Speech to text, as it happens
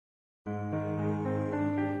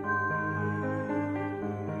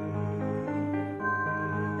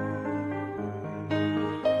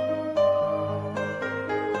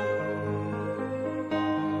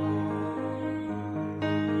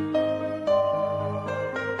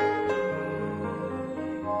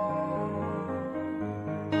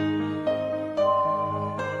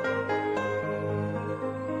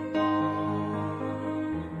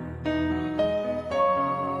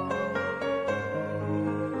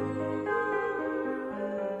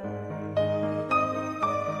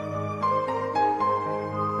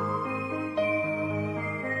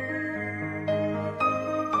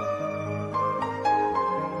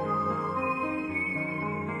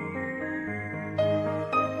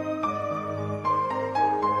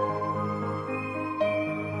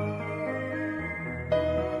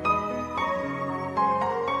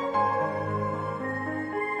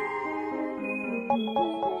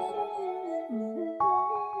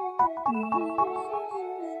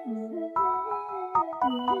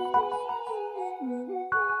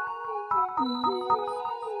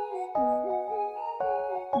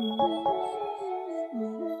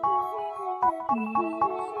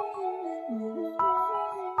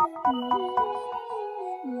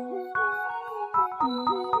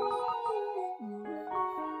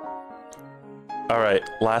Alright,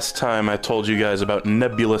 last time I told you guys about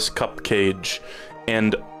Nebulous Cupcage,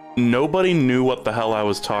 and nobody knew what the hell I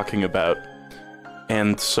was talking about.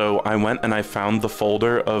 And so I went and I found the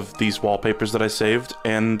folder of these wallpapers that I saved,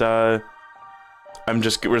 and we're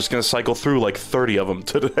just gonna cycle through like 30 of them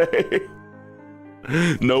today.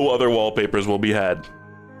 No other wallpapers will be had.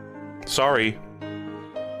 Sorry.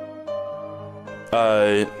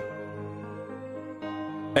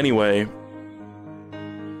 Anyway,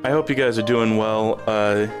 I hope you guys are doing well.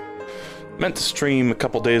 Meant to stream a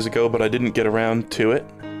couple days ago, but I didn't get around to it.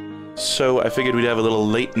 So I figured we'd have a little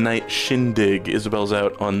late night shindig. Isabel's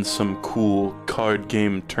out on some cool card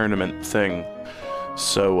game tournament thing.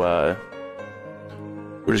 So,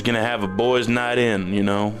 we're just gonna have a boys' night in, you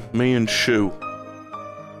know? Me and Shu.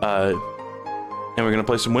 And we're gonna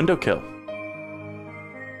play some Windowkill.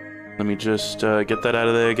 Let me just, get that out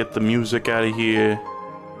of there, get the music out of here.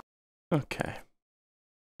 Okay.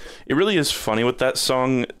 It really is funny with that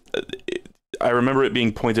song. I remember it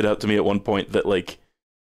being pointed out to me at one point that, like,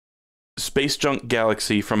 Space Junk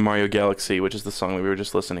Galaxy from Mario Galaxy, which is the song that we were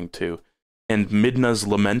just listening to, and Midna's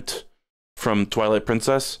Lament from Twilight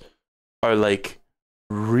Princess are, like,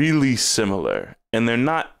 really similar. And they're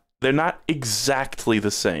not exactly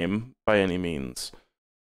the same by any means,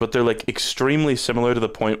 but they're, like, extremely similar to the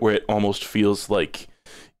point where it almost feels like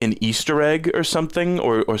an Easter egg or something,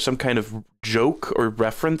 or some kind of joke or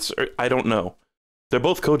reference, or I don't know. They're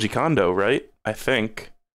both Koji Kondo, right? I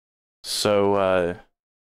think. So,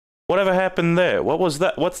 whatever happened there? What was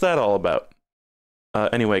that? What's that all about?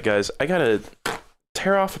 Anyway, guys, I gotta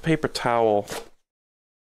tear off a paper towel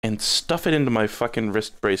and stuff it into my fucking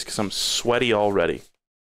wrist brace because I'm sweaty already.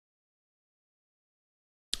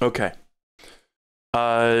 Okay.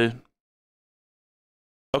 Okay,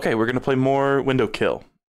 we're gonna play more Windowkill.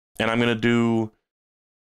 And I'm gonna do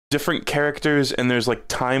different characters, and there's like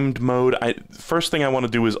timed mode. First thing I want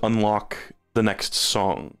to do is unlock the next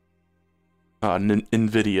song.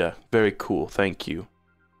 NVIDIA, very cool, thank you.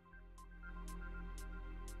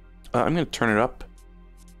 I'm gonna turn it up.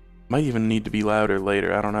 Might even need to be louder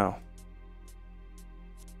later, I don't know.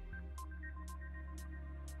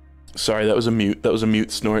 Sorry, that was a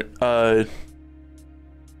mute snort.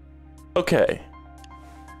 Okay.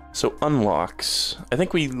 So, unlocks. I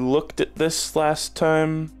think we looked at this last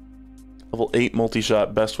time. Level 8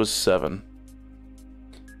 multi-shot, best was 7.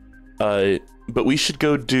 But we should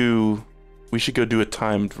go do a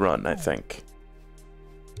timed run, I think.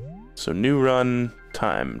 So, new run,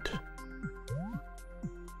 timed.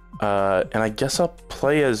 And I guess I'll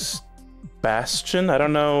play as Bastion? I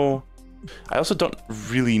don't know. I also don't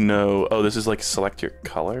really know. Oh, this is like select your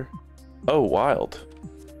color? Oh, wild.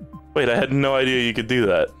 Wait, I had no idea you could do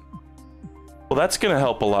that. Well, that's gonna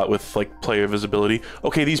help a lot with, like, player visibility.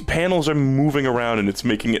 Okay, these panels are moving around and it's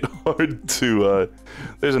making it hard to,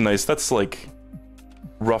 there's a nice, that's like,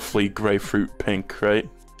 roughly grapefruit pink, right?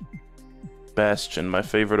 Bastion, my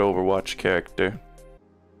favorite Overwatch character.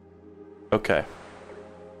 Okay.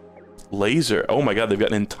 Laser, oh my god, they've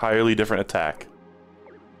got an entirely different attack.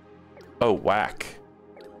 Oh, whack.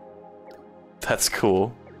 That's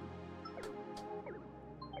cool.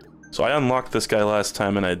 So I unlocked this guy last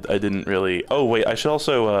time and I didn't really... Oh wait, I should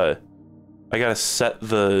also, I gotta set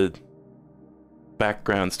the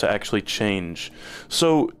backgrounds to actually change.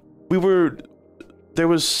 So, there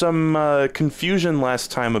was some confusion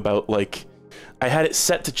last time about, like, I had it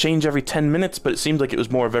set to change every 10 minutes, but it seemed like it was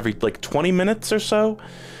more of every, like, 20 minutes or so.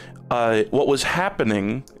 What was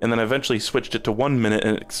happening, and then I eventually switched it to 1 minute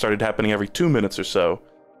and it started happening every 2 minutes or so.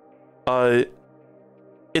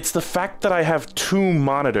 It's the fact that I have 2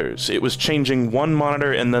 monitors. It was changing one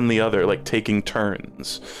monitor and then the other, like taking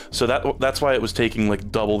turns. So that's why it was taking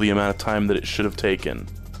like double the amount of time that it should have taken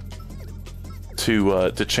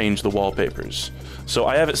to change the wallpapers. So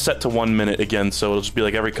I have it set to 1 minute again, so it'll just be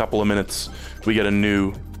like every couple of minutes we get a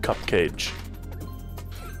new cupcage.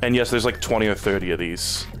 And yes, there's like 20 or 30 of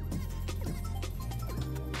these.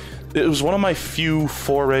 It was one of my few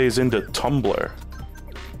forays into Tumblr.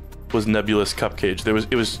 Was Nebulous Cupcage.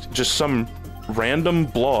 It was just some random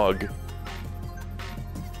blog,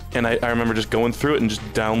 and I remember just going through it and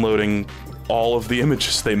just downloading all of the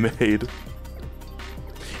images they made.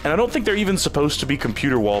 And I don't think they're even supposed to be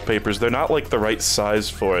computer wallpapers. They're not like the right size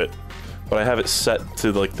for it, but I have it set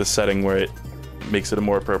to like the setting where it makes it a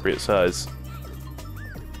more appropriate size.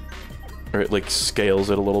 Or it, like, scales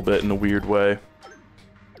it a little bit in a weird way.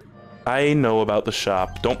 I know about the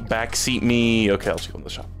shop. Don't backseat me. Okay, I'll just go in the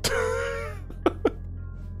shop.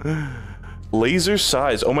 Laser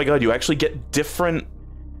size. Oh my god, you actually get different...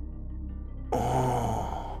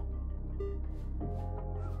 Oh.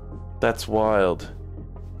 That's wild.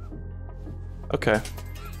 Okay.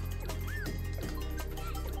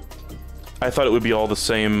 I thought it would be all the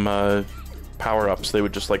same power-ups. They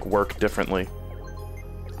would just, like, work differently.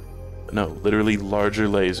 But no, literally larger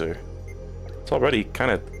laser. It's already kind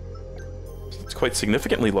of... It's quite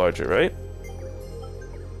significantly larger, right?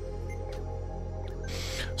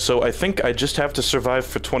 So I think I just have to survive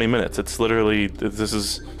for 20 minutes. It's literally... This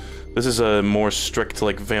is a more strict,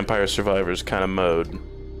 like, Vampire Survivors kind of mode.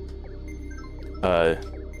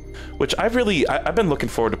 Which I've been looking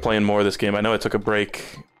forward to playing more of this game. I know I took a big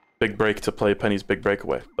break to play Penny's Big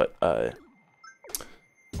Breakaway, but,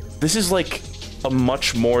 this is, like, a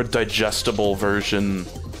much more digestible version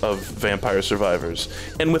of Vampire Survivors,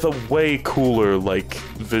 and with a way cooler, like,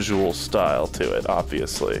 visual style to it,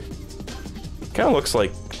 obviously. Kinda looks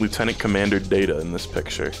like Lieutenant Commander Data in this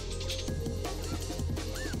picture.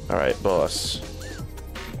 Alright, boss.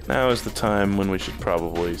 Now is the time when we should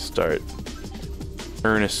probably start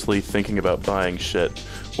earnestly thinking about buying shit.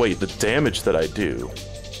 Wait, the damage that I do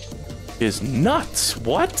is nuts!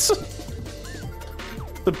 What?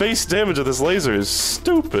 The base damage of this laser is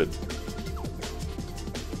stupid.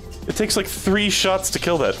 It takes like 3 shots to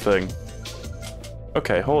kill that thing.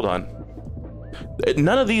 Okay, hold on.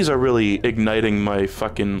 None of these are really igniting my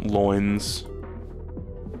fucking loins.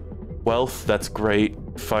 Wealth, that's great.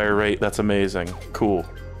 Fire rate, that's amazing. Cool.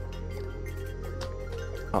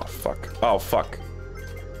 Oh, fuck. Oh, fuck.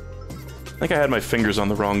 I think I had my fingers on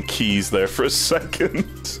the wrong keys there for a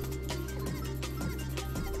second.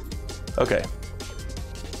 Okay.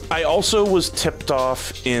 I also was tipped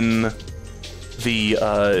off in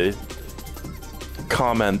the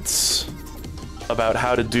comments about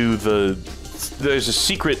how to do there's a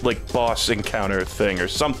secret, like, boss encounter thing or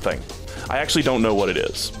something. I actually don't know what it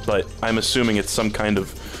is, but I'm assuming it's some kind of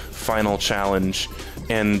final challenge,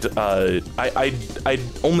 and I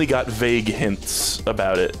only got vague hints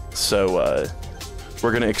about it, so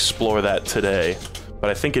we're gonna explore that today. But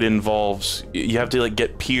I think it involves, you have to, like,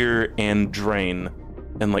 get Pier and Drain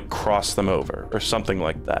and, like, cross them over, or something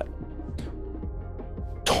like that.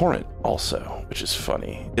 Torrent, also, which is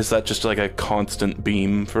funny. Is that just, like, a constant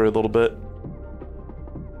beam for a little bit?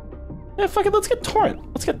 Yeah, fuck it, let's get Torrent.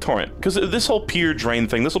 Let's get Torrent. Because this whole Pier Drain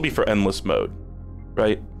thing, this will be for endless mode,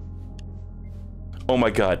 right? Oh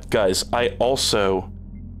my god, guys, I also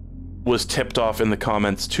was tipped off in the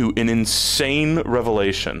comments to an insane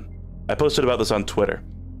revelation. I posted about this on Twitter.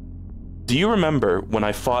 Do you remember when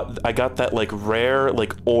I got that, like, rare,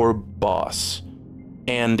 like, orb boss?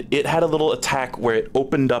 And it had a little attack where it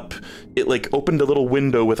opened a little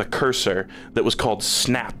window with a cursor that was called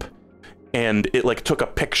Snap. And it, like, took a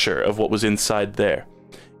picture of what was inside there.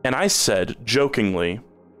 And I said, jokingly,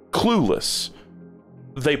 clueless,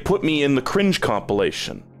 they put me in the cringe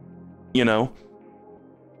compilation. You know?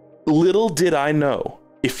 Little did I know,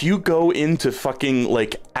 if you go into fucking,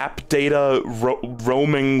 like, app data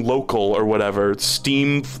roaming local or whatever,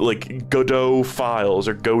 Steam, like, Godot files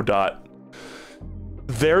or Godot,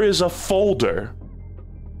 there is a folder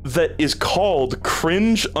that is called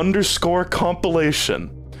cringe_compilation.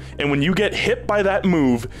 And when you get hit by that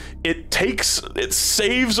move, it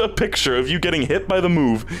saves a picture of you getting hit by the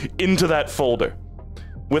move into that folder.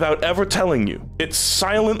 Without ever telling you. It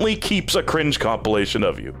silently keeps a cringe compilation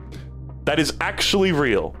of you. That is actually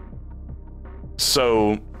real.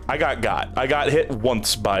 So, I got hit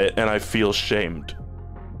once by it, and I feel shamed.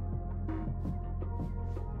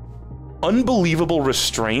 Unbelievable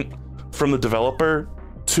restraint from the developer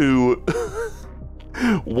to...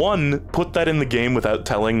 one, put that in the game without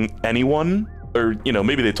telling anyone, or, you know,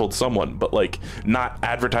 maybe they told someone, but, like, not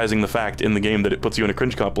advertising the fact in the game that it puts you in a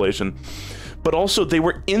cringe compilation. But also, they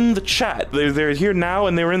were in the chat. They're here now,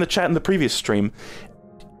 and they were in the chat in the previous stream.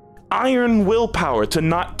 Iron willpower to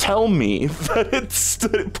not tell me that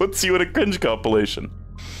it puts you in a cringe compilation.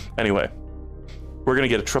 Anyway, we're gonna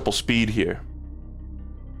get a triple speed here.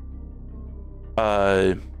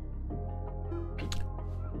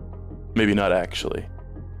 Maybe not actually.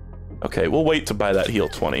 Okay, we'll wait to buy that heal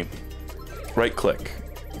 20. Right click.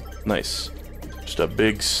 Nice. Just a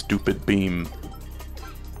big stupid beam.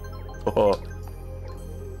 Oh.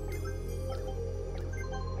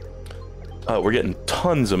 We're getting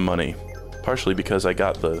tons of money. Partially because I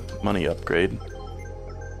got the money upgrade.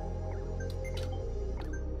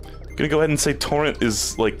 I'm gonna go ahead and say Torrent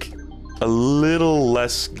is, like, a little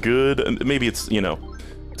less good. Maybe it's, you know,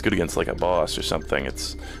 it's good against like a boss or something.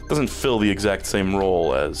 It doesn't fill the exact same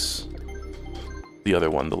role as the other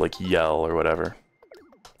one, the like yell or whatever.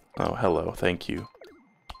 Oh, hello, thank you.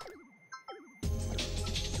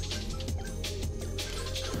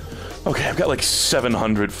 Okay, I've got like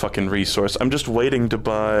 700 fucking resource. I'm just waiting to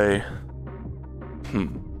buy...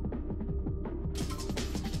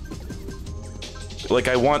 Like,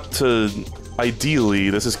 I want to... Ideally,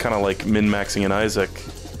 this is kind of like min-maxing in Isaac.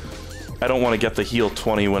 I don't want to get the heal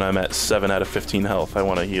 20 when I'm at 7 out of 15 health. I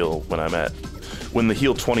want to heal when I'm at... When the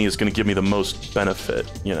heal 20 is going to give me the most benefit,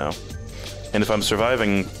 you know? And if I'm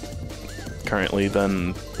surviving currently,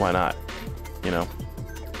 then why not? You know?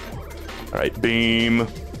 Alright, beam.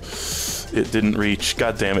 It didn't reach.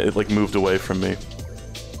 God damn it, it like moved away from me.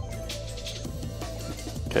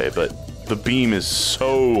 Okay, but the beam is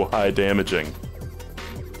so high damaging.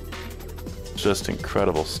 Just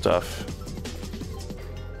incredible stuff.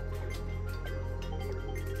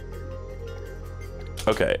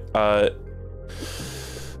 Okay,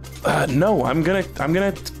 no, I'm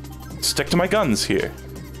gonna stick to my guns here.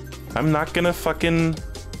 I'm not gonna fucking...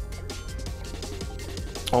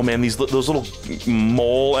 Oh man, those little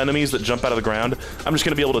mole enemies that jump out of the ground, I'm just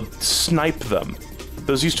gonna be able to snipe them.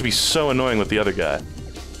 Those used to be so annoying with the other guy.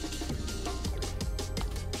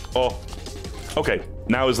 Oh. Okay,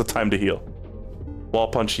 now is the time to heal. Wall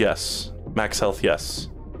punch, yes. Max health, yes.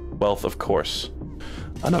 Wealth, of course.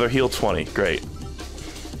 Another heal 20, great.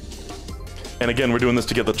 And again, we're doing this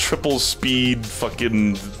to get the triple speed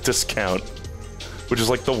fucking discount. Which is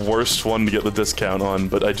like the worst one to get the discount on,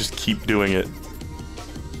 but I just keep doing it.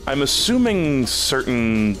 I'm assuming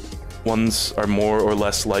certain ones are more or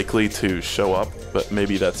less likely to show up, but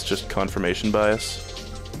maybe that's just confirmation bias.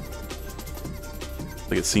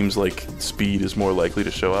 Like, it seems like speed is more likely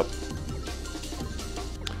to show up.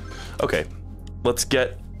 Okay, let's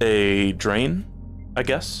get a drain, I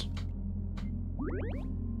guess.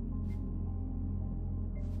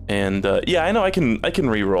 And, yeah, I know I can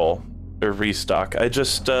re-roll, or restock. I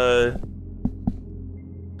just, I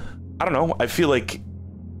don't know, I feel like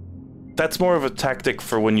that's more of a tactic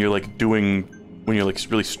for when you're, like, when you're, like,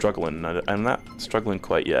 really struggling. I'm not struggling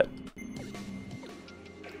quite yet.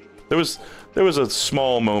 There was a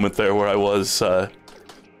small moment there where I was,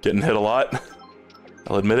 getting hit a lot.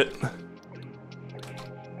 I'll admit it.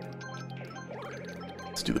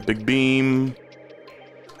 Let's do the big beam.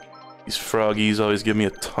 These froggies always give me a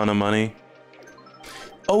ton of money.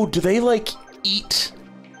 Oh, do they, like, eat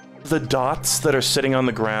the dots that are sitting on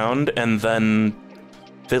the ground, and then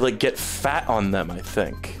they, like, get fat on them, I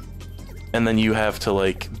think. And then you have to,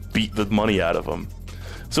 like, beat the money out of them.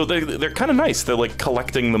 So they're kind of nice. They're, like,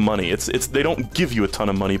 collecting the money. They don't give you a ton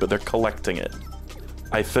of money, but they're collecting it.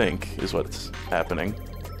 I think, is what's happening.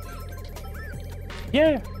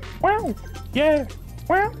 Yeah! Wow! Yeah!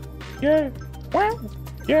 Wow! Yeah! Wow!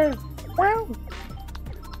 Yeah! Wow!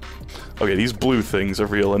 Okay, these blue things are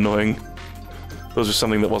real annoying. Those are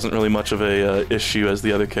something that wasn't really much of a issue as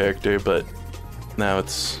the other character, but now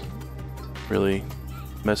it's really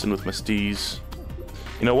messing with my steez.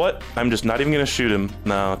 You know what? I'm just not even gonna shoot him.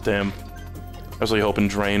 No, damn. I was really hoping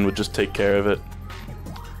Drain would just take care of it.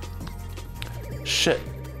 Shit.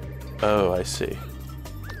 Oh, I see.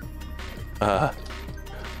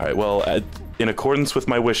 Alright, well, in accordance with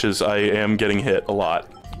my wishes, I am getting hit a lot.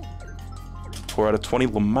 4 out of 20,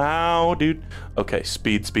 Lamau, dude. Okay,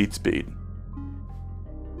 speed, speed, speed.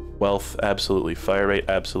 Wealth, absolutely. Fire rate,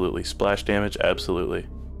 absolutely. Splash damage, absolutely.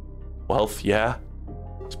 Wealth, yeah.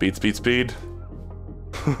 Speed, speed, speed.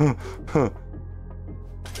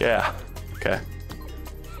 Yeah, okay.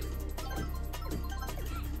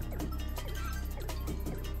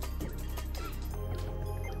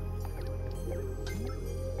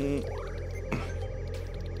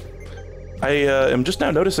 I am just now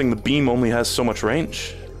noticing the beam only has so much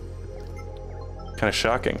range. Kind of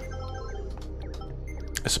shocking.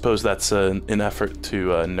 I suppose that's an effort to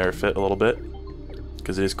nerf it a little bit,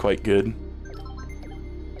 because it is quite good.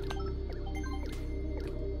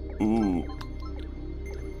 Ooh.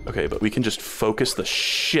 Okay, but we can just focus the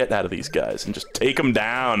shit out of these guys and just take them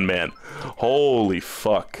down, man. Holy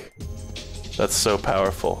fuck. That's so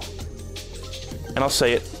powerful. And I'll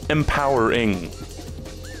say it, empowering.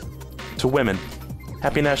 To women.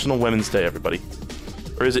 Happy National Women's Day, everybody.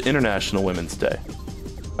 Or is it International Women's Day?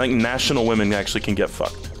 I think national women actually can get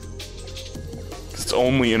fucked. 'Cause it's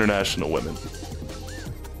only international women.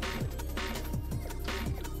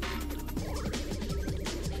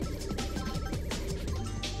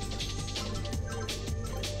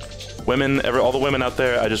 Women, all the women out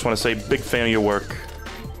there, I just want to say big fan of your work.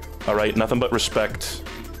 Alright, nothing but respect.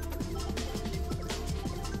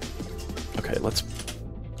 Okay, let's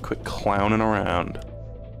quit clowning around.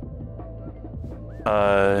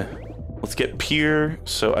 Let's get pier.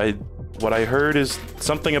 So what I heard is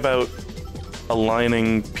something about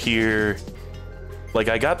aligning pier. Like,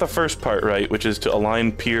 I got the first part right, which is to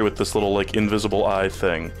align pier with this little, like, invisible eye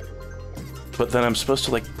thing. But then I'm supposed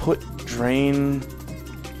to, like, put drain...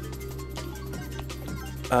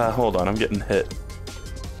 hold on, I'm getting hit.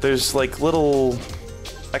 There's, like, little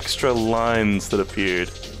extra lines that appeared.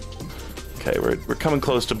 Okay, we're coming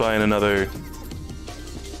close to buying another...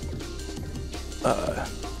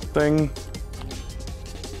 thing.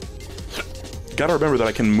 Gotta remember that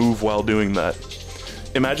I can move while doing that.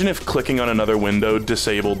 Imagine if clicking on another window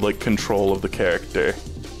disabled, like, control of the character.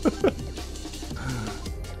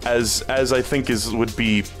 as I think would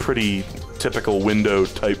be pretty typical window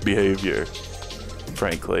type behavior,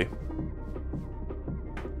 frankly.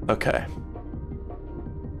 Okay.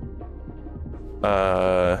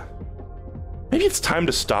 Maybe it's time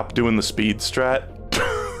to stop doing the speed strat.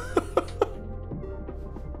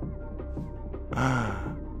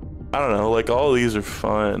 I don't know, like, all these are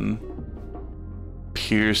fun.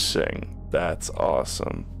 Piercing, that's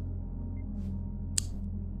awesome.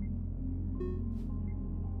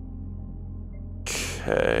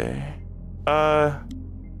 Okay.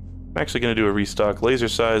 I'm actually gonna do a restock. Laser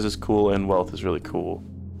size is cool and wealth is really cool.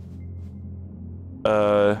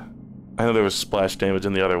 I know there was splash damage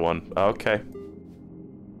in the other one. Okay.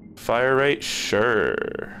 Fire rate?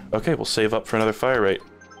 Sure. Okay, we'll save up for another fire rate.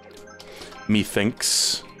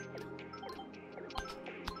 Methinks.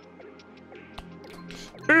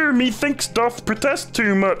 Methinks doth protest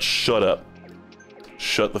too much. Shut up.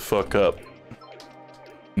 Shut the fuck up.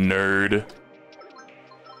 Nerd.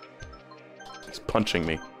 He's punching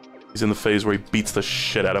me. He's in the phase where he beats the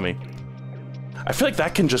shit out of me. I feel like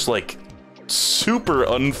that can just, like, super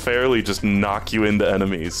unfairly just knock you into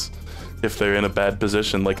enemies if they're in a bad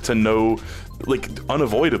position. Like, to know, like,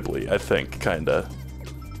 unavoidably, I think, kinda.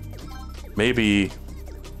 Maybe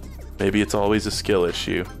it's always a skill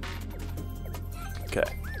issue. Okay.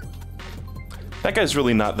 That guy's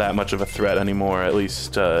really not that much of a threat anymore, at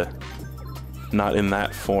least, not in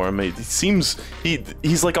that form. It seems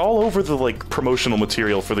he's like all over the, like, promotional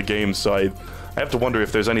material for the game, so I have to wonder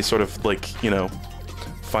if there's any sort of, like, you know,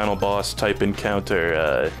 final boss type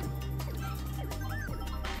encounter.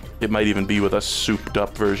 It might even be with a souped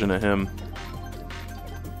up version of him.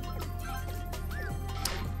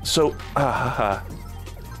 So,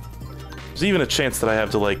 there's even a chance that I have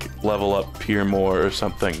to, like, level up Pier more or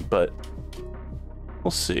something, but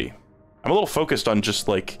we'll see. I'm a little focused on just,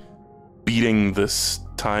 like, beating this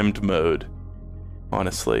timed mode,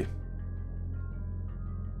 honestly.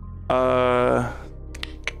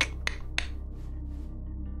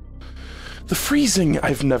 The freezing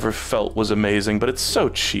I've never felt was amazing, but it's so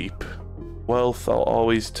cheap. Wealth I'll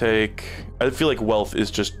always take. I feel like wealth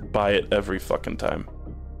is just buy it every fucking time.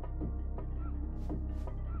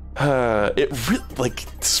 Like,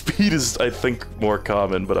 speed is, I think, more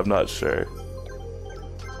common, but I'm not sure.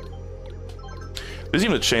 There's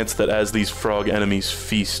even a chance that as these frog enemies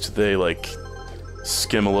feast, they, like,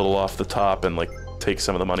 skim a little off the top and, like, take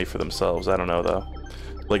some of the money for themselves. I don't know, though.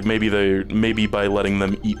 Like, maybe by letting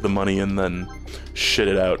them eat the money and then shit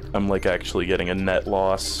it out, I'm, like, actually getting a net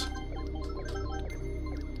loss.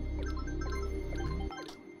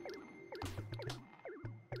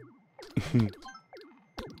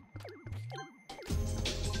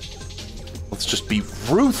 Let's just be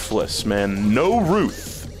ruthless, man. No ruth.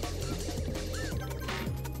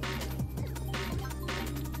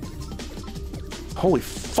 Holy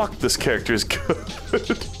fuck, this character is good.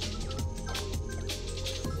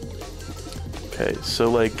 Okay, so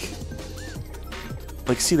like,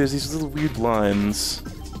 see, there's these little weird lines.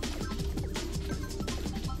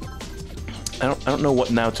 I don't know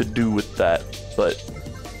what now to do with that, but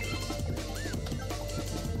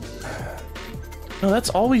no,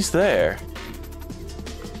 that's always there.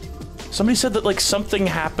 Somebody said that, like, something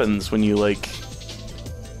happens when you, like...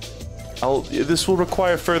 This will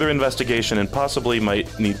require further investigation and possibly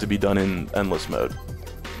might need to be done in endless mode.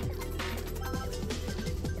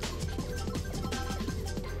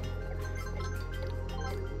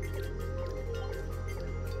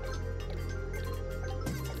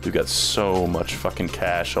 We got so much fucking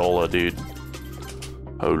cash, Ola, dude.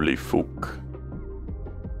 Holy fuck.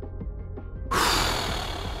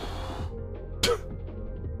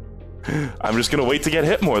 I'm just gonna wait to get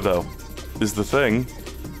hit more, though, is the thing.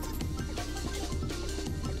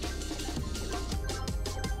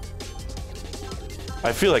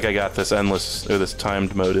 I feel like I got this endless, or this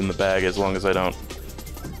timed mode in the bag as long as I don't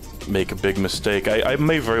make a big mistake. I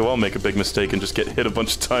may very well make a big mistake and just get hit a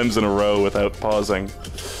bunch of times in a row without pausing.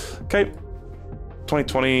 Okay.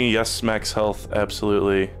 2020, yes, max health,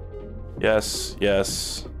 absolutely. Yes,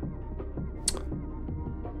 yes.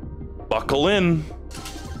 Buckle in.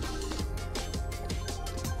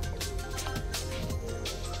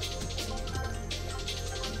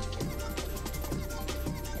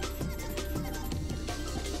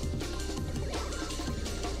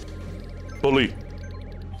 Fully.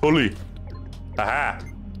 Fully. Aha.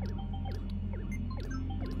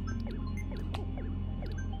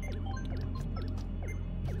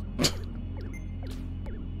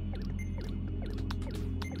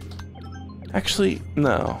 Actually,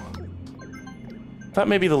 no. Thought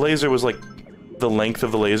maybe the laser was like, the length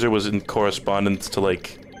of the laser was in correspondence to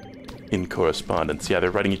like, in correspondence. Yeah,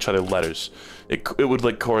 they're writing each other letters. It would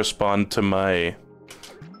like correspond to my,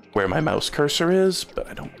 where my mouse cursor is, but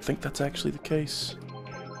I don't think that's actually the case.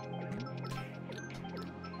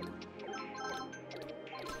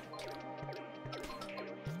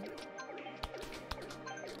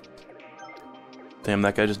 Damn,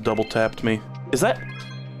 that guy just double tapped me. Is that...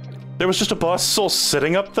 There was just a boss soul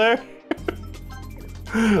sitting up there?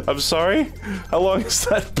 I'm sorry? How long has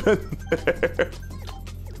that been there?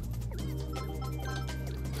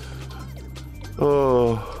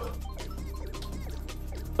 Oh.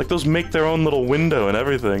 Like, those make their own little window and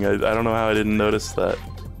everything. I don't know how I didn't notice that.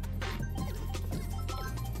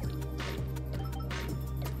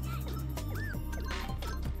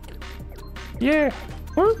 Yeah.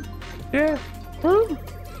 Woo. Yeah. Woo.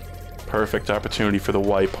 Perfect opportunity for the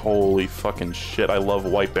wipe. Holy fucking shit, I love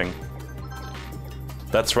wiping.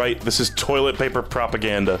 That's right, this is toilet paper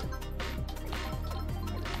propaganda.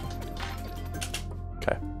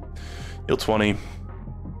 Okay. Heal 20.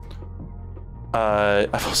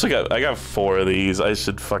 I've also got 4 of these. I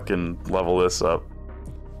should fucking level this up.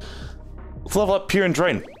 Let's level up Pure and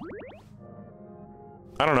Drain.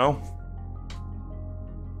 I don't know.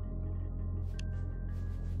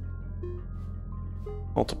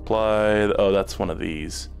 Multiply. Oh, that's one of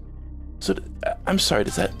these. So, I'm sorry,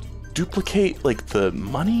 does that duplicate, like, the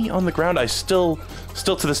money on the ground? I still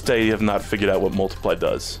to this day have not figured out what multiply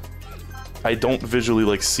does. I don't visually,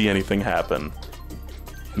 like, see anything happen.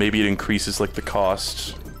 Maybe it increases, like, the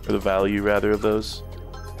cost, or the value, rather, of those.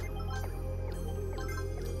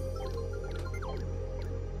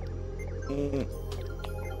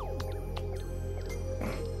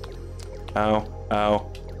 Ow,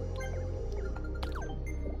 ow.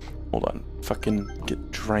 Hold on. Fucking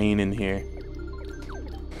get Drain in here.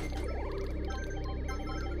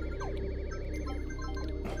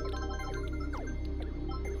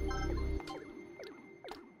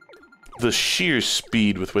 The sheer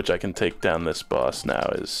speed with which I can take down this boss now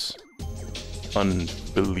is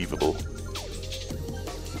unbelievable.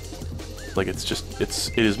 Like, it's just,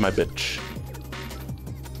 it is my bitch.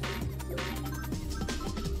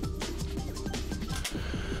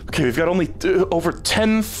 Okay, we've got only over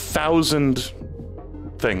 10,000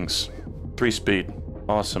 things. 3 speed.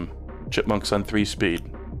 Awesome. Chipmunks on 3 speed.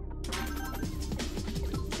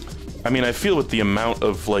 I mean, I feel with the amount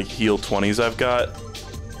of, like, heal 20s I've got,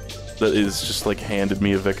 that is just, like, handed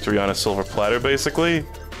me a victory on a silver platter, basically.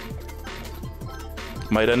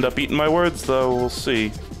 Might end up eating my words, though. We'll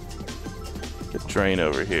see. Get Drain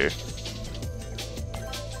over here.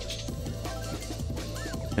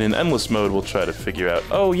 And in endless mode, we'll try to figure out...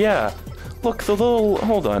 Oh, yeah! Look, the little...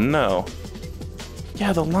 Hold on, no.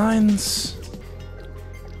 Yeah, the lines...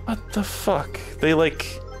 What the fuck? They,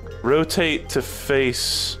 like, rotate to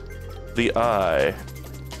face the eye.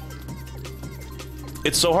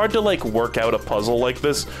 It's so hard to, like, work out a puzzle like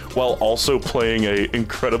this while also playing a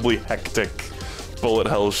incredibly hectic bullet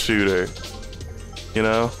hell shooter. You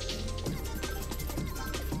know?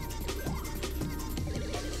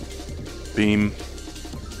 Beam.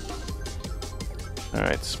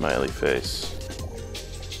 Alright, smiley face.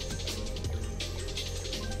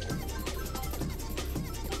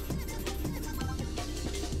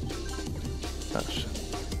 Oh, shit.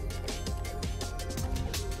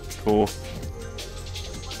 Cool.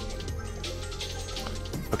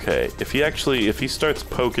 Okay, if he starts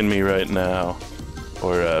poking me right now,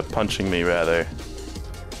 or punching me rather,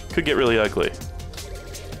 could get really ugly.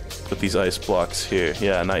 With these ice blocks here.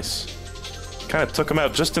 Yeah, nice. Kinda took him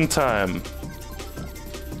out just in time.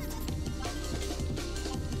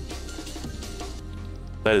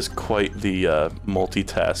 That is quite the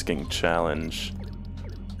multitasking challenge,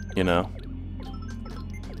 you know?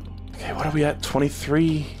 Okay, what are we at?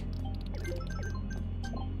 23?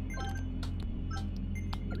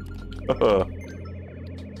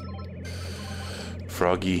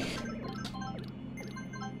 Froggy.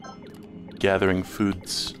 gathering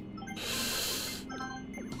foods.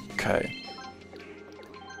 Okay.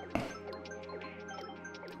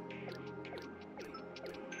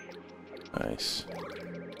 Nice.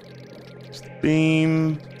 There's the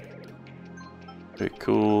beam. Very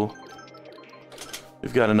cool.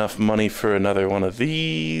 We've got enough money for another one of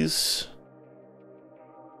these.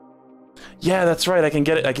 Yeah, that's right. I can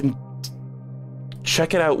get it. I can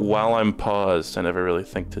check it out while I'm paused. I never really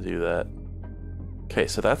think to do that. Okay,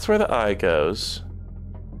 so that's where the eye goes.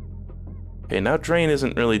 Okay, now drain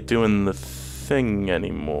isn't really doing the thing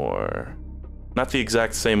anymore. Not the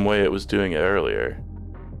exact same way it was doing it earlier.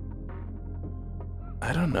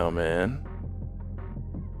 I don't know, man.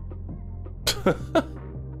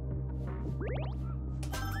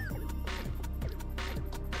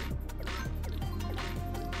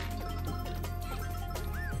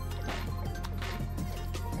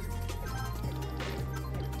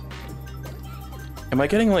 Am I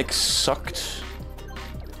getting, like, sucked?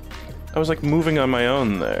 I was, like, moving on my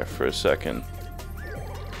own there for a second.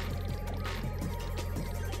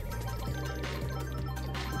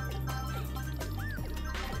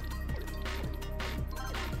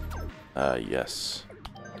 Yes.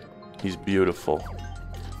 He's beautiful.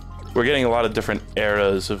 We're getting a lot of different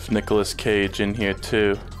eras of Nicolas Cage in here,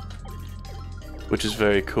 too. Which is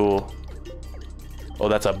very cool. Oh,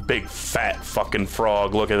 that's a big, fat fucking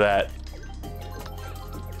frog. Look at that.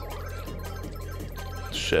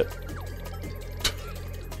 Shit.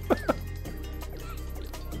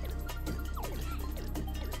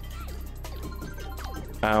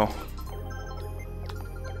 Ow.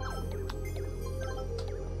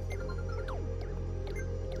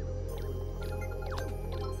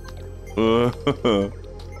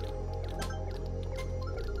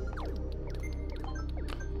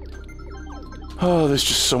 Oh, there's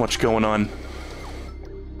just so much going on.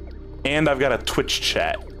 And I've got a Twitch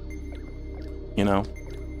chat. You know?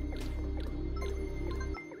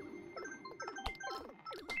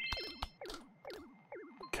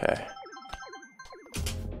 Okay.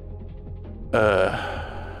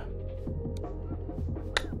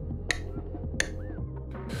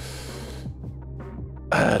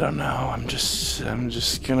 I don't know. I'm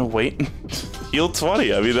just gonna wait. Heal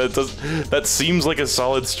 20. I mean, that seems like a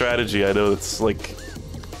solid strategy. I know it's like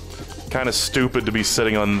kind of stupid to be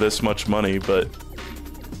sitting on this much money, but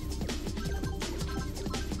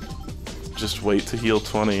just wait to heal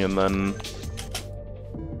 20 and then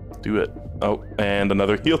do it. Oh, and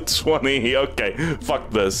another heal 20. Okay, fuck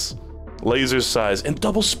this. Laser size and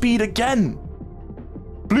double speed again.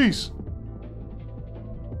 Please.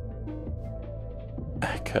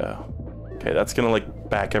 Echo. Okay, that's gonna like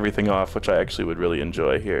back everything off, which I actually would really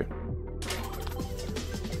enjoy here.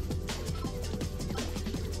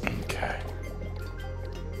 Okay.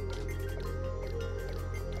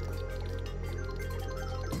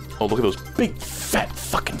 Oh, look at those big, fat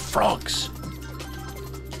fucking frogs.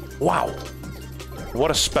 Wow. What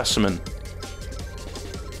a specimen.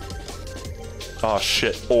 Oh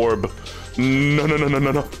shit, orb. No, no, no, no,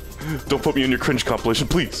 no, no. Don't put me in your cringe compilation,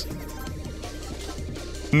 please.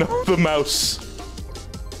 No, the mouse.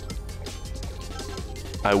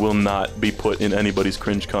 I will not be put in anybody's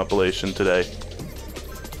cringe compilation today.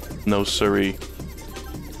 No siree.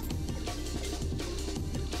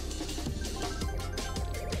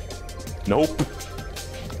 Nope.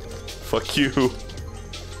 Fuck you.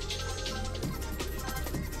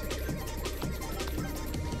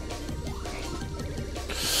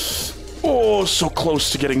 Oh, so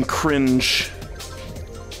close to getting cringed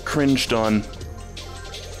on.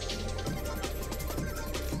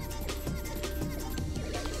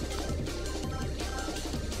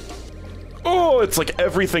 Oh, it's like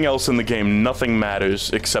everything else in the game. Nothing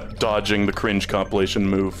matters except dodging the cringe compilation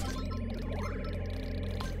move.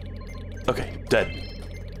 Okay, dead.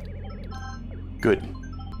 Good.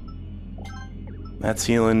 That's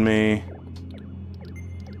healing me.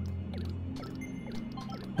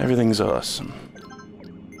 Everything's awesome.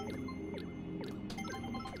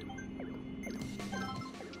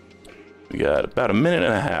 We got about a minute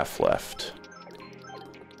and a half left.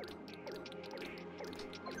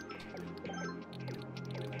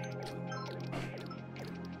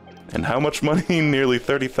 And how much money? Nearly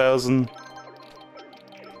 30,000.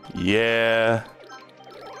 Yeah.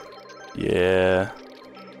 Yeah.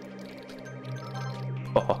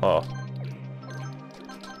 Oh.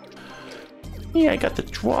 Yeah, I got the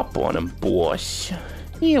drop on him, boss.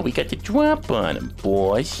 Yeah, we got the drop on him,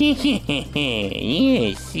 boss.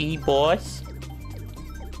 Yeah, see, boss?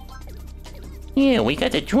 Yeah, we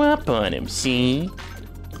got the drop on him, see?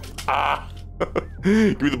 Ah!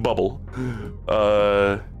 Give me the bubble.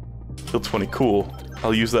 Heal 20, cool.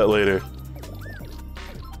 I'll use that later.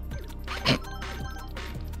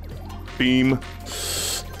 Beam.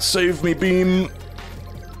 Save me, beam.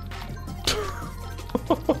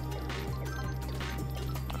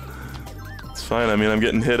 It's fine, I mean, I'm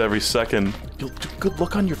getting hit every second. You'll do good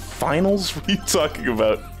luck on your finals? What are you talking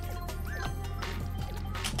about?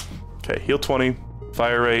 Okay, heal 20.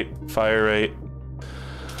 Fire rate, fire rate.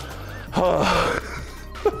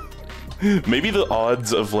 Maybe the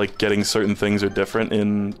odds of, like, getting certain things are different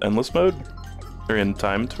in endless mode? Or in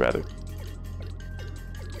timed, rather.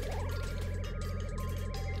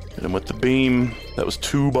 Hit him with the beam. That was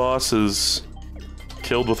 2 bosses.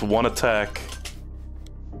 Killed with 1 attack.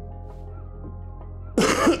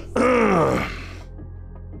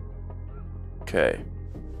 Okay.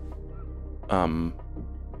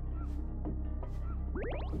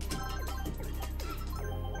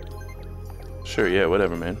 Sure, yeah,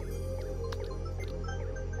 whatever, man.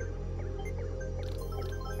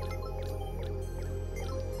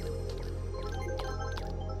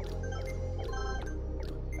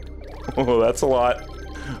 Oh, that's a lot.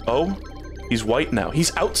 Oh, he's white now.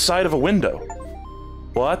 He's outside of a window.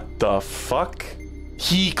 What the fuck?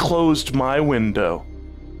 He closed my window.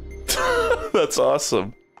 That's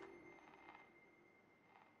awesome.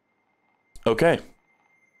 Okay.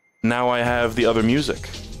 Now I have the other music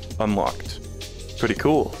unlocked. Pretty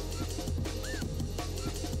cool.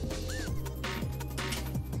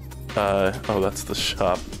 Oh, that's the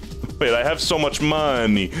shop. Wait, I have so much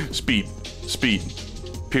money. Speed, speed,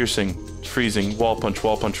 piercing, freezing, wall punch,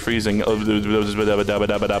 freezing.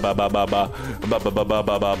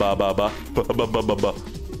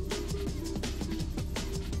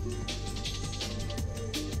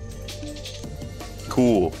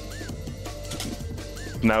 Cool.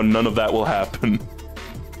 Now none of that will happen.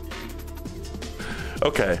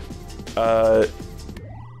 Okay.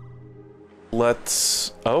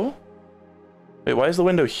 Let's... Oh? Wait, why is the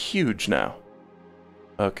window huge now?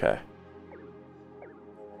 Okay.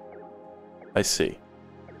 I see.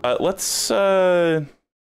 Let's... Oh,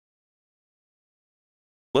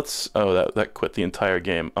 that quit the entire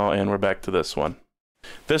game. Oh, and we're back to this one.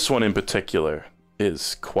 This one in particular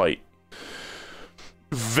is quite...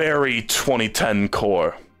 very 2010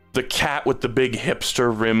 core. The cat with the big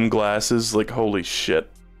hipster rim glasses, like, holy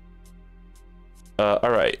shit.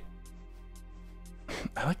 Alright.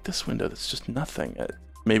 I like this window, that's just nothing.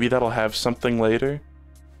 Maybe that'll have something later?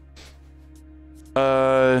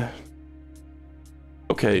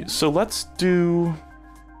 Okay, so let's do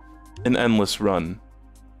an endless run.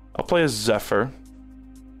 I'll play as Zephyr,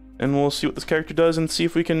 and we'll see what this character does and see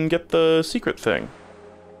if we can get the secret thing.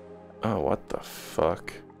 Oh, what the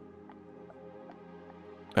fuck?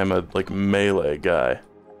 I'm a, like, melee guy.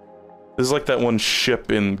 This is like that one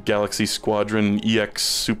ship in Galaxy Squadron EX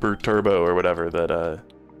Super Turbo or whatever that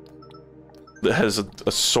has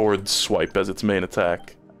a sword swipe as its main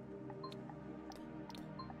attack.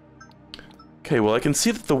 Okay, well I can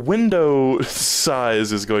see that the window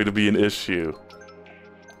size is going to be an issue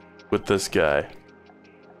with this guy.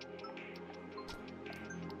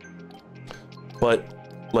 But,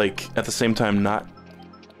 like, at the same time, not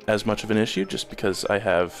as much of an issue, just because I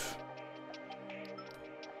have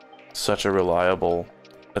such a reliable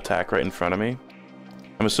attack right in front of me.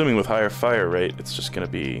 I'm assuming with higher fire rate, it's just gonna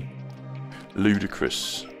be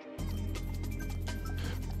ludicrous.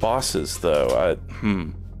 Bosses, though,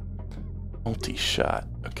 multi-shot.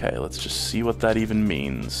 Okay, let's just see what that even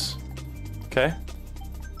means. Okay.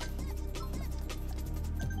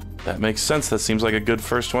 That makes sense. That seems like a good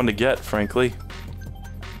first one to get, frankly.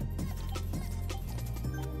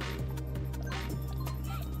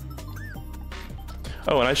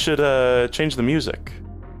 Oh, and I should change the music.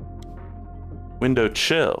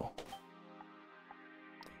 Windowkill.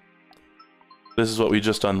 This is what we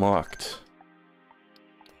just unlocked.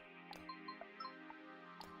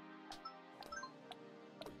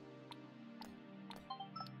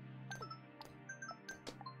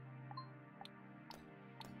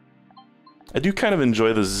 I do kind of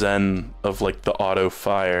enjoy the zen of, like, the auto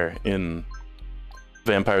fire in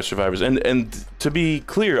Vampire Survivors. And to be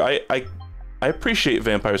clear, I appreciate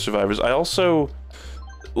Vampire Survivors. I also,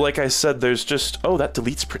 like I said, there's just... Oh, that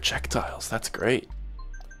deletes projectiles. That's great.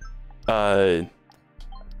 Vampire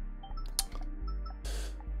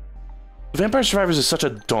Survivors is such a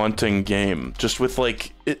daunting game. Just with,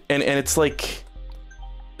 like... And it's, like...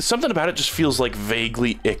 Something about it just feels, like,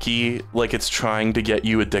 vaguely icky. Like it's trying to get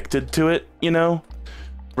you addicted to it, you know?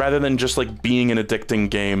 Rather than just, like, being an addicting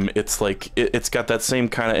game, it's, like... It's got that same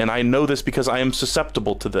kind of... And I know this because I am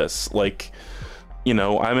susceptible to this. Like... You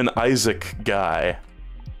know, I'm an Isaac guy,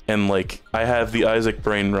 and, like, I have the Isaac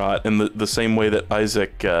brain rot in the same way that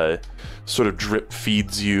Isaac sort of drip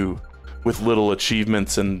feeds you with little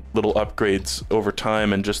achievements and little upgrades over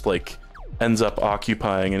time, and just like ends up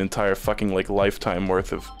occupying an entire fucking like lifetime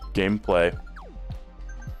worth of gameplay.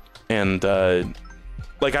 And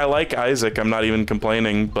like, I like Isaac, I'm not even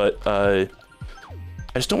complaining, but I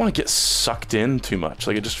just don't want to get sucked in too much.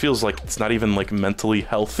 Like, it just feels like it's not even like mentally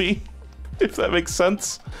healthy, if that makes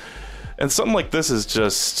sense. And something like this is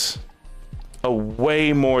just a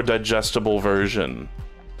way more digestible version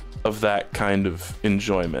of that kind of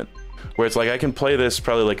enjoyment, where it's like I can play this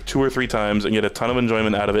probably like 2 or 3 times and get a ton of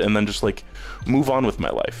enjoyment out of it, and then just like move on with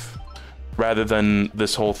my life, rather than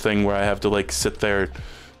this whole thing where I have to like sit there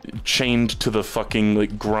chained to the fucking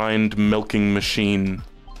like grind milking machine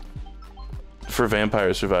for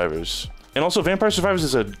Vampire Survivors. And also, Vampire Survivors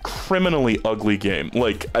is a criminally ugly game.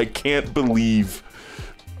 Like, I can't believe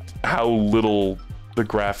how little the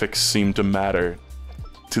graphics seem to matter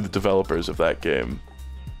to the developers of that game.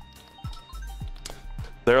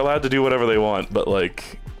 They're allowed to do whatever they want, but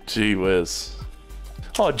like, gee whiz.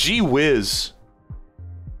 Oh, gee whiz.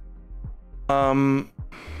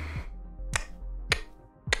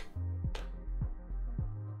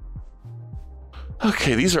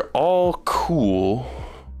 Okay, these are all cool.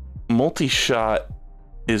 Multi-shot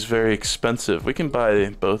is very expensive. We can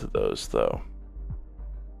buy both of those, though.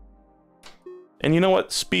 And you know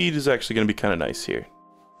what? Speed is actually going to be kind of nice here.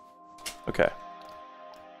 Okay.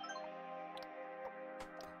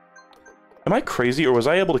 Am I crazy, or was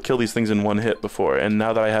I able to kill these things in 1 hit before, and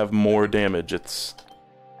now that I have more damage, it's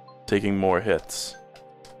taking more hits?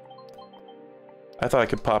 I thought I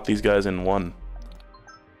could pop these guys in 1.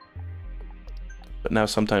 But now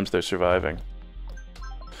sometimes they're surviving.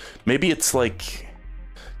 Maybe it's like...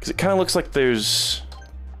 because it kind of looks like there's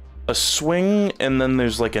a swing, and then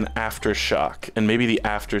there's like an aftershock. And maybe the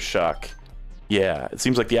aftershock... yeah, it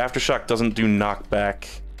seems like the aftershock doesn't do knockback,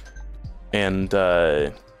 and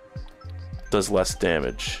does less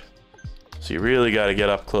damage. So you really gotta get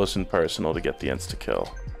up close and personal to get the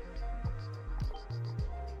insta-kill.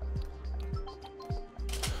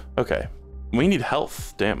 Okay. We need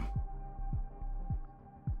health, damn.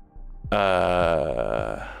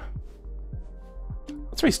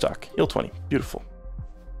 Let's restock. Heal 20. Beautiful.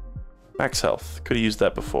 Max health. Could have used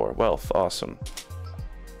that before. Wealth. Awesome.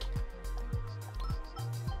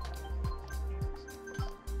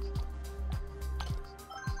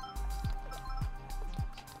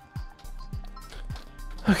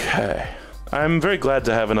 Okay. I'm very glad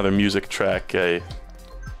to have another music track. I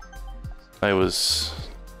was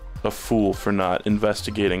a fool for not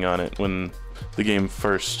investigating on it when the game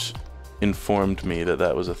first informed me that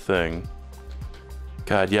that was a thing.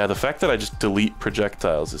 God, yeah, the fact that I just delete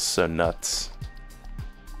projectiles is so nuts.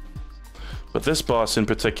 But this boss in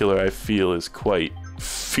particular, I feel, is quite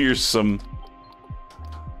fearsome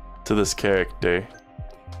to this character.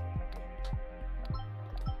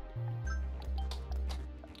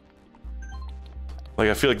 Like,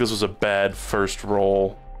 I feel like this was a bad first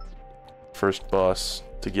roll, first boss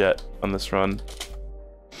to get on this run.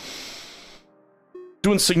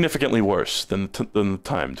 Doing significantly worse than the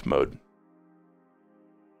timed mode.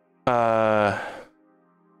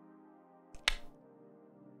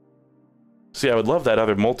 See, I would love that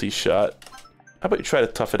other multi-shot. How about you try to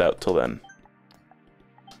tough it out till then?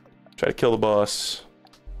 Try to kill the boss.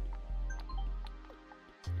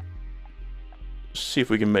 Just see if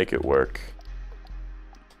we can make it work.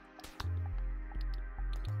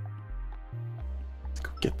 Let's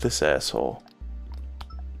go get this asshole.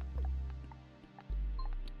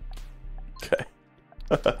 Okay.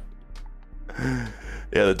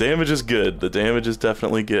 Yeah, the damage is good. The damage is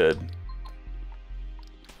definitely good.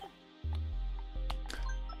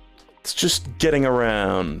 It's just getting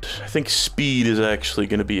around. I think speed is actually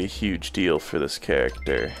going to be a huge deal for this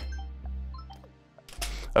character.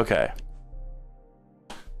 Okay.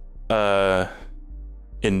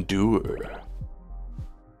 Endure.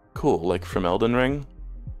 Cool, like from Elden Ring.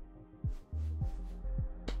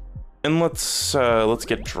 And let's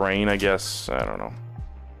get Drain, I guess. I don't know.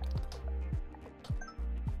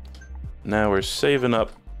 Now we're saving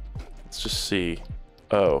up. Let's just see.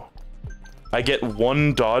 Oh. I get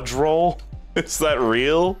 1 dodge roll? Is that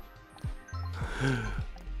real?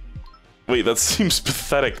 Wait, that seems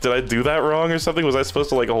pathetic. Did I do that wrong or something? Was I supposed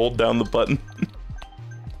to, like, hold down the button?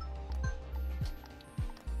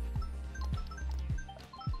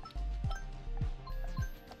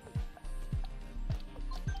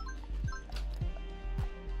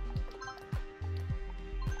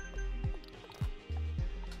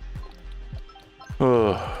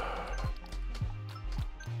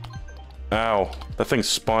 Ow. That thing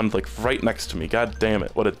spawned, like, right next to me. God damn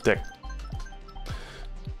it. What a dick.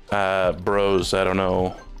 Bros, I don't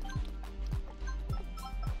know.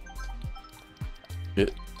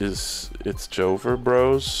 It's Jover,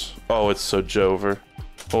 bros. Oh, it's so Jover.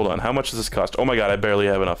 Hold on, how much does this cost? Oh my god, I barely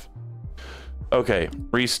have enough. Okay,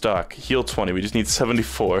 restock. Heal 20, we just need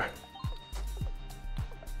 74.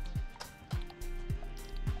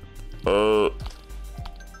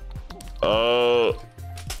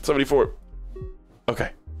 74. Okay.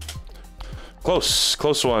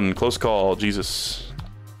 Close one, close call, Jesus.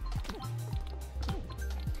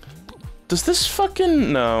 Does this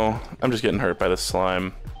fucking... No, I'm just getting hurt by this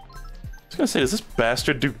slime. I was gonna say, does this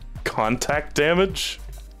bastard do contact damage?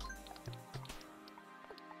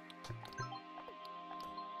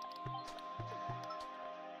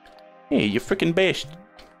 Hey, you freaking bastard.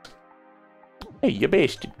 Hey, you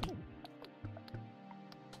bastard.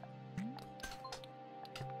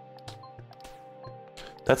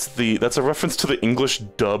 That's a reference to the English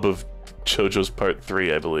dub of JoJo's Part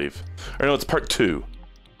 3, I believe. Or no, it's Part 2.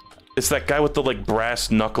 It's that guy with the, like, brass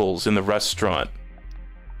knuckles in the restaurant.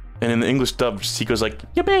 And in the English dub, he goes like,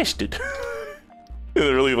 "You bastard." In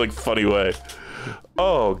a really, like, funny way.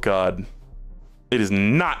 Oh, God. It is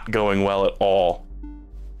not going well at all.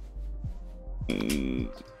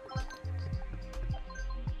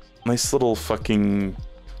 Nice little fucking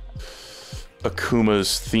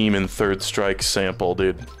Akuma's theme in Third Strike sample,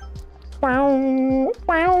 dude. Wow,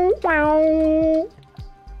 wow, wow.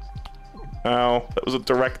 Ow, that was a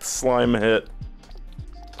direct slime hit.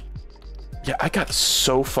 Yeah, I got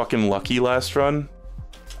so fucking lucky last run.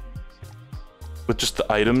 With just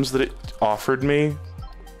the items that it offered me.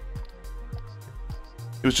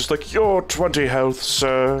 It was just like, "You're 20 health,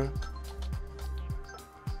 sir."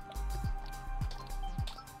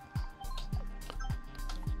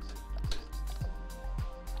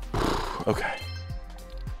 Okay.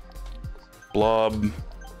 Blob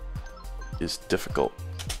is difficult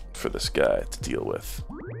for this guy to deal with.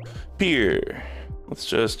 Here, let's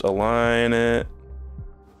just align it.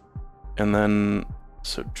 And then,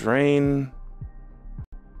 so drain.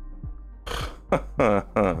 What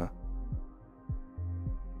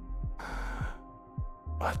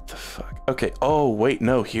the fuck? Okay, oh wait,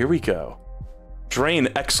 no, here we go. Drain,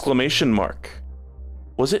 exclamation mark.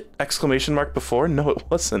 Was it exclamation mark before? No, it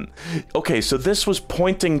wasn't. Okay, so this was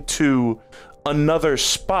pointing to another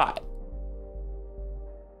spot.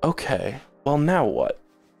 Okay, well now what?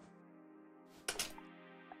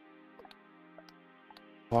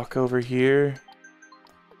 Walk over here.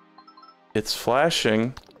 It's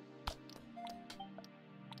flashing.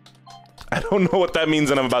 I don't know what that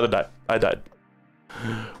means and I'm about to die. I died.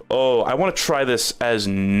 Oh, I want to try this as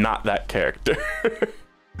not that character.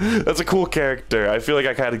 That's a cool character. I feel like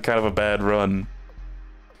I had kind of a bad run.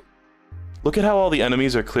 Look at how all the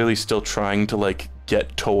enemies are clearly still trying to, like,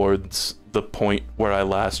 get towards the point where I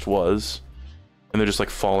last was. And they're just, like,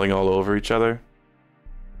 falling all over each other.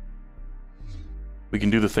 We can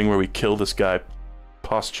do the thing where we kill this guy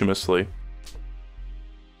posthumously.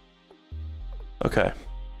 Okay.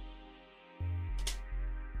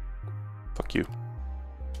 Fuck you.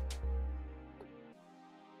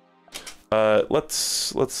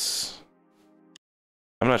 Let's...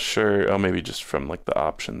 I'm not sure. Oh, maybe just from, like, the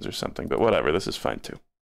options or something, but whatever. This is fine, too.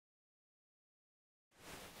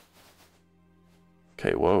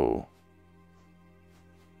 Okay, whoa.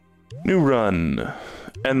 New run.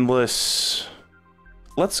 Endless.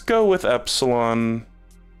 Let's go with Epsilon.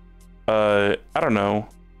 I don't know.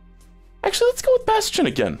 Actually, let's go with Bastion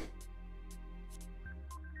again.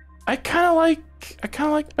 I kind of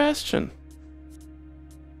like Bastion.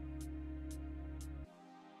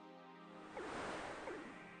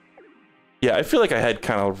 Yeah, I feel like I had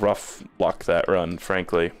kind of rough luck that run,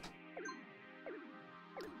 frankly.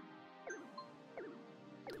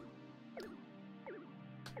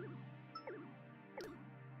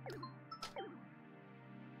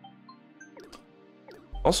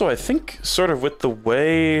 Also, I think sort of with the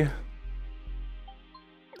way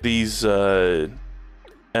these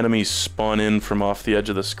enemies spawn in from off the edge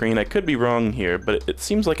of the screen, I could be wrong here, but it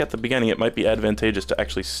seems like at the beginning it might be advantageous to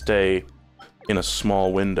actually stay in a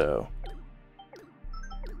small window.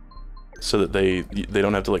 So that they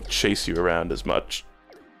don't have to, like, chase you around as much.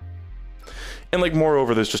 And, like,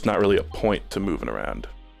 moreover, there's just not really a point to moving around.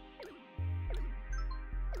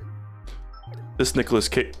 This Nicolas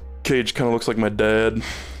Cage kind of looks like my dad.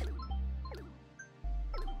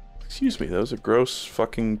 Excuse me, that was a gross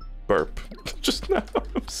fucking burp. Just now,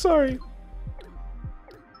 I'm sorry.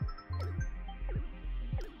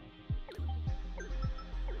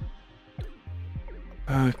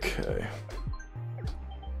 Okay.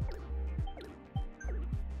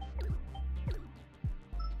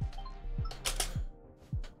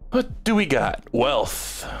 What do we got?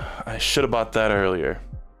 Wealth. I should have bought that earlier.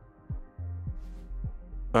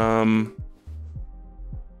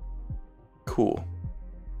 Cool.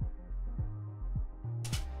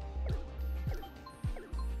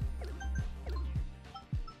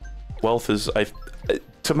 Wealth is,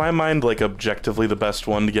 to my mind, like, objectively the best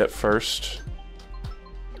one to get first.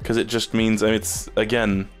 Because it just means, I mean, it's,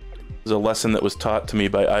 again, there's a lesson that was taught to me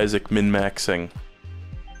by Isaac min-maxing.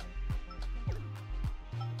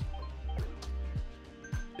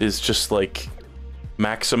 Is just, like,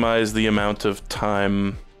 maximize the amount of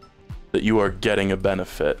time that you are getting a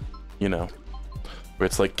benefit, you know? Where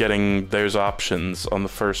it's like getting, there's options on the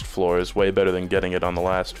first floor is way better than getting it on the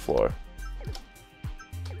last floor.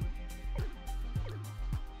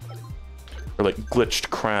 Or like glitched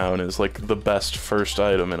crown is like the best first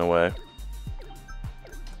item in a way.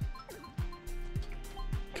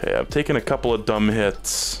 Okay, I've taken a couple of dumb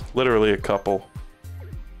hits. Literally a couple.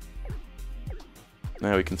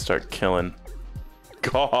 Now we can start killing.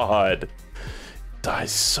 God!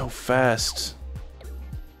 Dies so fast.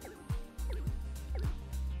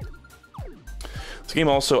 This game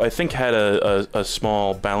also, I think, had a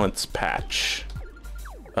small balance patch.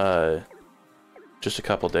 Just a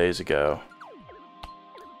couple days ago.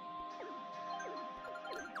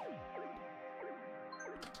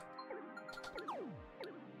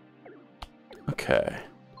 Okay.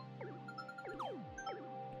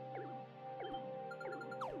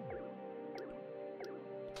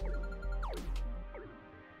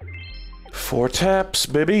 Four taps,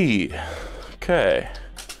 baby. Okay.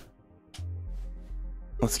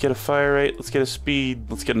 Let's get a fire rate, let's get a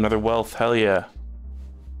speed, let's get another wealth, hell yeah.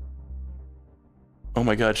 Oh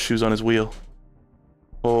my god, shoes on his wheel.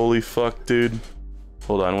 Holy fuck, dude.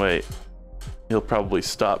 Hold on, wait. He'll probably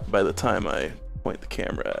stop by the time I point the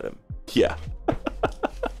camera at him. Yeah.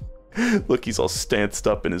 Look, he's all stanced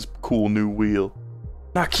up in his cool new wheel.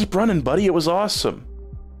 Nah, keep running, buddy, it was awesome.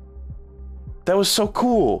 That was so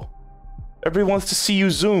cool. Everybody wants to see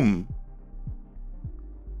you zoom.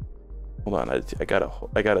 Hold on, I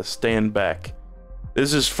gotta stand back. This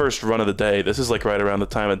is his first run of the day. This is like right around the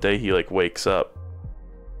time of day he like wakes up.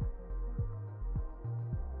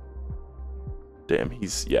 Damn,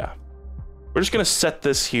 he's, yeah. We're just gonna set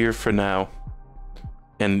this here for now.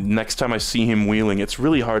 And next time I see him wheeling, it's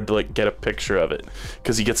really hard to like get a picture of it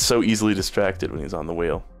because he gets so easily distracted when he's on the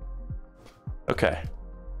wheel. Okay.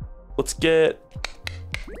 Let's get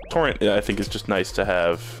Torrent, I think, is just nice to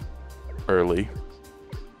have early.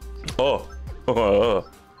 Oh,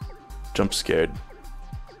 jump scared.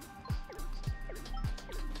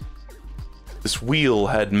 This wheel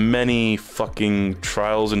had many fucking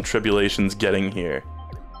trials and tribulations getting here.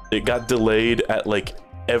 It got delayed at like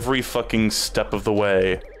every fucking step of the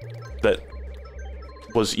way that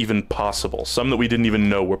was even possible. Some that we didn't even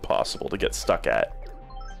know were possible to get stuck at.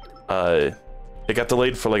 It got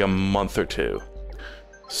delayed for like a month or two.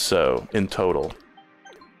 So, in total.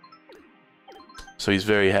 So he's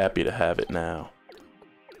very happy to have it now.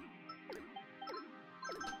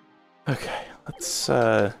 Okay, let's,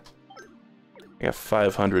 I got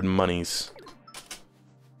 500 monies.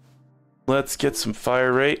 Let's get some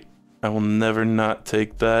fire rate. I will never not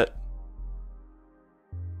take that.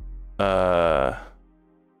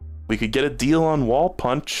 We could get a deal on wall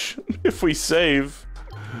punch if we save.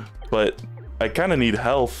 But I kind of need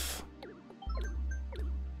health.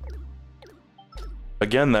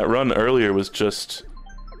 Again, that run earlier was just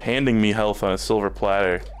handing me health on a silver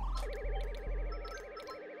platter.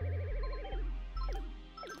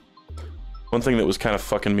 One thing that was kind of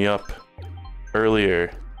fucking me up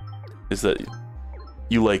earlier is that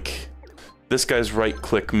you, like, this guy's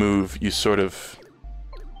right-click move, you sort of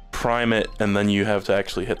prime it, and then you have to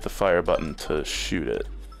actually hit the fire button to shoot it.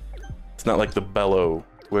 It's not like the bellow,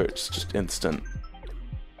 where it's just instant.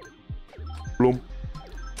 Bloom.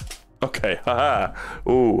 Okay, haha.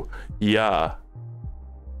 Ooh, yeah.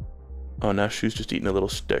 Oh, now Shu's just eating a little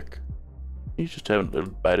stick. He's just having a little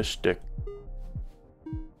bite of stick.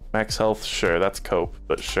 Max health, sure, that's cope,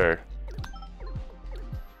 but sure.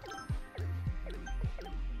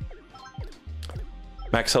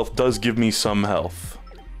 Max health does give me some health.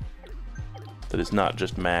 That is not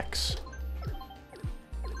just max.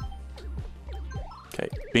 Okay,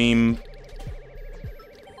 beam.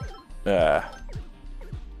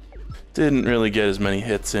 Didn't really get as many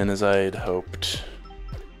hits in as I had hoped.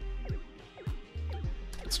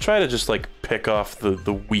 Let's try to just like pick off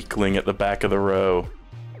the weakling at the back of the row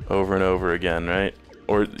over and over again, right?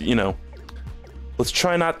 Or, you know, let's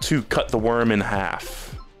try not to cut the worm in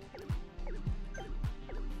half.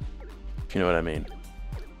 If you know what I mean.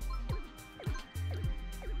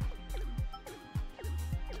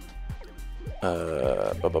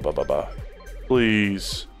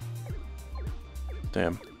 Please.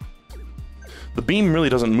 Damn. The beam really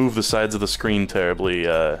doesn't move the sides of the screen terribly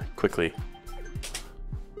quickly.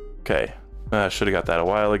 Okay. Should have got that a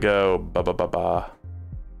while ago. Ba ba ba ba.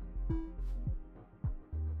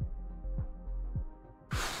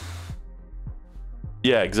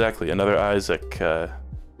 Yeah, exactly. Another Isaac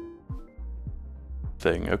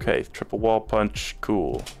thing. Okay, triple wall punch.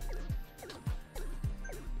 Cool.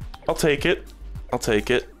 I'll take it. I'll take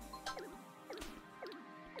it.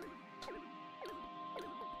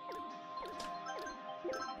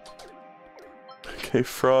 Okay,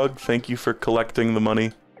 Frog, thank you for collecting the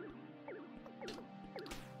money.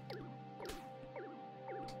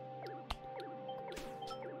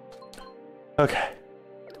 Okay.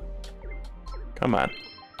 Come on.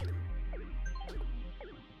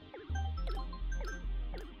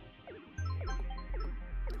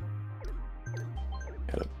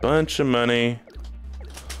 Got a bunch of money.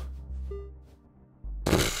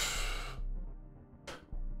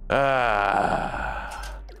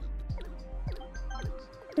 Ah.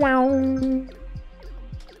 Wow.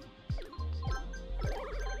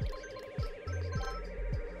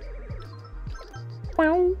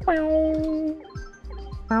 Wow, wow.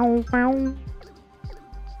 Wow, wow.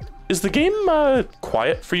 Is the game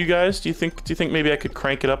quiet for you guys? Do you think maybe I could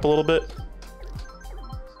crank it up a little bit?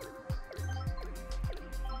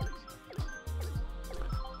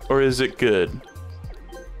 Or is it good?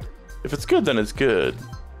 If it's good, then it's good.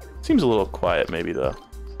 Seems a little quiet maybe though.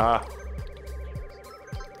 Ah.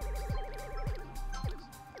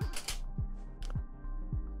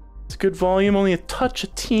 It's a good volume, only a touch, a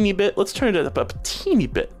teeny bit. Let's turn it up a teeny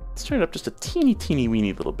bit. Let's turn it up just a teeny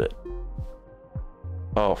weeny little bit.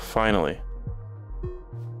 Oh, finally.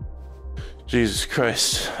 Jesus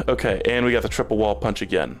Christ. Okay, and we got the triple wall punch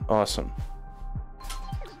again. Awesome.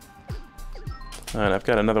 And I've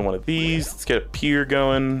got another one of these. Let's get a pier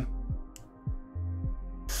going.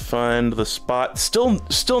 Find the spot.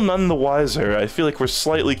 Still none the wiser. I feel like we're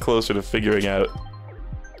slightly closer to figuring out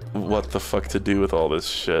what the fuck to do with all this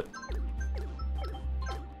shit.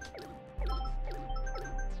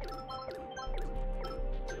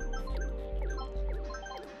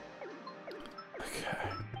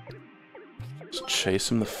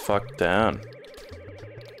 Chase him the fuck down.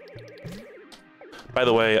 By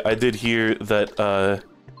the way, I did hear that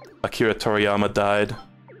Akira Toriyama died.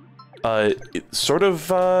 Sort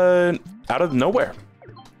of out of nowhere,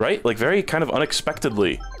 right? Like very kind of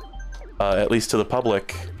unexpectedly, at least to the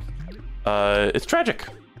public. It's tragic.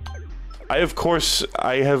 I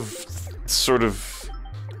have sort of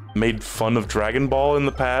made fun of Dragon Ball in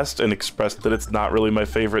the past and expressed that it's not really my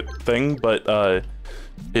favorite thing, but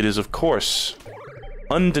it is of course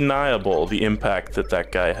undeniable the impact that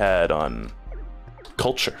that guy had on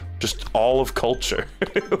culture, just all of culture.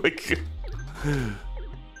 Like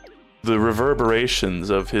the reverberations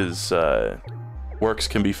of his works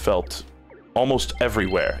can be felt almost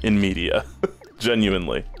everywhere in media.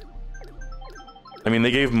 Genuinely. I mean,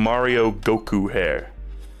 they gave Mario Goku hair.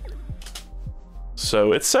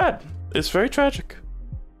 So it's sad. It's very tragic.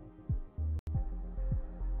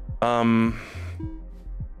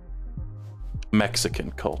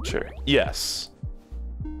 Mexican culture, yes.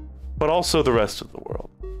 But also the rest of the world.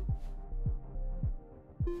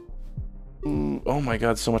 Ooh, oh my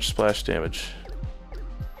god, so much splash damage.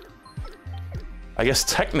 I guess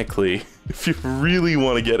technically, if you really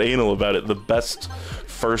want to get anal about it, the best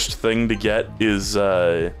first thing to get is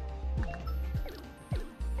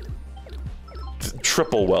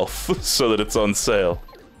triple wealth, so that it's on sale.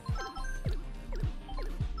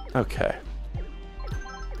 Okay.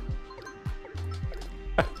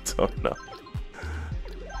 I don't know.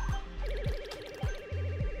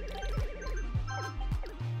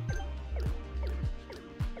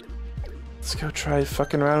 Let's go try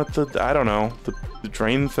fucking around with the, I don't know, the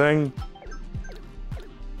drain thing.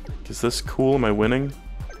 Is this cool? Am I winning?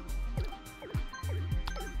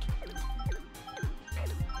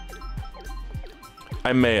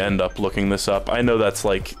 I may end up looking this up. I know that's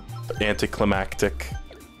like anticlimactic.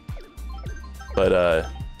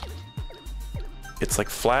 But it's like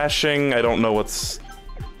flashing. I don't know what's,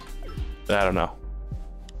 I don't know.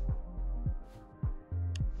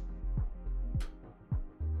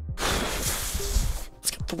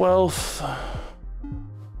 Let's get the wealth.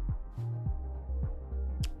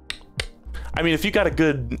 I mean, if you got a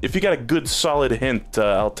good solid hint,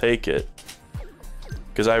 I'll take it.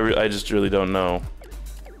 Because I just really don't know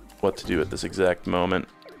what to do at this exact moment.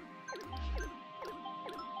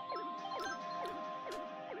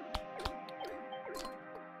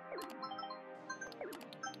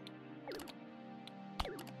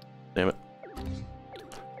 Damn it.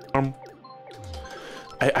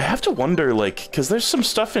 I have to wonder, like, because there's some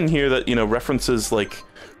stuff in here that, you know, references, like,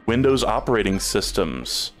 Windows operating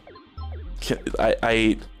systems.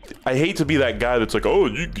 I hate to be that guy that's like, oh,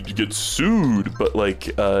 you get sued, but,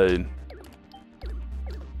 like, I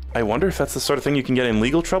wonder if that's the sort of thing you can get in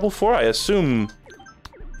legal trouble for? I assume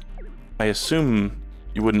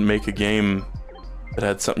you wouldn't make a game that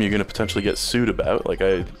had something you're gonna potentially get sued about. Like,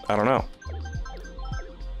 I don't know.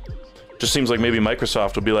 Just seems like maybe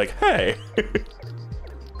Microsoft would be like, hey!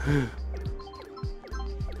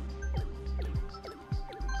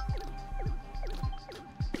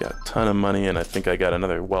 Got a ton of money, and I think I got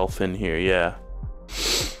another wealth in here, yeah.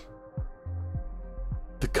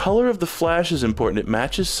 The color of the flash is important. It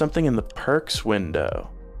matches something in the perks window.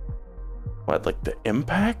 What, like the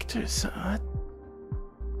impact or something?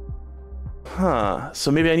 Huh. So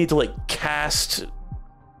maybe I need to, like, cast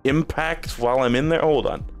impact while I'm in there? Hold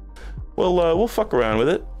on. Well, we'll fuck around with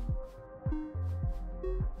it.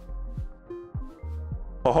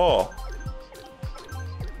 Oh-ho.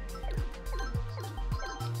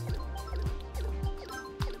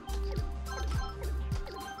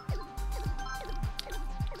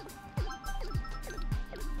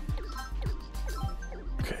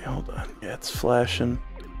 Okay, hold on. Yeah, it's flashing.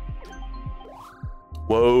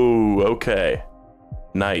 Whoa, okay.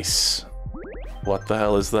 Nice. What the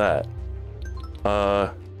hell is that?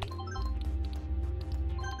 Am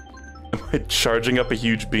I charging up a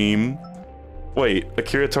huge beam? Wait,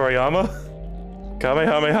 Akira Toriyama?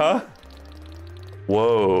 Kamehameha?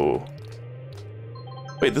 Whoa.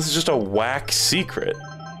 Wait, this is just a whack secret.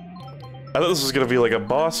 I thought this was gonna be like a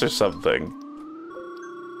boss or something.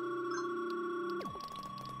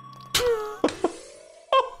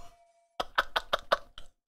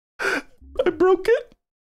 I broke it?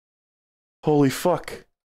 Holy fuck.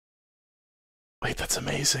 Wait, that's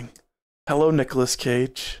amazing. Hello, Nicolas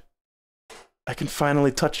Cage. I can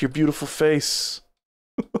finally touch your beautiful face.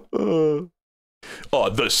 Oh,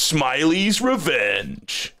 the Smiley's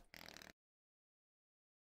revenge.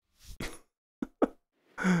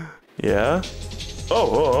 Yeah?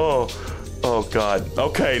 Oh god.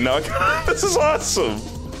 Okay, now this is awesome.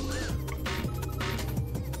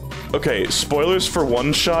 Okay, spoilers for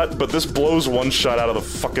One Shot, but this blows One Shot out of the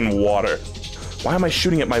fucking water. Why am I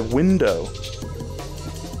shooting at my window?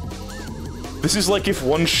 This is like if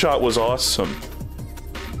One Shot was awesome.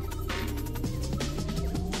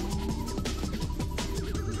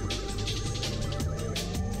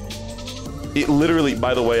 It literally,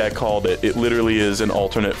 by the way I called it, it literally is an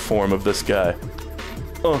alternate form of this guy.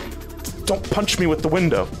 Don't punch me with the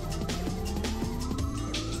window.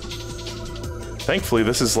 Thankfully,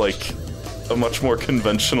 this is like a much more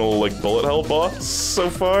conventional, like, bullet hell boss so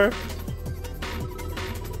far.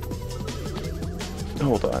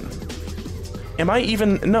 Hold on. Am I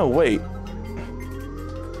even... No, wait.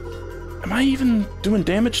 Am I even doing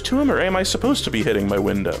damage to him, or am I supposed to be hitting my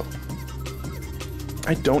window?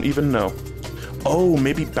 I don't even know. Oh,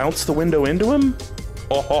 maybe bounce the window into him?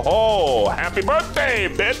 Oh ho ho! Happy birthday,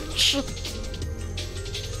 bitch!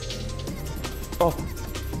 Oh.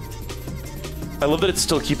 I love that it's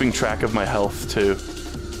still keeping track of my health, too.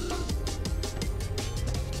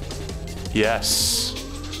 Yes.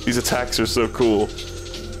 These attacks are so cool.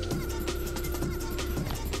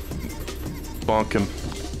 Bonk him.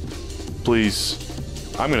 Please.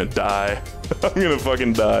 I'm gonna die. I'm gonna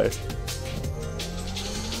fucking die.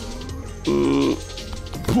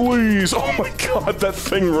 Please! Oh my god, that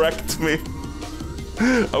thing wrecked me.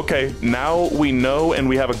 Okay, now we know and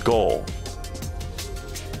we have a goal.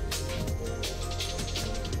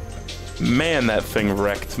 Man, that thing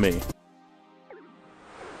wrecked me.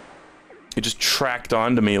 It just tracked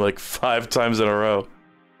onto me like 5 times in a row.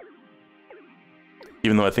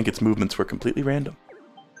 Even though I think its movements were completely random.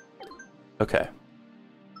 Okay.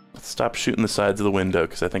 Let's stop shooting the sides of the window,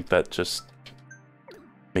 because I think that just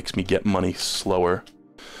makes me get money slower.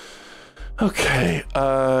 Okay,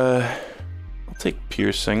 I'll take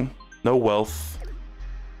piercing. No wealth.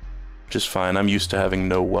 Which is fine, I'm used to having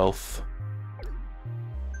no wealth.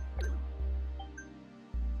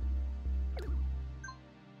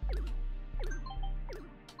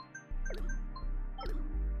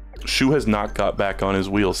 Shu has not got back on his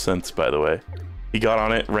wheel since, by the way. He got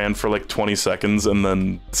on it, ran for like 20 seconds, and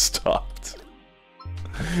then stopped.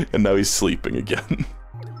 And now he's sleeping again.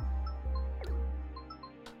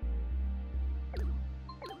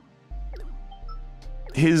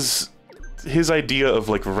 His idea of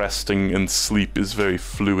like resting and sleep is very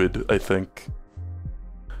fluid, I think.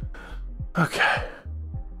 Okay.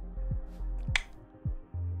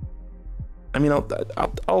 I mean,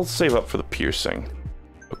 I'll save up for the piercing.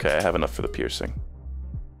 Okay, I have enough for the piercing.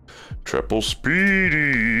 Triple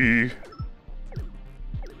speedy.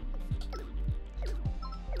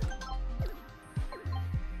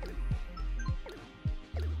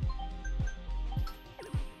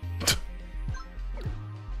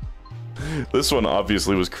 This one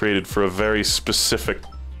obviously was created for a very specific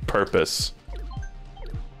purpose.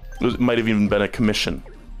 It might have even been a commission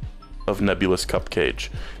of Nebulous Cupcage.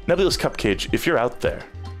 Nebulous Cupcage, if you're out there,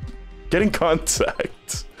 get in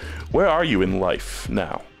contact. Where are you in life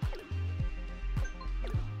now?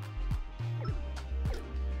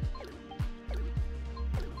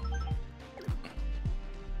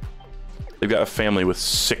 They've got a family with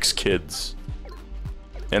 6 kids.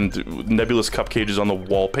 And Nebulous Cupcage is on the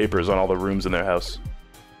wallpapers on all the rooms in their house.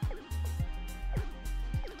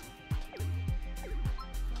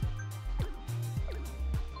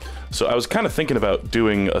 So I was kind of thinking about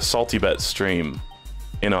doing a Salty Bet stream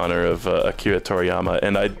in honor of Akira Toriyama,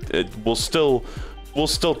 and we'll still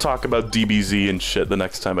talk about DBZ and shit the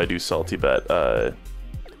next time I do Salty Bet.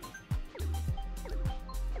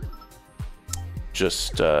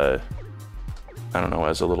 Just I don't know,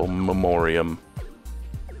 as a little memoriam.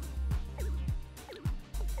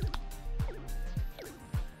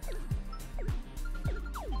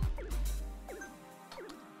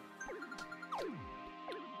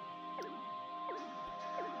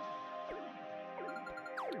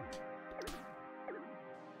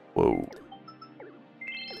 Whoa.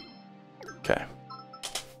 Okay.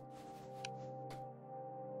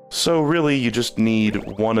 So really, you just need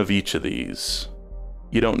one of each of these.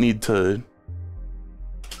 You don't need to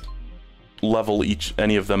level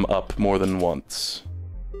any of them up more than once.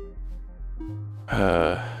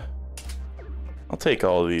 I'll take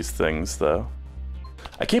all of these things, though.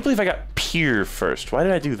 I can't believe I got Pier first. Why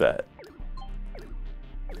did I do that?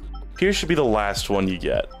 Pier should be the last one you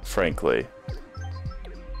get, frankly.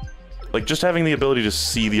 Like, just having the ability to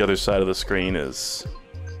see the other side of the screen is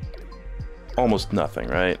almost nothing,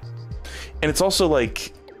 right? And it's also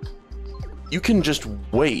like, you can just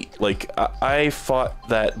wait. Like, I fought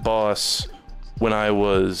that boss when I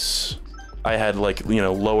had, like, you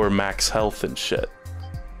know, lower max health and shit.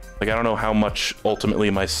 Like, I don't know how much ultimately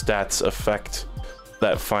my stats affect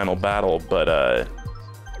that final battle, but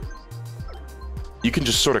you can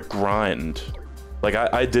just sort of grind. Like,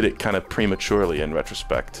 I did it kind of prematurely in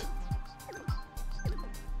retrospect.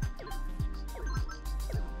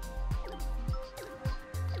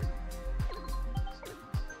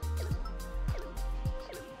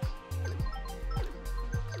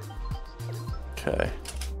 Okay.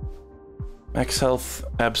 Max health,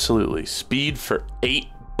 absolutely. Speed for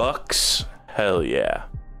 $8? Hell yeah.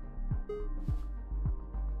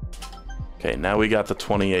 Okay, now we got the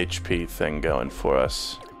 20 HP thing going for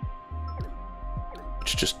us.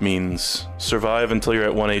 Which just means survive until you're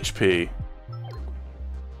at 1 HP.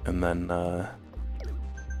 And then,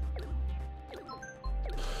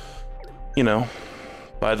 you know,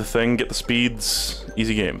 buy the thing, get the speeds,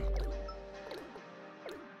 easy game.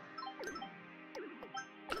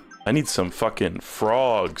 I need some fucking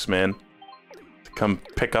frogs, man, to come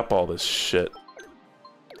pick up all this shit.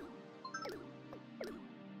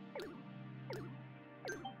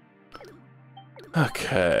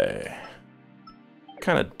 Okay. What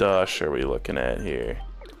kind of dosh are we looking at here?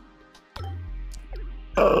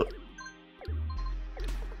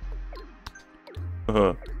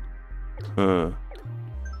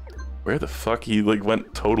 Where the fuck? He, like,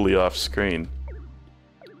 went totally off screen.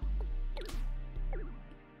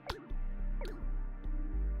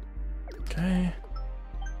 Okay.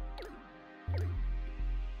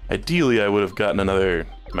 Ideally, I would have gotten another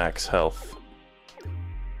max health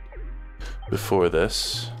before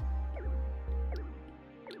this.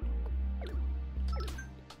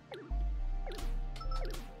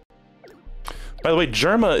 By the way,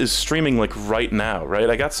 Germa is streaming, like, right now, right?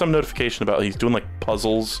 I got some notification about he's doing, like,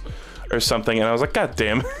 puzzles or something, and I was like, God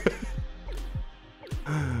damn.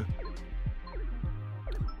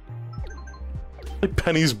 Like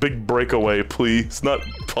Penny's Big Breakaway, please, not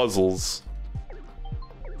puzzles.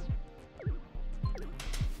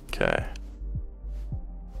 Okay.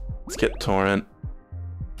 Let's get Torrent,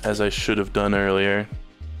 as I should have done earlier.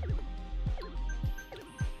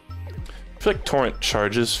 I feel like Torrent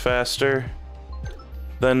charges faster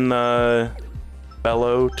than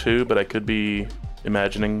Bellow too, but I could be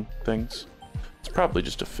imagining things. It's probably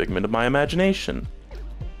just a figment of my imagination.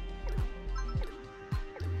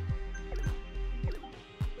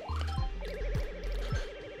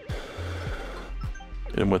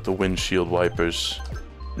 Hit him with the windshield wipers.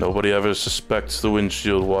 Nobody ever suspects the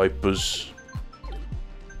windshield wipers.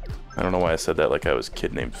 I don't know why I said that like I was a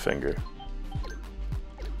kid named Finger.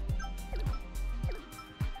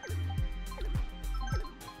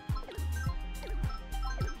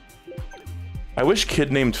 I wish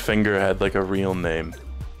Kid Named Finger had, like, a real name,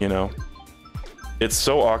 you know? It's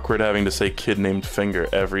so awkward having to say Kid Named Finger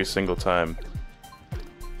every single time.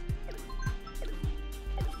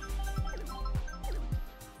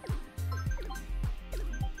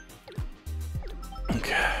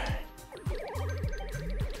 Okay.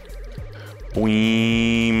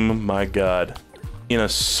 Weem, my god. In a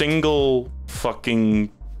single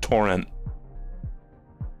fucking torrent,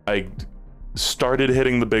 I started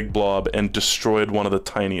hitting the big blob and destroyed one of the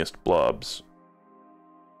tiniest blobs.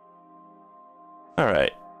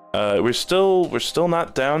 Alright. We're still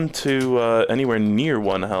not down to anywhere near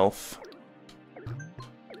 1 health.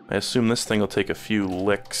 I assume this thing will take a few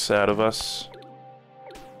licks out of us.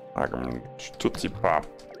 Tootsie Pop.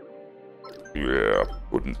 Yeah,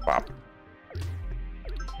 Puddin' Pop.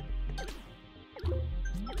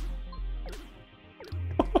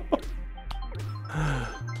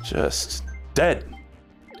 Just dead.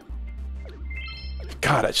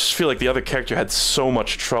 God, I just feel like the other character had so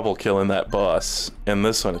much trouble killing that boss. And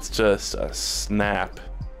this one, it's just a snap.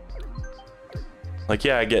 Like,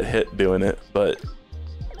 yeah, I get hit doing it, but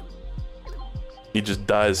he just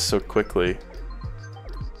dies so quickly.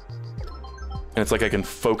 And it's like I can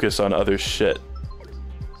focus on other shit.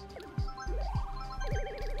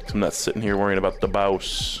 I'm not sitting here worrying about the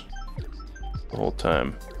boss the whole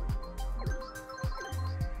time.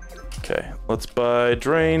 Okay, let's buy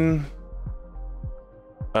Drain.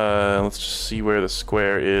 Let's just see where the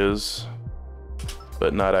square is,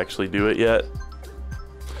 but not actually do it yet.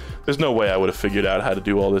 There's no way I would have figured out how to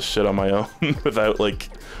do all this shit on my own without, like,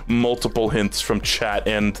 multiple hints from chat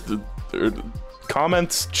and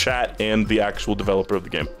comments, chat, and the actual developer of the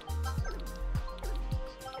game.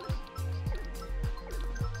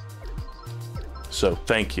 So,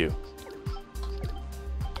 thank you.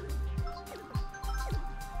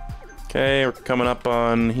 Okay, we're coming up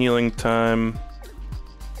on healing time.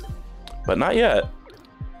 But not yet.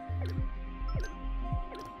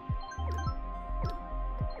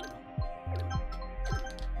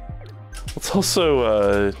 Let's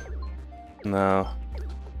also, no.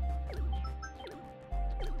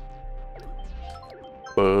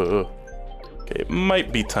 Okay, it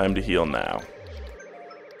might be time to heal now.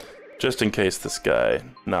 Just in case this guy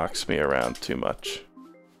knocks me around too much.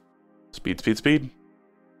 Speed, speed, speed.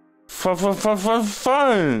 Fun, fun, fun, fun,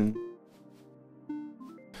 fun!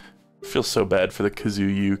 I feel so bad for the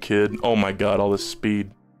Kazuyu kid. Oh my god, all this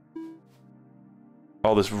speed.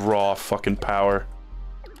 All this raw fucking power.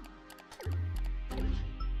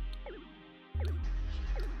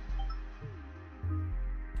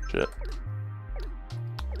 Shit.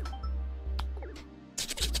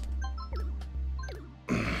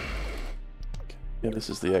 Yeah, this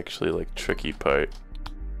is the actually, like, tricky part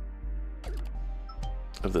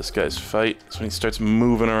of this guy's fight. It's when he starts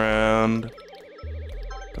moving around,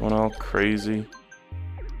 going all crazy.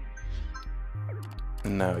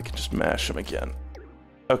 And now we can just mash him again.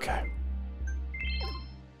 Okay.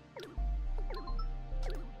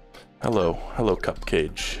 Hello, hello,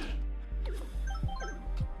 Cupcage.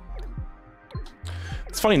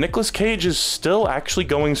 It's funny, Nicolas Cage is still actually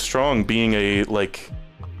going strong, being a, like,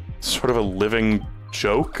 sort of a living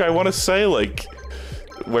joke, I want to say, like,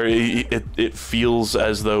 where it feels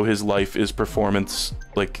as though his life is performance,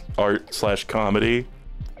 like, art slash comedy.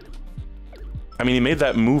 I mean, he made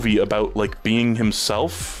that movie about, like, being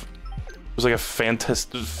himself. It was like a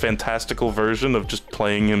fantastical version of just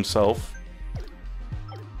playing himself.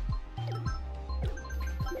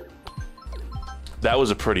 That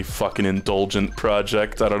was a pretty fucking indulgent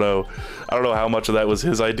project. I don't know how much of that was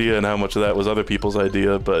his idea and how much of that was other people's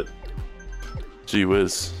idea, but gee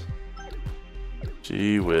whiz.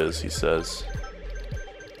 Gee whiz, he says.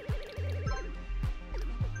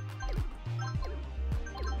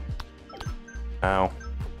 Ow.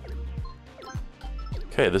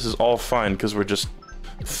 Okay, this is all fine because we're just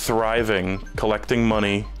thriving, collecting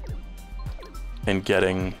money, and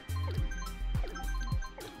getting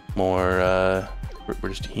more, we're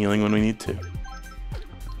just healing when we need to.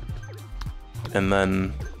 And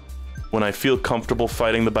then, when I feel comfortable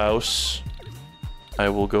fighting the boss, I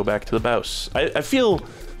will go back to the boss. I feel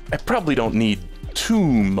I probably don't need too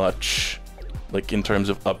much, like, in terms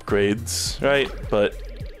of upgrades, right? But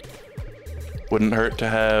wouldn't hurt to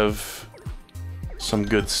have some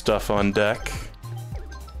good stuff on deck.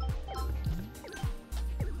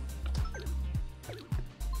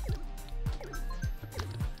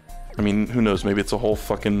 I mean, who knows, maybe it's a whole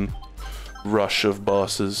fucking rush of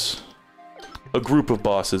bosses. A group of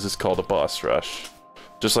bosses is called a boss rush.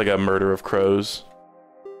 Just like a murder of crows.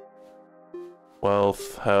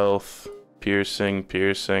 Wealth, health, piercing,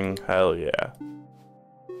 piercing, hell yeah.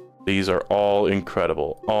 These are all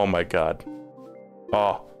incredible. Oh my god.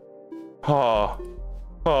 Oh. Oh.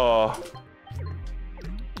 Oh.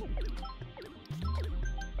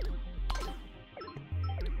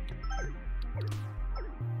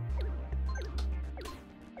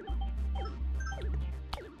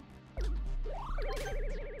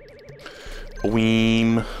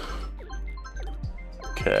 Weem.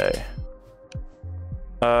 Okay.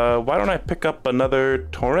 Why don't I pick up another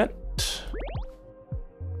torrent?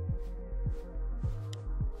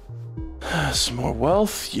 Some more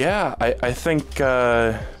wealth? Yeah, I think,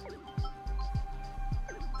 I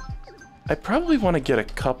probably want to get a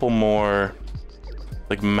couple more,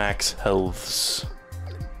 like, max healths.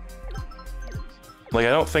 Like, I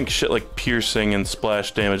don't think shit like piercing and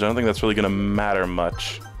splash damage, I don't think that's really gonna matter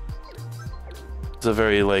much. It's a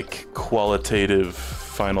very, like, qualitative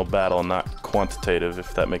final battle, not quantitative,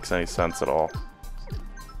 if that makes any sense at all.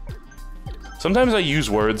 Sometimes I use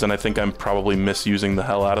words and I think I'm probably misusing the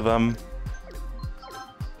hell out of them.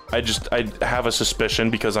 I have a suspicion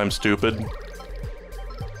because I'm stupid.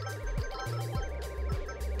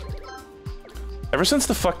 Ever since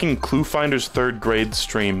the fucking Clue Finder's 3rd grade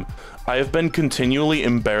stream, I have been continually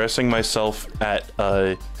embarrassing myself at,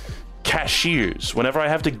 cashiers whenever I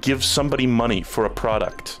have to give somebody money for a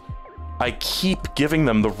product. I keep giving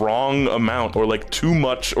them the wrong amount, or like too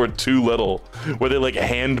much or too little, where they like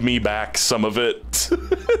hand me back some of it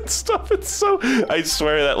and stuff. It's so, I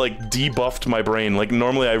swear that like debuffed my brain. Like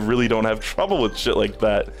normally I really don't have trouble with shit like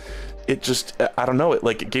that. It just, I don't know,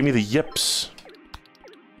 it gave me the yips.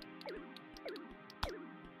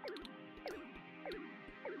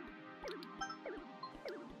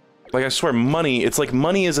 Like, I swear, money, it's like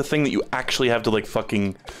money is a thing that you actually have to, like,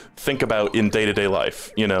 fucking think about in day-to-day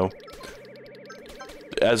life, you know?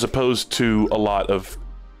 As opposed to a lot of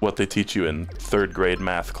what they teach you in 3rd grade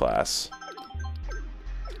math class.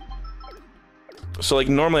 So, like,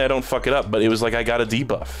 normally I don't fuck it up, but it was like I got a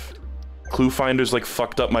debuff. Clue Finders, like,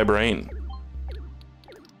 fucked up my brain.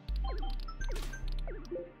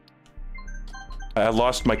 I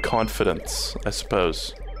lost my confidence, I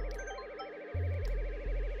suppose.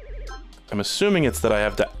 I'm assuming it's that I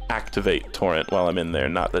have to activate torrent while I'm in there,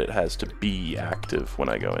 not that it has to be active when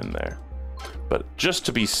I go in there. But just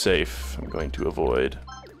to be safe, I'm going to avoid.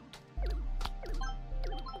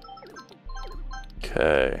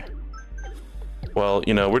 Okay. Well,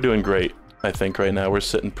 you know, we're doing great, I think, right now. We're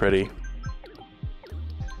sitting pretty.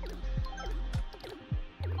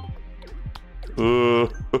 Okay,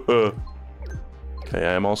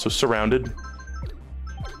 I am also surrounded.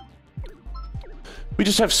 We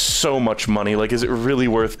just have so much money, like, is it really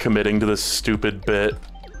worth committing to this stupid bit?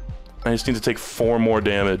 I just need to take 4 more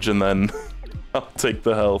damage, and then I'll take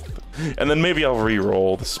the health. And then maybe I'll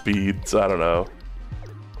re-roll the speeds, I don't know.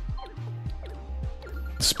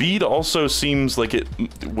 Speed also seems like it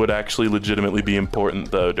would actually legitimately be important,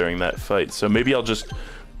 though, during that fight, so maybe I'll just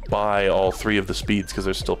buy all 3 of the speeds, because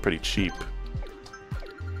they're still pretty cheap.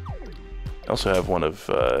 I also have one of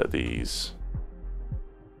these.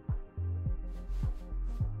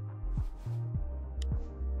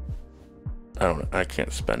 I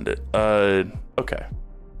can't spend it. Okay.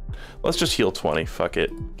 Let's just heal 20, fuck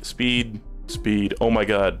it. Speed, speed, oh my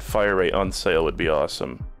god, fire rate on sale would be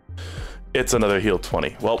awesome. It's another heal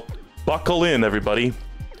 20. Well, buckle in, everybody.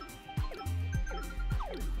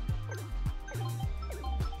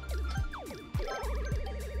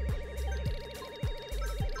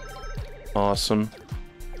 Awesome.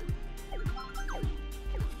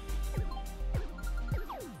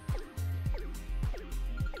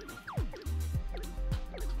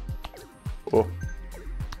 Oh.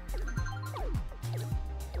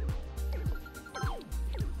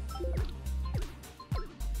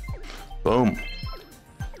 Boom.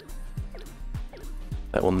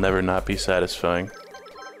 That will never not be satisfying.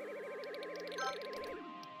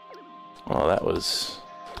 Oh, that was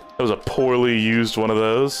a poorly used one of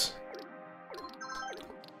those.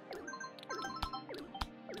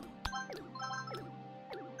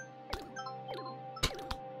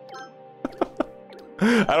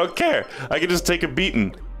 I don't care. I can just take a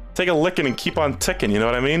beating. Take a licking and keep on ticking, you know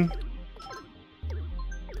what I mean?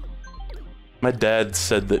 My dad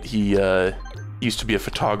said that he used to be a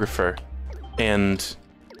photographer, and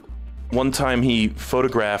one time he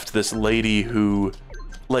photographed this lady who,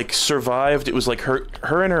 like, survived. It was like her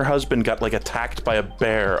and her husband got, like, attacked by a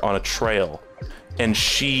bear on a trail, and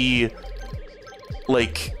she,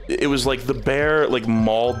 like, it was like the bear, like,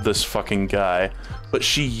 mauled this fucking guy, but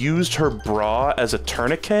she used her bra as a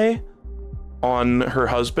tourniquet on her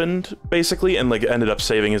husband, basically, and, like, ended up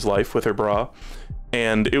saving his life with her bra.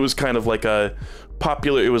 And it was kind of like a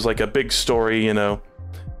popular, it was like a big story, you know,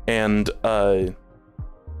 and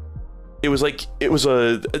it was like, it was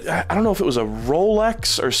a, I don't know if it was a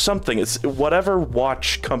Rolex or something. It's whatever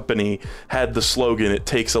watch company had the slogan, "It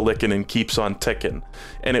takes a lickin' and keeps on tickin'."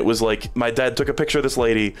 And it was like, my dad took a picture of this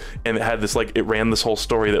lady, and it had this, like, it ran this whole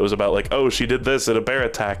story that was about, like, oh, she did this at a bear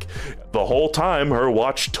attack. The whole time, her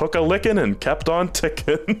watch took a lickin' and kept on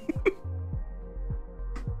tickin'.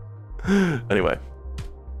 Anyway.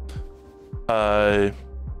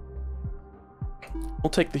 We'll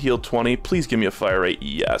take the heal 20. Please give me a fire rate.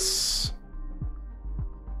 Yes.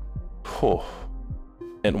 Oh.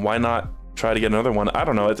 And why not try to get another one? I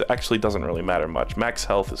don't know. It actually doesn't really matter much. Max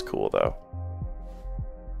health is cool, though.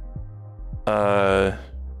 I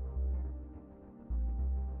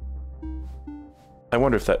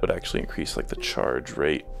wonder if that would actually increase, like, the charge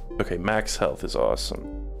rate. Okay, max health is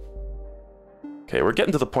awesome. Okay, we're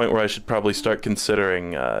getting to the point where I should probably start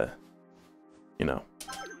considering, you know,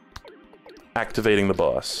 activating the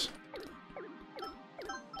boss.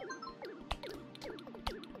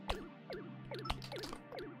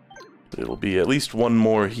 But it'll be at least one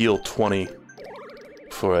more heal 20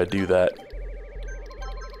 before I do that.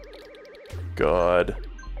 God.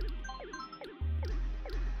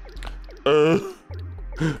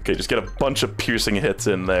 Okay, just get a bunch of piercing hits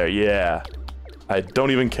in there, yeah. I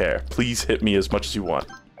don't even care. Please hit me as much as you want.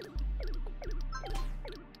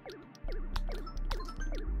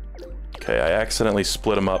 Okay, I accidentally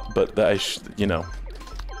split them up, but you know,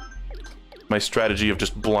 my strategy of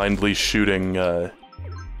just blindly shooting,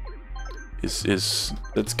 it's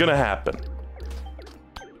gonna happen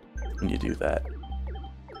when you do that.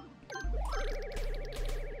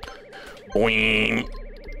 Boing.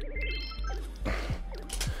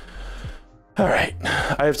 Alright,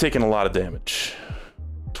 I have taken a lot of damage.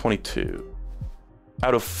 22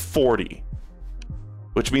 out of 40,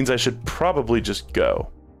 which means I should probably just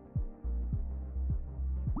go.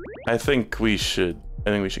 I think we should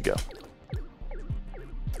go.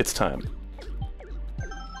 It's time.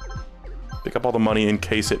 Pick up all the money in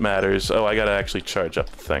case it matters. Oh, I gotta actually charge up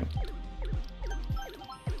the thing.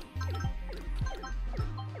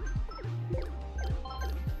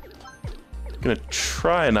 Gonna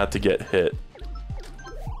try not to get hit.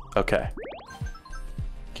 Okay.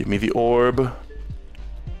 Give me the orb.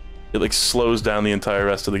 It, like, slows down the entire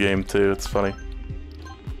rest of the game, too. It's funny.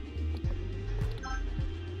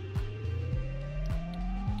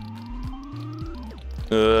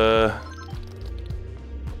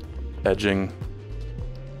 Edging.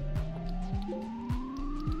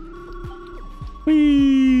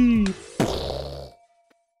 Whee!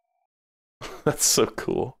 That's so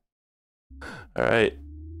cool. Alright.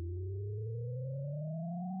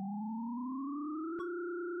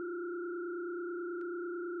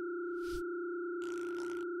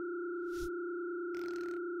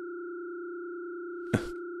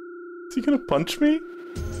 Is he gonna punch me?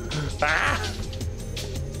 Ah!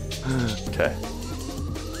 Okay.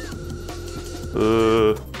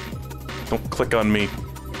 Don't click on me.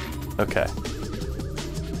 Okay.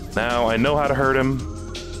 Now I know how to hurt him.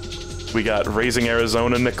 We got Raising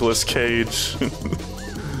Arizona Nicolas Cage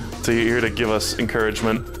here to give us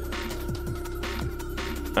encouragement.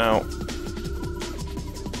 Ow.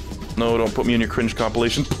 No, don't put me in your cringe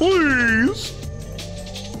compilation, please!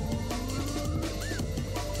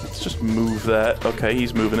 Let's just move that. Okay,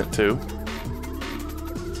 he's moving it too.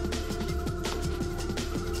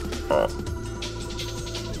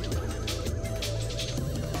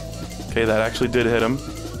 Okay, that actually did hit him.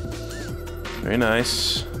 Very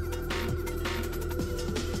nice.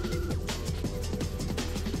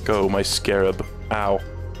 Go, my scarab. Ow.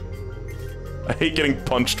 I hate getting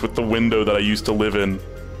punched with the window that I used to live in.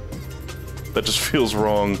 That just feels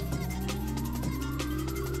wrong.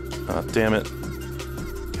 Ah, damn it.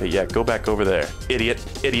 Okay, yeah, go back over there. Idiot,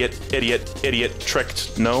 idiot, idiot, idiot.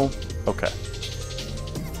 Tricked. No? Okay.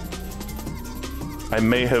 I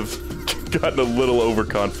may have gotten a little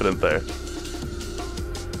overconfident there.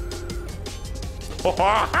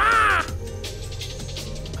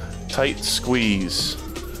 Tight squeeze.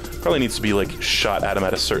 Probably needs to be, like, shot at him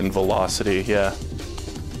at a certain velocity, yeah.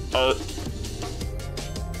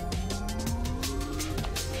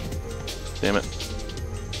 Damn it.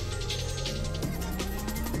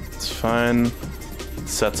 It's fine.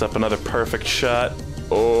 Sets up another perfect shot.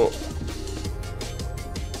 Oh.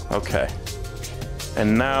 Okay.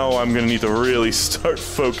 And now I'm gonna need to really start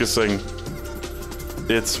focusing.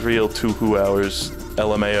 It's real 2 hours.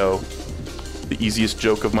 LMAO. The easiest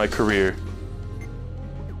joke of my career.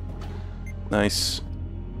 Nice.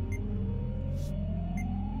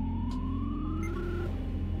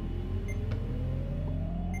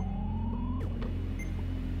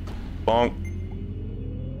 Bonk.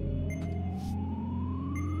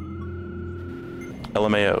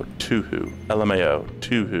 LMAO, Tuhu, LMAO,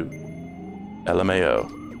 Tuhu, LMAO.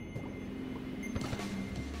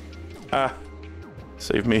 Ah,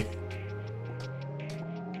 save me.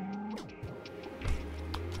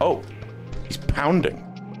 Oh, he's pounding.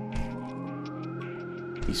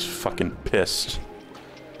 He's fucking pissed.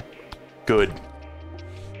 Good.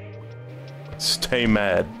 Stay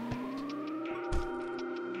mad.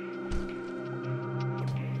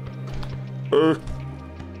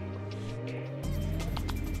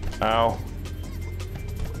 Ow.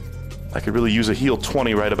 I could really use a heal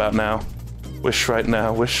 20 right about now. Wish right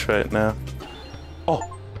now, wish right now.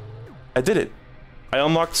 Oh, I did it. I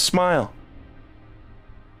unlocked Smile.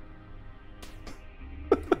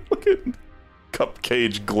 Look at Cup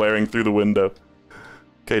Cage glaring through the window.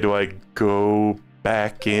 Okay, do I go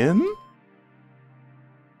back in?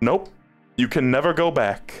 Nope. You can never go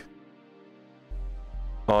back.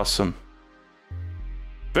 Awesome.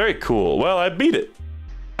 Very cool. Well, I beat it.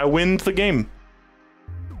 I win the game.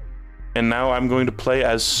 And now I'm going to play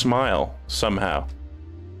as Smile, somehow.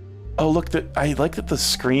 Oh, look, I like that the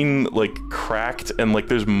screen, like, cracked and, like,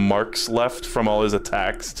 there's marks left from all his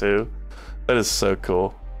attacks, too. That is so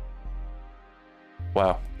cool.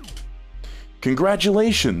 Wow.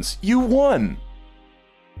 Congratulations! You won!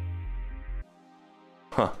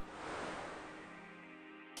 Huh.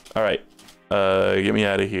 Alright. Get me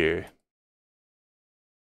out of here.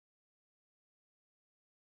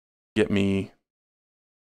 Get me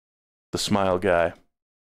the Smile guy.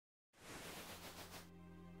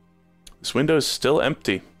 This window is still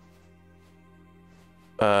empty.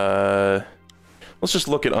 Let's just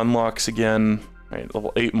look at unlocks again. Alright,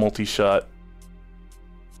 level 8 multi-shot.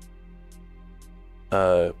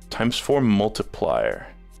 ×4 multiplier.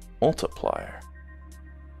 Multiplier.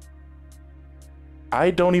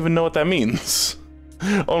 I don't even know what that means.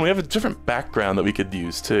 Oh, and we have a different background that we could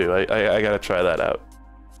use too. I gotta try that out.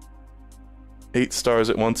 8 stars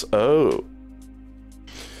at once. Oh.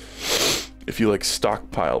 If you like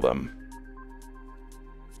stockpile them.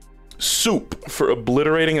 Soup for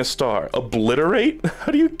obliterating a star. Obliterate?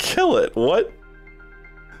 How do you kill it? What?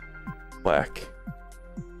 Black.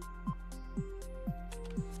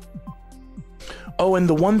 Oh, and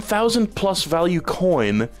the 1,000 plus value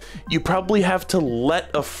coin, you probably have to let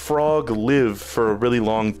a frog live for a really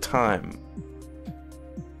long time.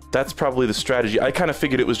 That's probably the strategy. I kind of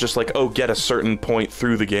figured it was just like, oh, get a certain point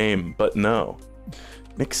through the game, but no.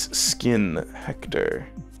 Mix skin, Hector.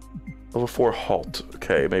 Level 4 halt.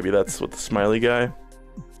 Okay, maybe that's what the smiley guy.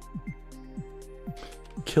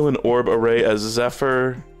 Kill an orb array as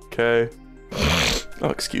Zephyr. Okay. Oh,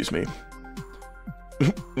 excuse me.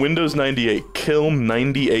 Windows 98. Kill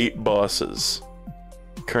 98 bosses.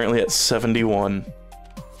 Currently at 71.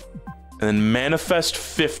 And then manifest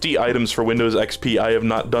 50 items for Windows XP. I have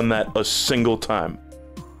not done that a single time.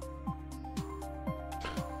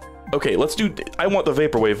 Okay, let's do... I want the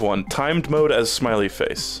Vaporwave one. Timed mode as smiley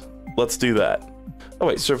face. Let's do that. Oh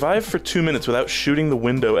wait, survive for 2 minutes without shooting the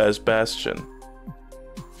window as Bastion.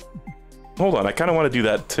 Hold on, I kind of want to do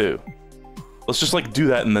that too. Let's just like do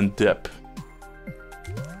that and then dip.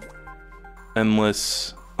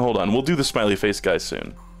 Endless... Hold on, we'll do the smiley face guy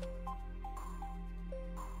soon.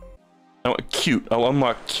 I want cute. I'll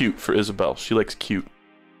unlock cute for Isabel. She likes cute.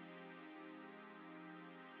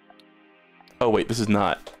 Oh wait, this is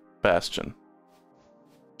not Bastion.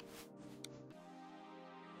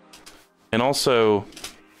 And also...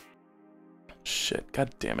 Shit,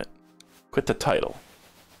 god damn it. Quit the title.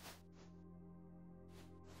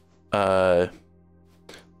 Let's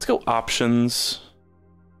go options.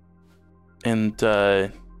 And,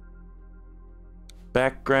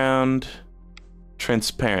 background...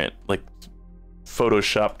 Transparent, like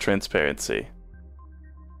Photoshop transparency.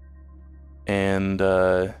 And,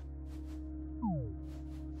 you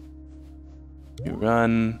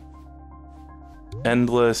run...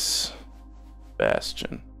 Endless...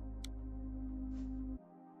 Bastion.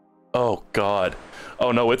 Oh god.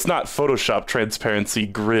 Oh no, it's not Photoshop transparency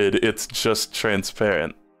grid, it's just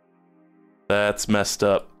transparent. That's messed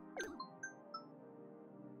up.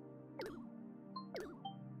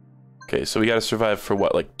 Okay, so we gotta survive for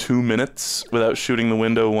what, like 2 minutes without shooting the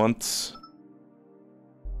window once?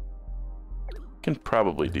 Can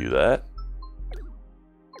probably do that.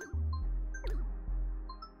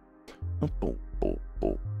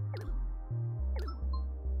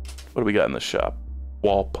 What do we got in the shop?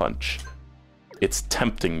 Wall punch. It's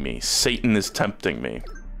tempting me. Satan is tempting me.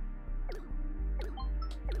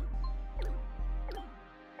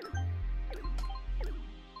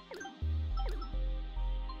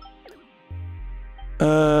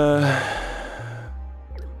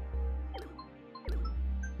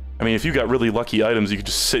 I mean, if you got really lucky items, you could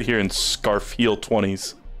just sit here and scarf heal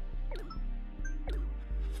 20s.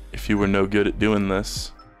 If you were no good at doing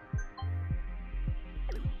this.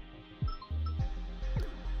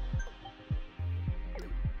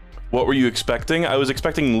 What were you expecting? I was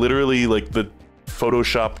expecting literally, like, the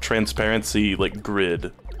Photoshop transparency, like,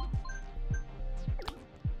 grid.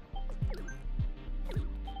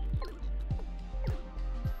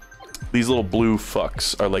 These little blue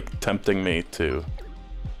fucks are, like, tempting me to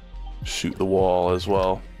shoot the wall as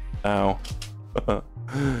well. Ow.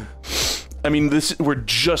 I mean, we're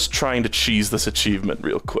just trying to cheese this achievement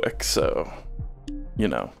real quick, so, you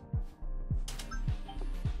know.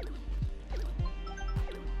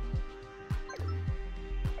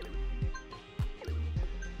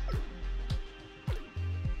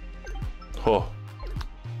 Oh,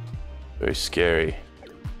 very scary.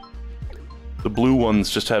 The blue ones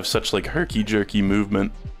just have such, like, herky-jerky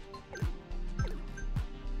movement.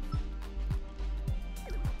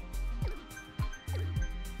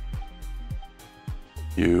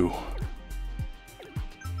 You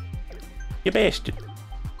bastard.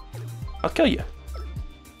 I'll kill you.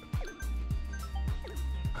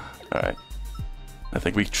 Alright. I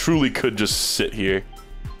think we truly could just sit here.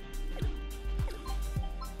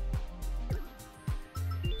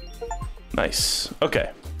 Nice.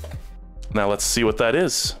 Okay. Now let's see what that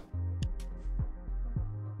is.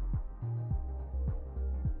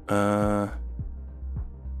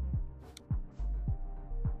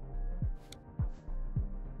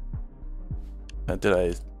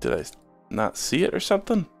 Did I not see it or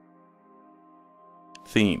something?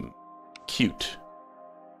 Theme. Cute.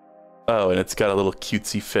 Oh, and it's got a little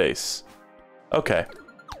cutesy face. Okay.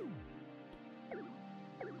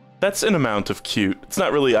 That's an amount of cute. It's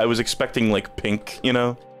not really, I was expecting like pink, you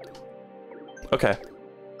know? Okay.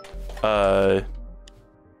 And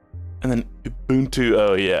then Ubuntu,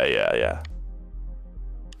 oh yeah.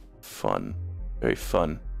 Fun. Very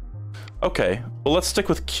fun. Okay, well let's stick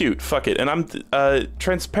with cute, fuck it. And I'm,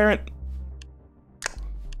 transparent.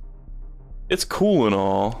 It's cool and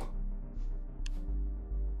all.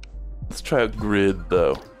 Let's try a grid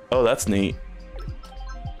though. Oh, that's neat.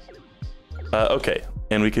 Okay,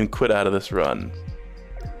 and we can quit out of this run.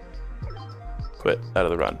 Quit out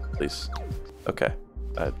of the run, please. Okay,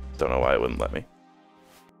 I don't know why it wouldn't let me.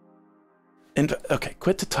 And okay,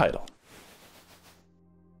 quit to title.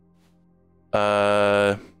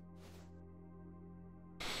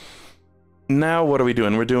 Now what are we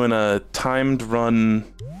doing? We're doing a timed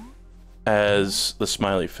run as the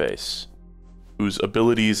smiley face, whose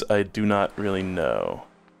abilities I do not really know.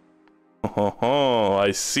 Oh,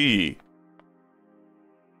 I see.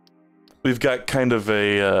 We've got kind of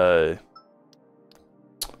a,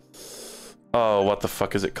 oh, what the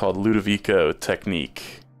fuck is it called? Ludovico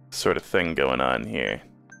technique sort of thing going on here.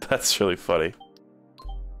 That's really funny.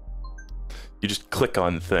 You just click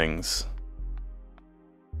on things.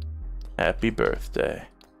 Happy birthday.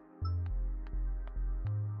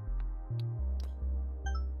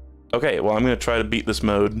 Okay, well, I'm gonna try to beat this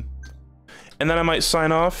mode. And then I might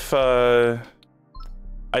sign off. I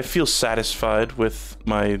feel satisfied with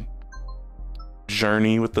my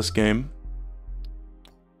journey with this game.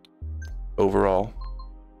 Overall.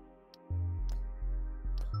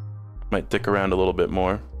 Might dick around a little bit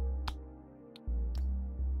more.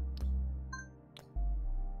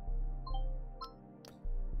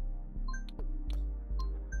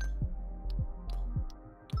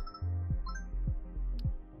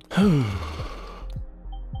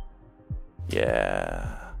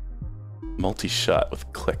 Yeah. Multi-shot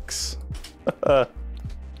with clicks.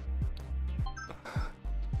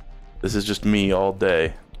 This is just me all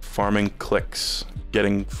day. Farming clicks.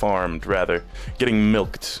 Getting farmed, rather. Getting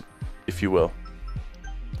milked, if you will.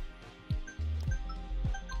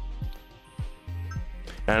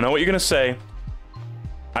 And I know what you're gonna say.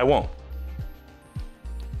 I won't.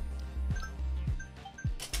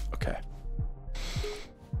 Okay.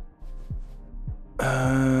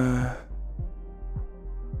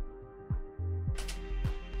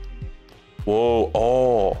 Whoa,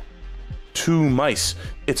 oh. 2 mice.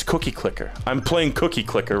 It's Cookie Clicker. I'm playing Cookie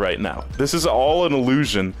Clicker right now. This is all an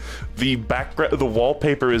illusion. The background, the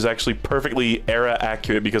wallpaper is actually perfectly era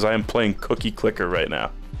accurate because I am playing Cookie Clicker right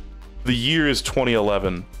now. The year is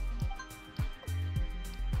 2011.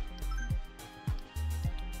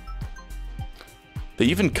 They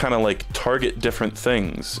even kind of like target different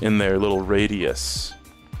things in their little radius.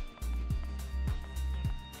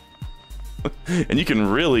 And you can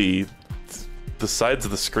really, the sides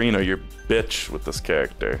of the screen are your bitch with this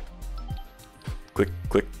character. Click,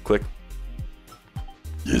 click, click.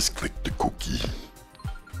 Yes, click the cookie.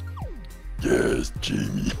 Yes,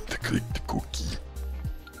 Jamie, the Click the cookie.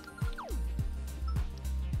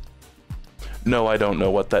 No, I don't know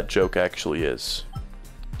what that joke actually is.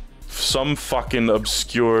 Some fucking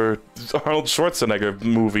obscure Arnold Schwarzenegger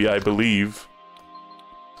movie, I believe.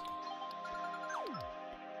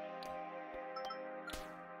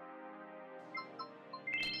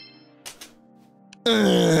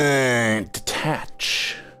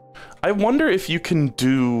 Detach. I wonder if you can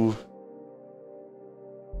do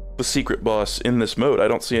the secret boss in this mode. I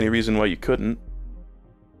don't see any reason why you couldn't.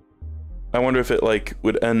 I wonder if it, like,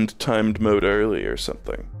 would end timed mode early or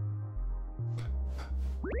something.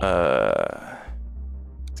 Let's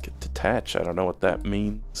get detach. I don't know what that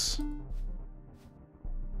means.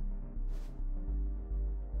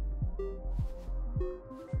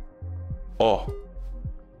 Oh.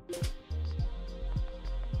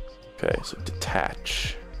 Okay, so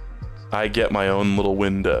detach. I get my own little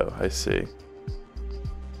window, I see.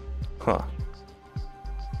 Huh.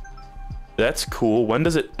 That's cool. When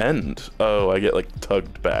does it end? Oh, I get, like,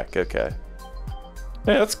 tugged back. Okay.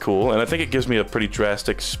 Yeah, that's cool. And I think it gives me a pretty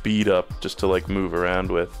drastic speed up just to, like, move around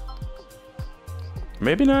with.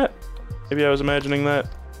 Maybe not. Maybe I was imagining that.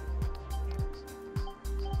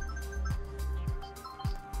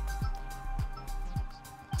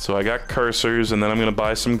 So I got cursors, and then I'm gonna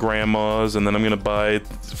buy some grandmas, and then I'm gonna buy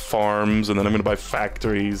farms, and then I'm gonna buy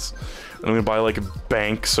factories, and I'm gonna buy, like,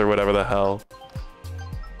 banks or whatever the hell.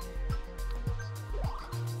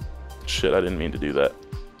 Shit, I didn't mean to do that.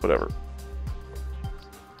 Whatever.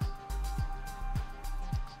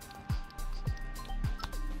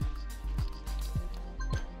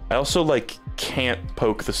 I also, like, can't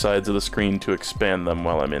poke the sides of the screen to expand them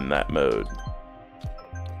while I'm in that mode.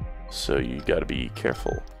 So you gotta be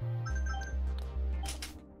careful.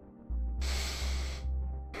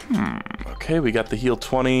 Okay, we got the heal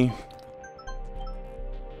 20. I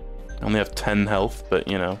only have 10 health, but,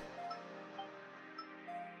 you know.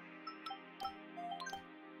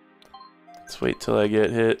 Let's wait till I get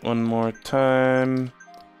hit one more time.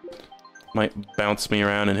 Might bounce me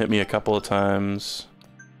around and hit me a couple of times.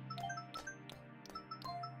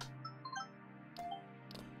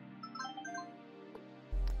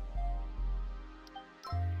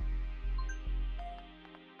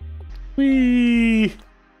 Whee!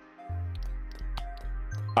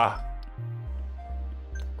 Ah.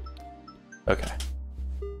 Okay.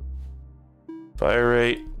 Fire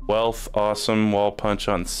rate, wealth, awesome, wall punch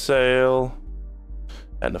on sale.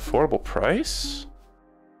 At an affordable price?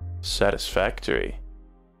 Satisfactory.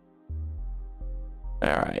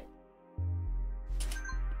 Alright.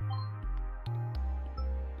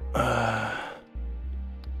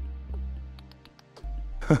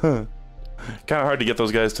 Kind of hard to get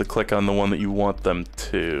those guys to click on the one that you want them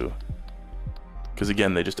to. Because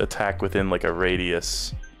again, they just attack within like a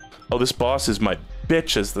radius. Oh, this boss is my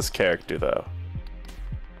bitch as this character, though.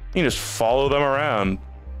 You can just follow them around.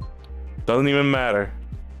 Doesn't even matter.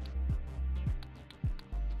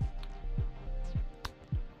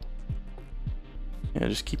 Yeah,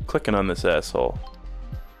 just keep clicking on this asshole.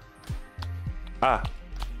 Ah.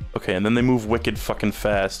 Okay, and then they move wicked fucking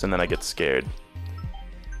fast, and then I get scared.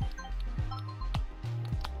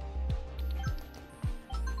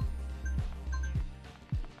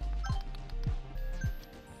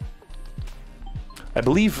 I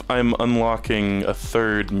believe I'm unlocking a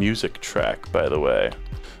third music track, by the way.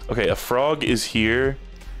 Okay, a frog is here,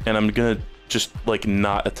 and I'm gonna just, like,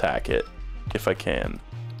 not attack it, if I can.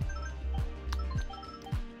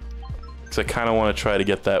 Because I kind of want to try to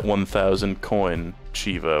get that 1,000 coin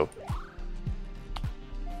Chivo.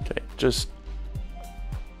 Okay, just...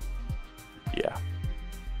 yeah.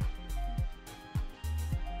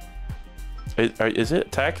 Is it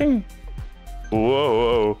attacking? Whoa,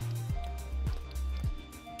 whoa.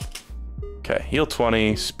 Okay, heal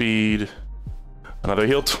 20, speed. Another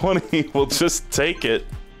heal 20, we'll just take it.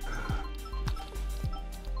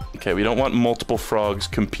 Okay, we don't want multiple frogs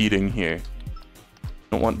competing here.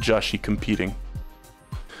 Don't want Joshi competing.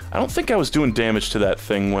 I don't think I was doing damage to that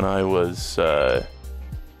thing when I was,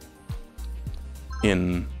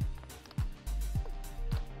 in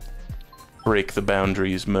break the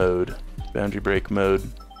boundaries mode. Boundary break mode.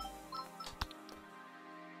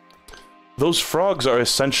 Those frogs are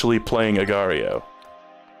essentially playing Agario.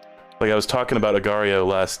 Like I was talking about Agario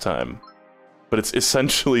last time. But it's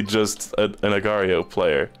essentially just an Agario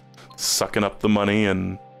player. Sucking up the money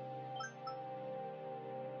and...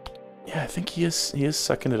 yeah, I think he is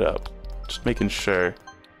sucking it up. Just making sure.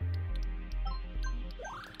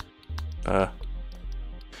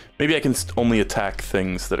 Maybe I can only attack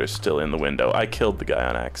things that are still in the window. I killed the guy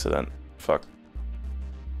on accident. Fuck.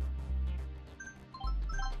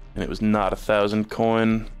 And it was not 1,000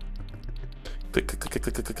 coin. Click, click, click,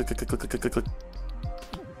 click, click, click, click, click, click, click, click, click.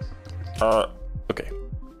 Okay.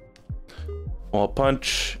 Wall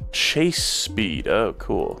punch. Chase speed. Oh,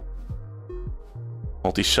 cool.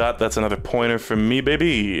 Multi-shot, that's another pointer for me,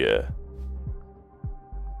 baby.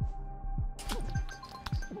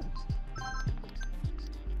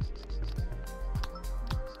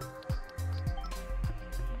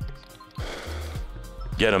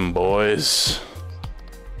 Get 'em, boys.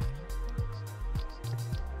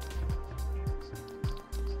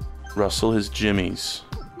 Rustle his jimmies.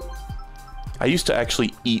 I used to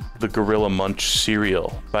actually eat the Gorilla Munch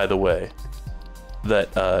cereal, by the way.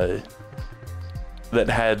 That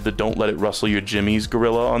had the "Don't Let It Rustle Your Jimmies"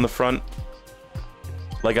 gorilla on the front.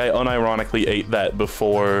 Like, I unironically ate that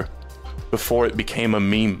before it became a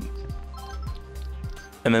meme.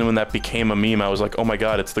 And then when that became a meme, I was like, oh my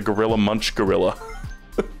god, it's the Gorilla Munch gorilla.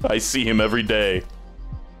 I see him every day.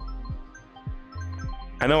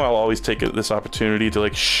 I know I'll always take this opportunity to,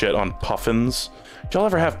 like, shit on puffins. Did y'all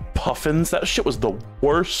ever have puffins? That shit was the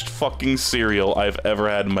worst fucking cereal I've ever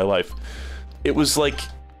had in my life. It was like...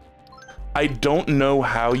 I don't know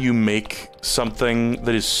how you make something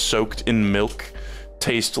that is soaked in milk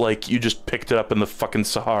taste like you just picked it up in the fucking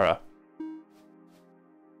Sahara.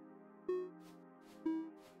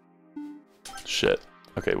 Shit.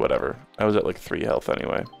 Okay, whatever. I was at like 3 health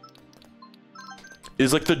anyway. It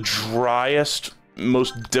is like the driest,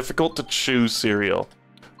 most difficult to chew cereal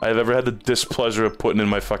I've ever had the displeasure of putting in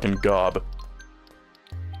my fucking gob.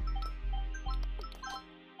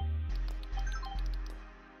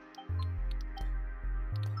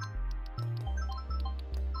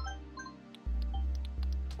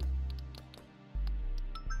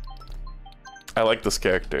 I like this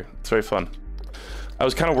character. It's very fun. I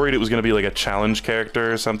was kind of worried it was going to be like a challenge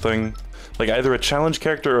character or something. Like either a challenge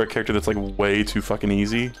character or a character that's like way too fucking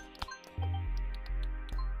easy.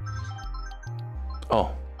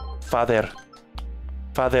 Oh. Father.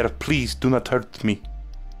 Father, please do not hurt me.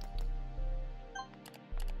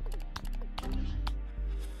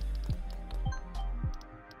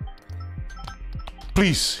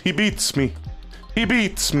 Please, he beats me. He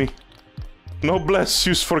beats me. No bless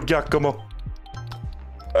yous for Giacomo.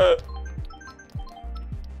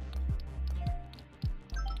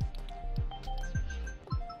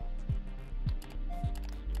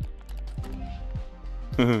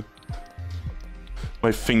 My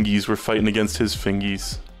fingies were fighting against his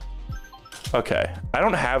fingies. Okay, I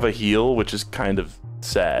don't have a heal, which is kind of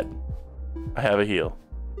sad. I have a heal.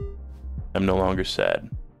 I'm no longer sad.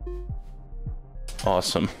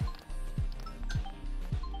 Awesome.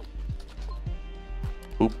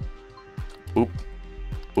 Oop. Oop.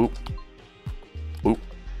 Oop. Oop.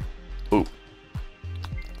 Oop.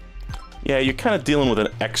 Yeah, you're kind of dealing with an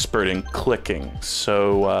expert in clicking,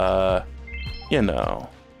 so, you know.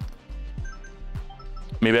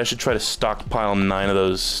 Maybe I should try to stockpile 9 of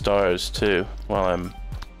those stars, too, while I'm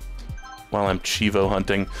Chivo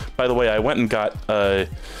hunting. By the way, I went and got, I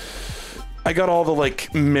got all the,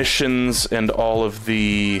 like, missions and all of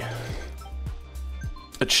the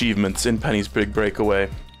achievements in Penny's Big Breakaway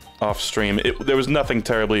off stream. There was nothing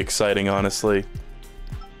terribly exciting, honestly.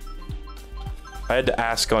 I had to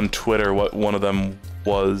ask on Twitter what one of them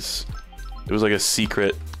was. It was like a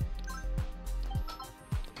secret.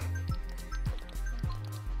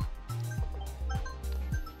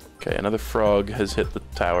 Okay, another frog has hit the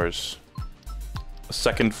towers. A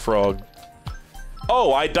second frog.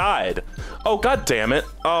 Oh, I died! Oh, god damn it!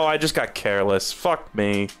 Oh, I just got careless. Fuck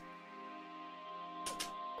me.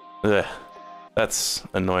 Ugh. That's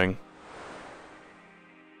annoying.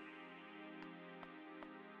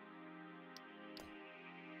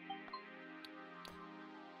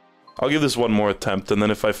 I'll give this one more attempt, and then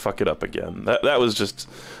if I fuck it up again, that was just,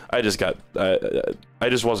 I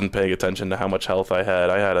just wasn't paying attention to how much health I had.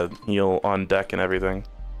 I had a heal on deck and everything.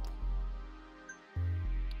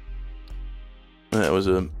 That was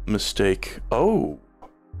a mistake. Oh.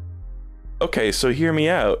 Okay, so hear me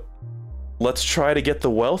out. Let's try to get the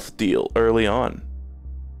wealth deal early on.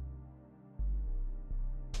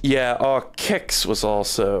 Yeah, Kix was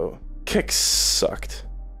also... Kix sucked.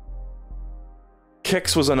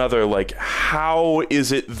 Kix was another, like, how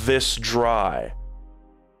is it this dry?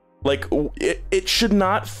 Like, it should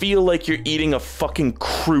not feel like you're eating a fucking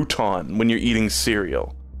crouton when you're eating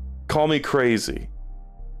cereal. Call me crazy.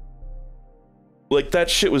 Like, that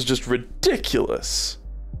shit was just ridiculous.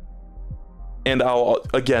 And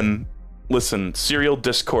again, listen, cereal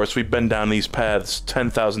discourse, we've been down these paths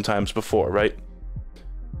 10,000 times before, right?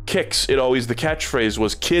 Kix, the catchphrase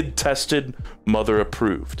was kid tested, mother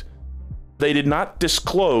approved. They did not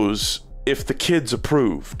disclose if the kids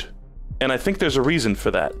approved. And I think there's a reason for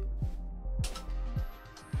that.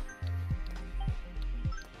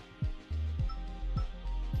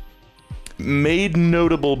 made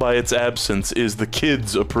notable by its absence is the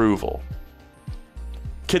kids' approval.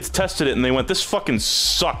 Kids tested it and they went, "This fucking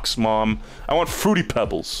sucks, Mom. I want Fruity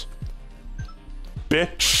Pebbles."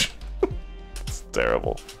 Bitch. It's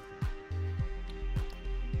terrible.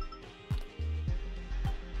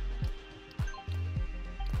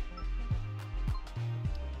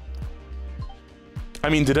 I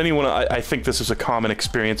mean, did anyone... I think this is a common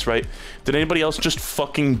experience, right? Did anybody else just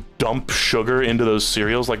fucking dump sugar into those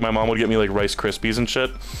cereals? Like, my mom would get me, like, Rice Krispies and shit.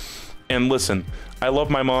 And listen, I love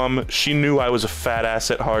my mom. She knew I was a fat ass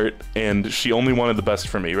at heart, and she only wanted the best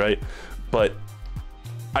for me, right? But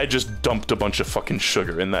I just dumped a bunch of fucking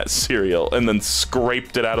sugar in that cereal, and then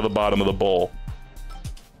scraped it out of the bottom of the bowl.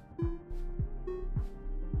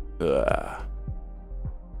 Ugh.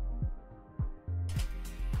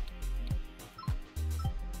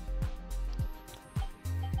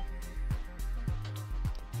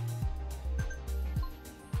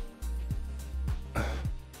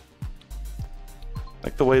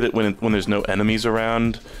 Like the way that when there's no enemies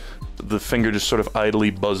around, the finger just sort of idly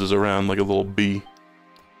buzzes around like a little bee.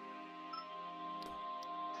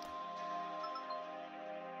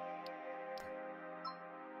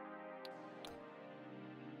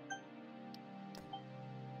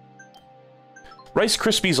 Rice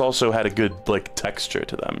Krispies also had a good, like, texture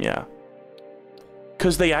to them, yeah.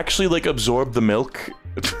 Because they actually, like, absorb the milk.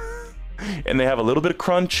 And they have a little bit of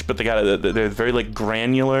crunch, but they're very, like,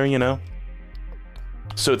 granular, you know?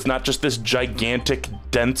 So it's not just this gigantic,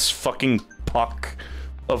 dense fucking puck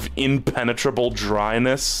of impenetrable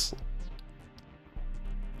dryness.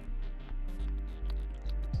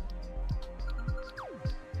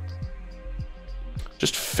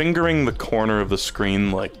 Just fingering the corner of the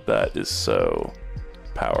screen like that is so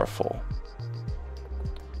powerful.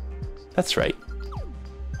 That's right.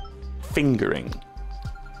 Fingering.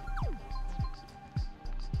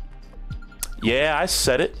 Yeah, I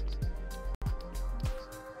said it.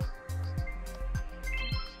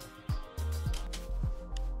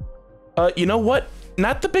 You know what?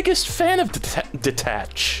 Not the biggest fan of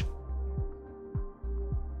Detach.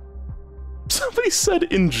 Somebody said,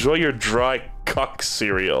 "Enjoy your dry cuck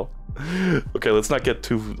cereal." Okay, let's not get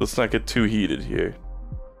too heated here.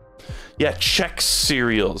 Yeah, Chex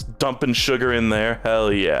cereals, dumping sugar in there.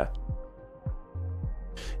 Hell yeah.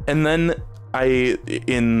 And then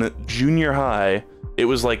in junior high, it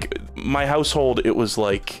was like my household. It was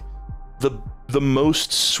like the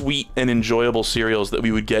most sweet and enjoyable cereals that we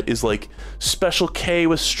would get is like Special K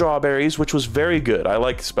with strawberries, which was very good. I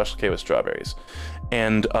like Special K with strawberries,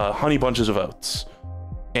 and Honey Bunches of Oats.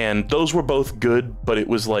 And those were both good, but it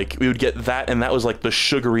was like we would get that, and that was like the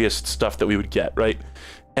sugariest stuff that we would get, right?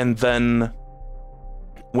 And then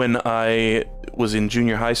when I was in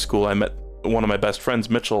junior high school, I met one of my best friends,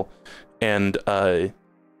 Mitchell, and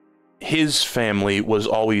his family was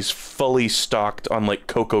always fully stocked on like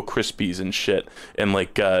Cocoa Krispies and shit, and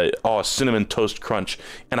like Cinnamon Toast Crunch.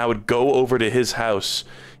 And I would go over to his house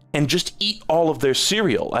and just eat all of their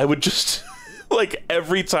cereal. I would just like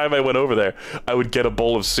every time I went over there, I would get a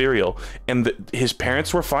bowl of cereal, and his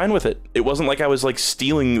parents were fine with it. It wasn't like I was like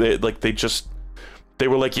stealing. They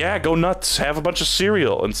were like, "Yeah, go nuts, have a bunch of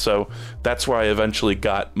cereal." And so that's where I eventually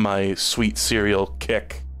got my sweet cereal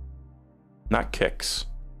kick. Not kicks.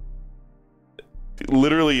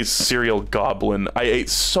 Literally cereal goblin. I ate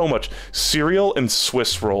so much cereal and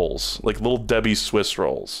Swiss rolls, like Little Debbie Swiss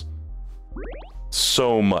rolls.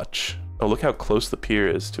 So much. Oh, look how close the pier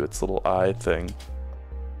is to its little eye thing.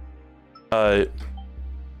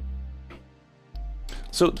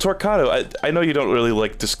 So Torcado, I know you don't really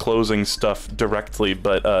like disclosing stuff directly,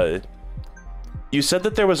 but you said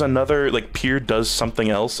that there was another, like, pier does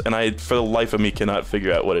something else, and I, for the life of me, cannot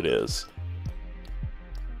figure out what it is.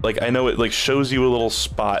 Like, I know it, like, shows you a little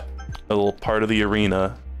spot, a little part of the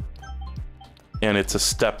arena, and it's a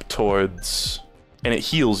step towards... and it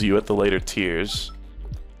heals you at the later tiers,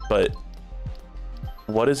 but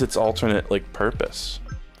what is its alternate, like, purpose?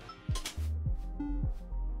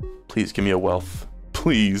 Please give me a wealth.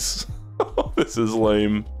 Please. This is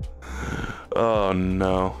lame. Oh,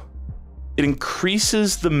 no. It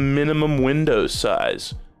increases the minimum window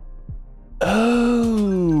size.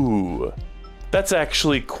 Oh... that's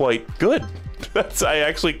actually quite good. I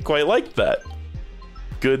actually quite like that.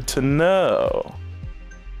 Good to know.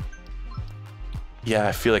 Yeah,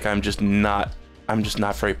 I feel like I'm just not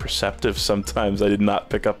very perceptive sometimes. I did not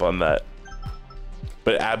pick up on that.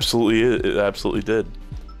 But it absolutely did.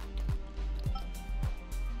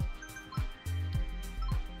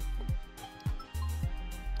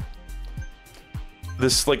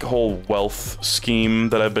 This, like, whole wealth scheme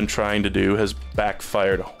that I've been trying to do has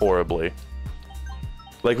backfired horribly.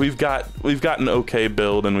 Like, we've got an okay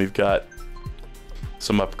build, and we've got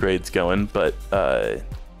some upgrades going, but,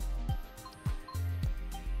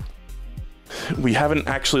 we haven't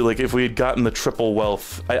actually, like, if we had gotten the triple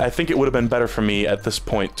wealth, I think it would have been better for me at this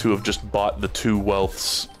point to have just bought the 2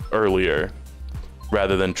 wealths earlier,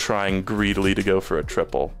 rather than trying greedily to go for a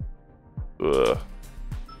triple. Ugh.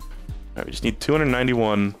 Alright, we just need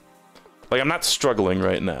 291. Like, I'm not struggling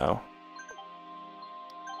right now.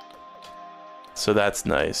 So that's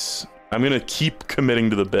nice. I'm gonna keep committing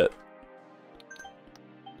to the bit.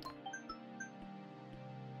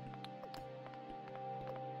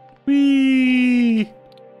 Whee!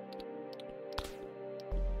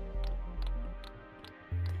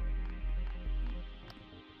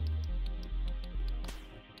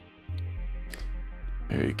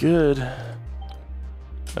 Very good.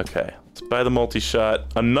 Okay, let's buy the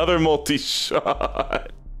multi-shot. Another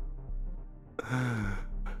multi-shot!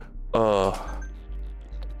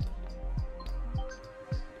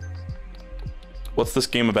 What's this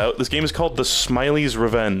game about? This game is called The Smiley's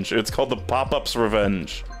Revenge. It's called The Pop-Up's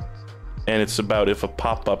Revenge. And it's about if a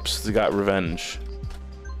pop-up's got revenge.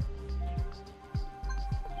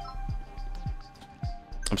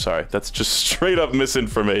 I'm sorry, that's just straight up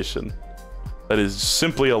misinformation. That is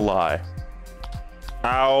simply a lie.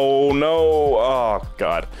 Ow, no! Oh,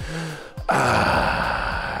 God.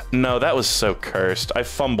 No, that was so cursed. I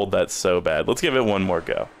fumbled that so bad. Let's give it one more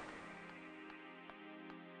go.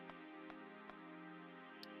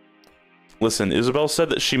 Listen, Isabel said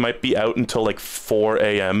that she might be out until like 4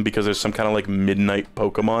 a.m. because there's some kind of like midnight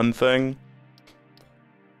Pokemon thing.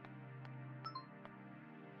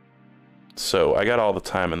 So, I got all the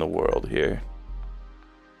time in the world here.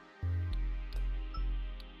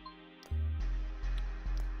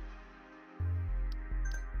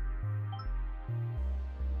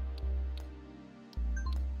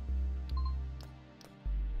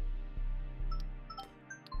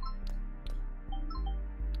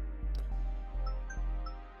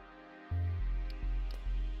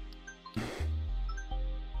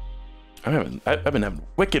 I've been having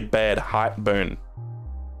wicked bad heartburn.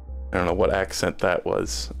 I don't know what accent that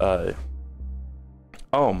was.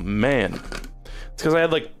 Oh man, it's because I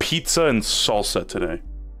had like pizza and salsa today.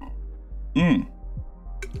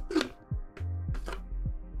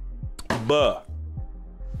 Buh.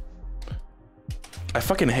 I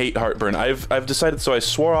fucking hate heartburn. I've decided, so I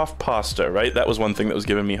swore off pasta, right? That was one thing that was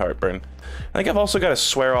giving me heartburn. I think I've also got to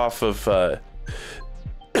swear off of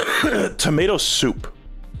tomato soup.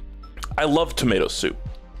 I love tomato soup,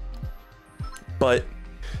 but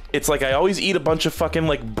it's like I always eat a bunch of fucking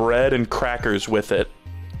like bread and crackers with it,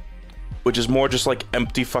 which is more just like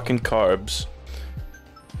empty fucking carbs.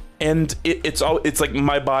 And it's like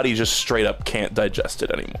my body just straight up can't digest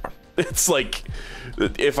it anymore. It's like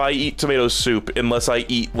if I eat tomato soup, unless I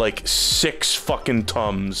eat like 6 fucking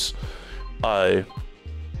Tums, the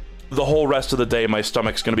whole rest of the day my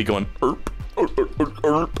stomach's gonna be going erp. And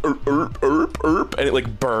it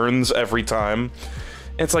like burns every time.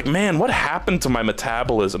 And it's like, man, what happened to my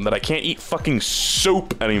metabolism that I can't eat fucking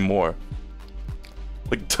soup anymore?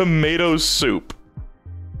 Like, tomato soup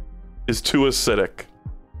is too acidic.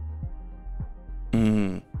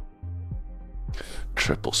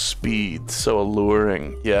 Triple speed, so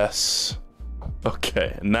alluring. Yes.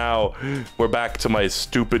 Okay, now we're back to my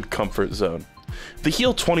stupid comfort zone. The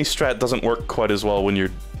heal 20 strat doesn't work quite as well when your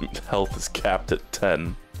health is capped at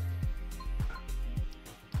 10.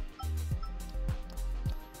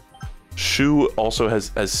 Shu also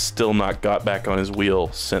has still not got back on his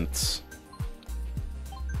wheel since.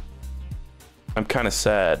 I'm kind of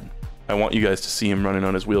sad. I want you guys to see him running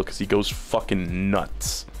on his wheel because he goes fucking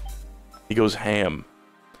nuts. He goes ham.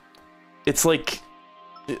 It's like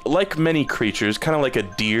many creatures, kind of like a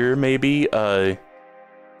deer maybe,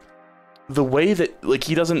 the way that, like,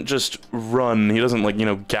 he doesn't just run, he doesn't, like, you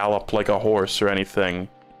know, gallop like a horse or anything.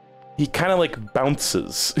 He kind of, like,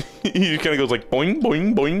 bounces. He kind of goes, like, boing,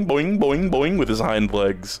 boing, boing, boing, boing, boing with his hind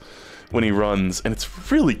legs when he runs, and it's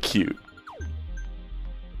really cute.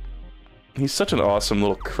 He's such an awesome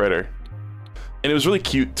little critter. And it was really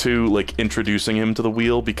cute, too, like, introducing him to the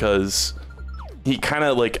wheel, because he kind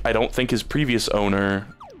of, like, I don't think his previous owner,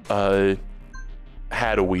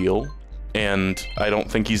 had a wheel. And I don't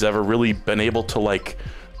think he's ever really been able to, like,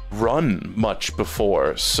 run much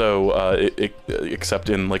before, so, except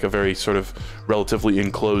in, like, a very sort of relatively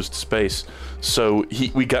enclosed space. So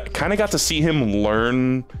we kind of got to see him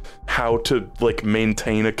learn how to, like,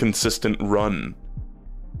 maintain a consistent run.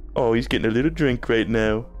 Oh, he's getting a little drink right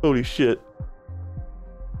now. Holy shit.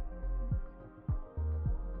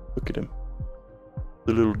 Look at him.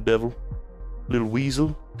 The little devil. Little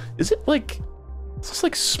weasel. Is it, like... Is this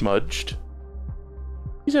like smudged?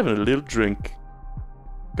 He's having a little drink.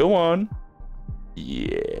 Go on.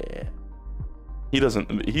 Yeah. He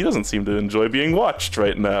doesn't seem to enjoy being watched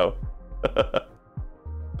right now.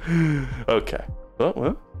 Okay. Oh,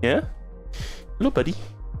 well, yeah. Hello, buddy.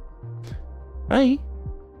 Hi.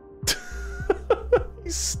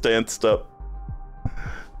 He's stanced up.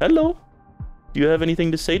 Hello. Do you have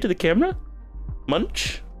anything to say to the camera?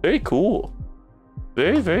 Munch? Very cool.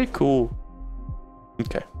 Very, very cool.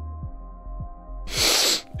 Okay.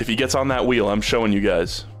 If he gets on that wheel, I'm showing you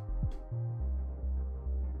guys.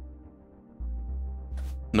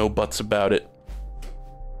 No buts about it.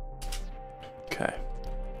 Okay.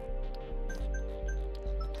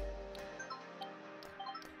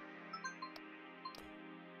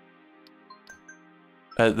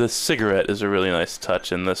 The cigarette is a really nice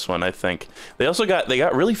touch in this one, I think. They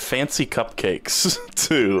got really fancy cupcakes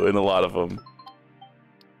too in a lot of them.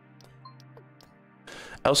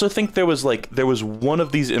 I also think there was one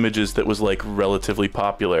of these images that was like relatively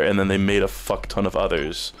popular, and then they made a fuck ton of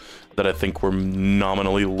others that I think were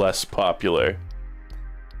nominally less popular.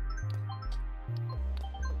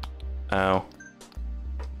 Ow.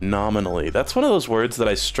 Nominally. That's one of those words that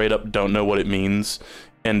I straight up don't know what it means,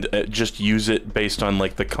 and just use it based on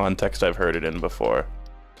like the context I've heard it in before.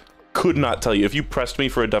 Could not tell you. If you pressed me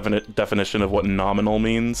for a definition of what nominal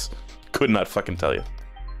means, could not fucking tell you.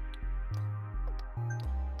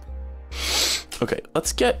 Okay,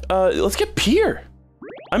 let's get peer.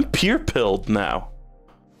 I'm peer pilled now.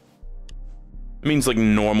 It means like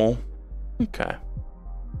normal. Okay.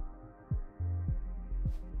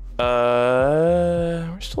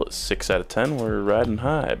 We're still at 6 out of 10. We're riding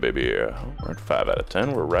high, baby. We're at 5 out of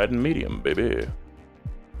 10. We're riding medium, baby.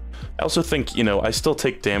 I also think, you know, I still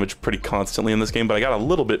take damage pretty constantly in this game, but I got a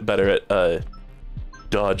little bit better at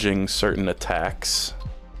dodging certain attacks.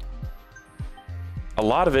 A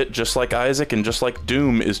lot of it, just like Isaac and just like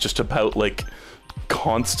Doom, is just about, like,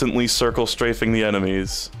 constantly circle strafing the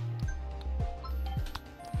enemies.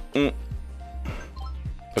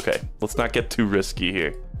 Okay, let's not get too risky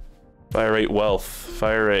here. Fire rate, wealth,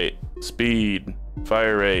 fire rate, speed,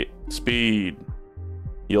 fire rate, speed.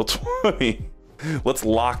 Heal 20. Let's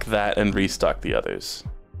lock that and restock the others.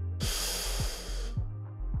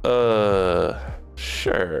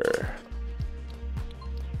 Sure.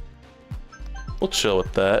 We'll chill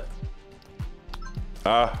with that.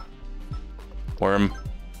 Ah. Worm.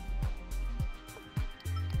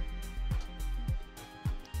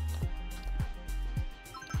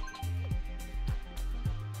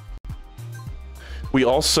 We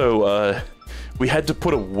also, we had to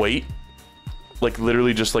put a weight, like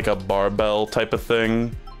literally just like a barbell type of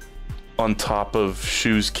thing, on top of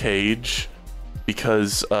Shu's cage,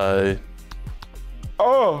 because, oh!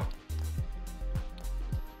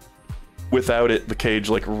 Without it, the cage,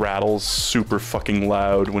 like, rattles super fucking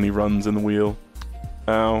loud when he runs in the wheel.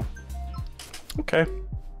 Ow. Okay.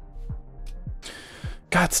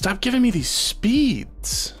 God, stop giving me these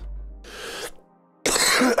speeds.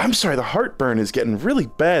 I'm sorry, the heartburn is getting really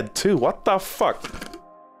bad, too. What the fuck?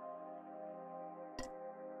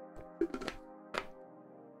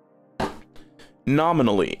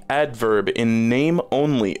 Nominally, adverb in name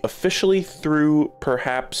only, officially though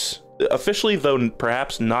perhaps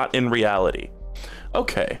not in reality.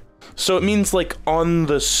 Okay, so it means like on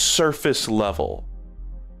the surface level,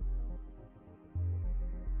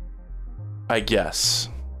 I guess,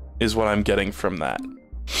 is what I'm getting from that.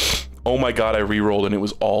 Oh my god, I re-rolled and it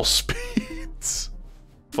was all speeds.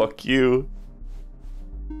 Fuck you.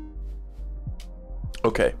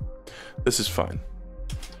 Okay, this is fine.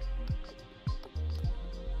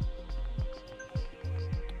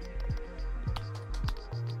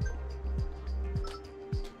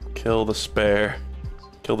 Kill the spare.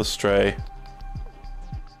 Kill the stray.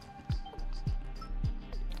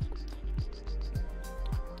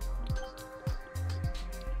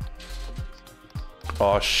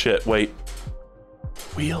 Oh shit, wait.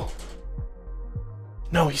 Wheel.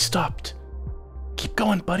 No, he stopped. Keep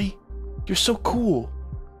going, buddy. You're so cool.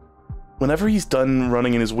 Whenever he's done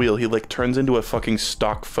running in his wheel, he like turns into a fucking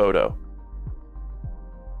stock photo.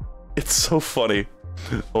 It's so funny.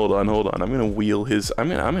 Hold on. I'm gonna wheel his. I'm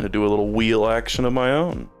gonna do a little wheel action of my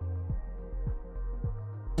own.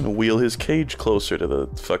 I'm gonna wheel his cage closer to the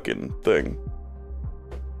fucking thing.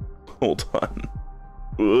 Hold on.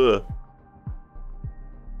 Ugh.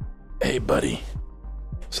 Hey, buddy.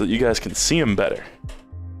 So that you guys can see him better.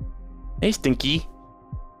 Hey, Stinky.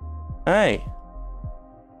 Hi.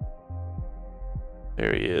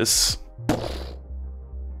 There he is.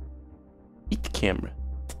 Eat the camera.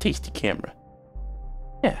 It's a tasty camera.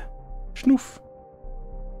 Yeah. Schnoof.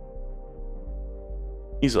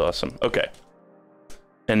 He's awesome. Okay.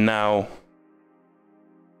 And now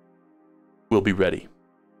we'll be ready.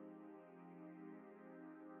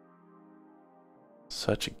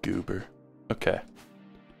 Such a goober. Okay.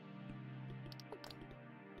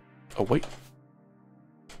 Oh, wait.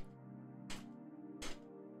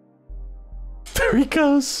 There he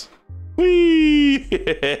goes. Whee!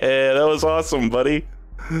 Yeah, that was awesome, buddy.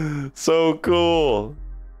 So cool.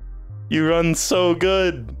 You run so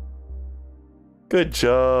good. Good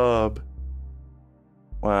job.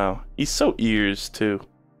 Wow. He's so ears, too.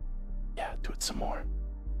 Yeah, do it some more.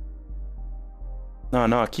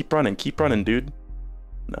 No, keep running, dude.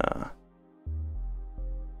 Nah.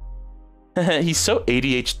 He's so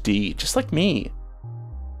ADHD, just like me.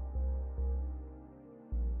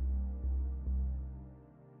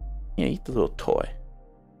 Yeah, eat the little toy.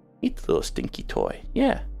 Eat the little stinky toy.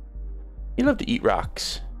 Yeah. You love to eat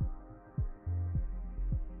rocks.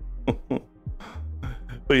 What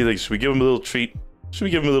do you think? Should we give him a little treat? Should we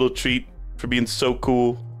give him a little treat for being so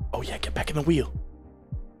cool? Oh yeah, get back in the wheel.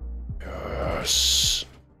 Yes.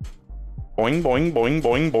 Boing, boing, boing,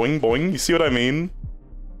 boing, boing, boing. You see what I mean?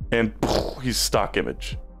 And he's stock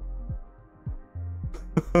image.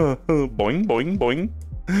 Boing, boing, boing.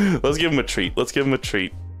 Let's give him a treat. Let's give him a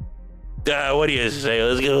treat. What do you say?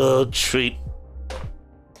 Let's give him a little treat.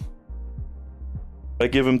 I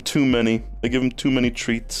give him too many. I give him too many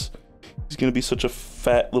treats. He's gonna be such a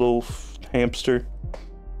fat little hamster.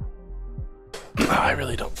 I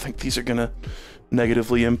really don't think these are gonna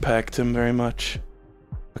negatively impact him very much.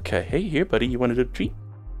 Okay, hey, here, buddy. You wanted a treat?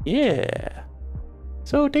 Yeah.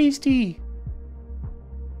 So tasty.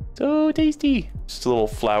 So tasty. Just a little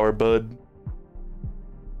flower bud.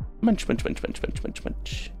 Munch, munch, munch, munch, munch, munch,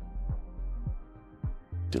 munch.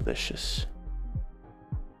 Delicious.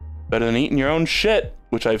 Better than eating your own shit,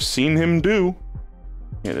 which I've seen him do.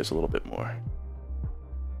 Yeah, there's a little bit more.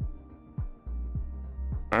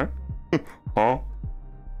 Huh? Huh?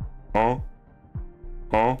 Huh?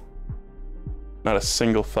 Huh? Not a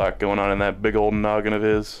single thought going on in that big old noggin of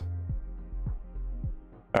his.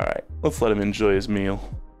 Alright, let's let him enjoy his meal.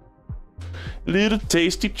 Little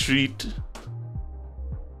tasty treat.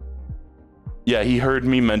 Yeah, he heard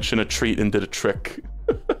me mention a treat and did a trick.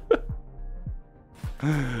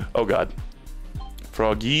 Oh god.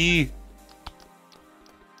 Froggy.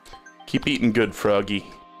 Keep eating good, Froggy.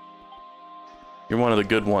 You're one of the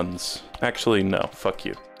good ones. Actually, no. Fuck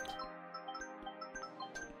you.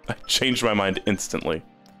 I changed my mind instantly.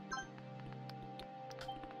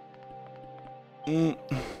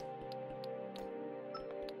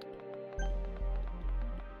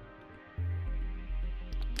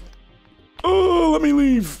 Oh, let me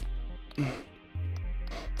leave.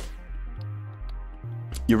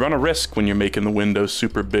 You run a risk when you're making the window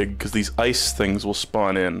super big because these ice things will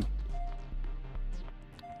spawn in.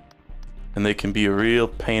 And they can be a real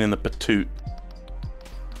pain in the patoot.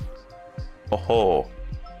 Oh,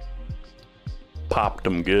 popped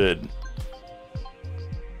them good.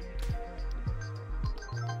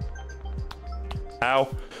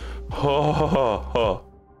 Ow. Oh.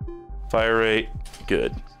 Fire rate,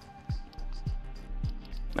 good.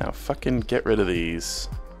 Now fucking get rid of these.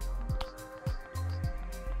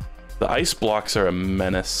 The ice blocks are a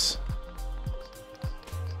menace.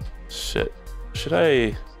 Shit. Should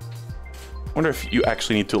I wonder if you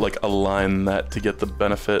actually need to like align that to get the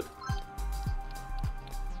benefit?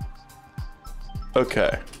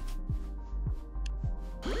 Okay.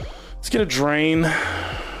 Let's get a drain.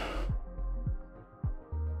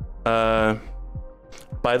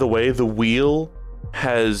 By the way, the wheel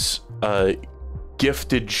has a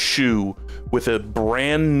gifted shoe with a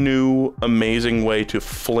brand new amazing way to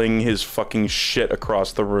fling his fucking shit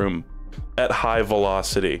across the room at high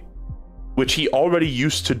velocity, which he already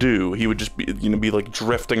used to do. He would just be, be like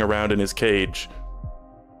drifting around in his cage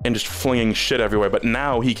and just flinging shit everywhere, but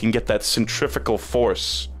now he can get that centrifugal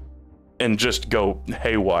force and just go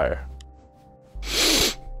haywire.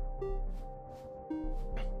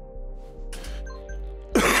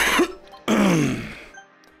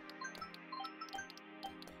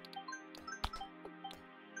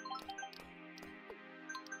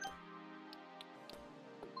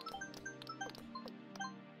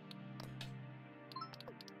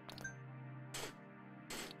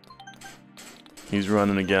 He's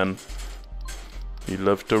running again. He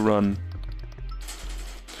loves to run.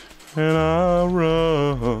 And I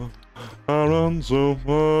run so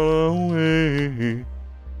far away.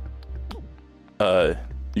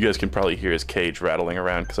 You guys can probably hear his cage rattling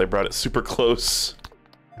around because I brought it super close.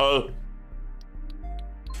 It's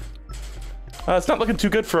not looking too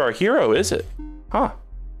good for our hero, is it? Huh.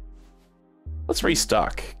 Let's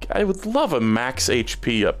restock. I would love a max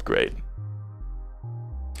HP upgrade.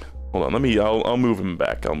 Hold on, I'll move him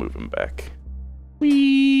back. I'll move him back.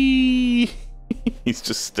 Whee! He's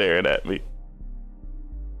just staring at me.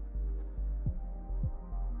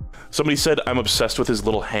 Somebody said I'm obsessed with his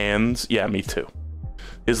little hands. Yeah, me too.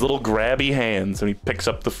 His little grabby hands, and he picks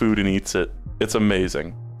up the food and eats it. It's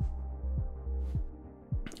amazing.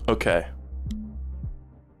 Okay.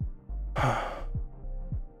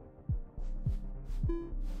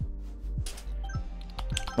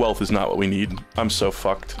 Wealth is not what we need. I'm so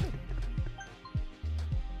fucked.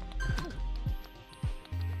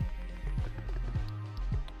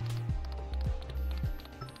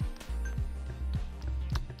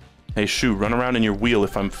 Hey, Shu, run around in your wheel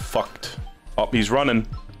if I'm fucked. Oh, he's running.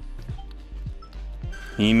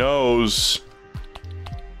 He knows.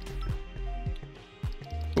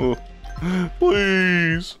 Oh,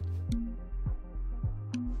 please.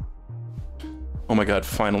 Oh my god,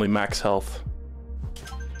 finally max health.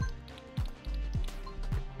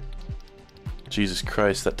 Jesus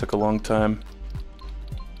Christ, that took a long time.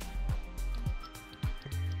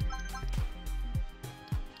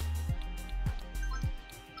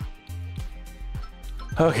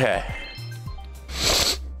 Okay.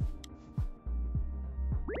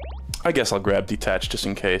 I guess I'll grab detach just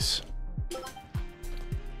in case.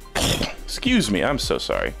 Excuse me, I'm so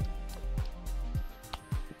sorry.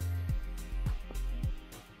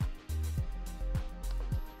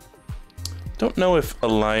 Don't know if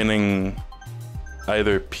aligning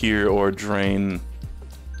either pier or drain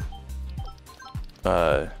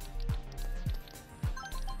does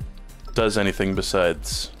anything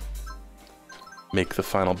besides make the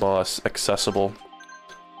final boss accessible.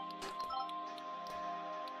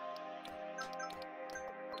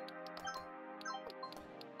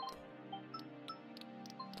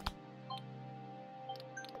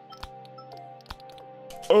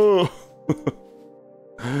 Oh!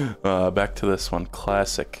 Back to this one.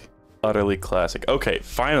 Classic. Utterly classic. Okay,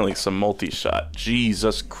 finally some multi-shot.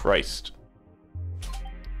 Jesus Christ.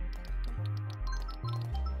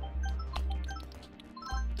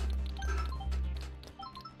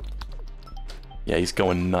 Yeah, he's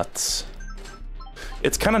going nuts.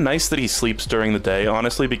 It's kind of nice that he sleeps during the day,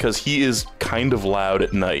 honestly, because he is kind of loud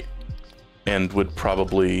at night and would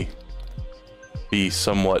probably be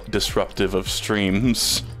somewhat disruptive of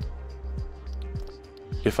streams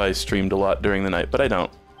if I streamed a lot during the night, but I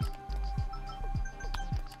don't.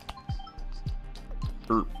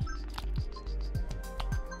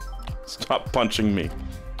 Stop punching me.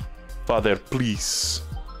 Father, please.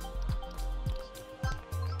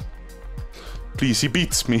 Please, he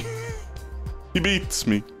beats me. He beats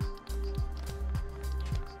me.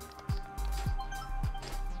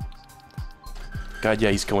 God,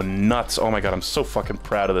 yeah, he's going nuts. Oh my god, I'm so fucking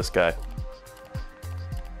proud of this guy.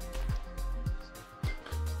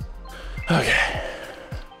 Okay.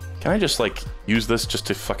 Can I just, like, use this just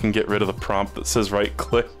to fucking get rid of the prompt that says right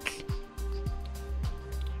click?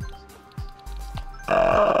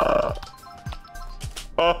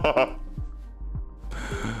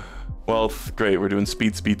 Wealth, great, we're doing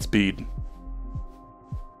speed, speed, speed.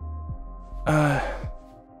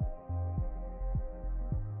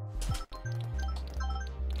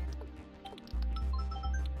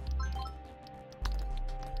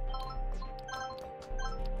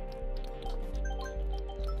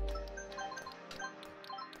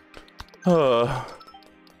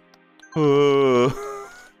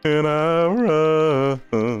 And I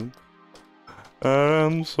run,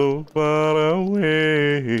 I'm so far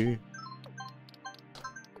away.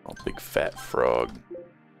 Oh, big fat frog.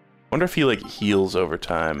 Wonder if he, like, heals over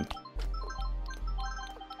time.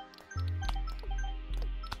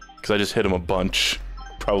 Because I just hit him a bunch.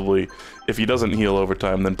 Probably, if he doesn't heal over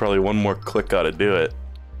time, then probably one more click ought to do it.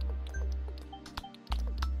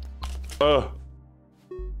 Oh.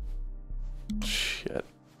 Shit.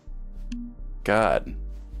 God.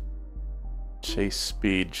 Chase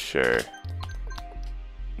speed, sure.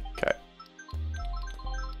 Okay.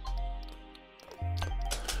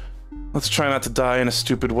 Let's try not to die in a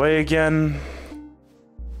stupid way again.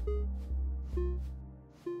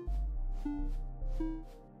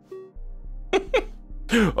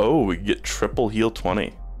 Oh, we get triple heal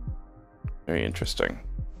 20. Very interesting.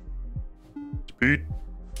 Speed.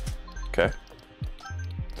 Okay.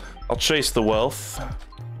 I'll chase the wealth.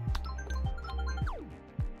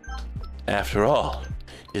 After all,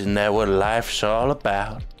 isn't that what life's all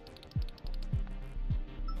about?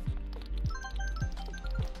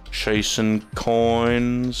 Chasing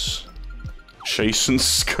coins. Chasing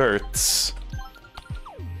skirts.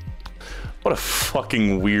 What a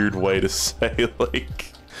fucking weird way to say,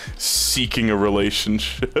 like, seeking a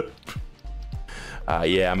relationship.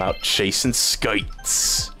 Yeah, I'm out chasing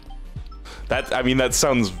skites. I mean, that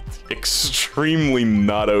sounds extremely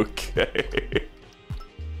not okay.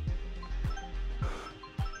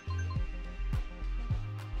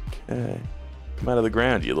 Okay. Come out of the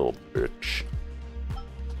ground, you little bitch.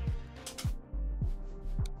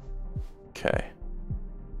 Okay.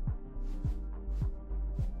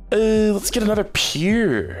 Let's get another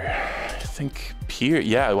pier. I think pier.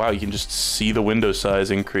 Yeah, wow, you can just see the window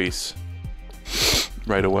size increase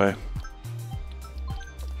right away.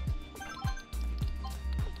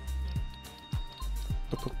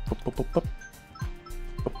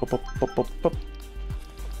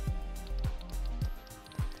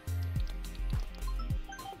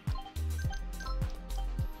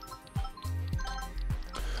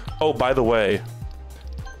 Oh, by the way,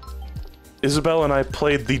 Isabel and I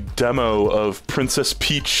played the demo of Princess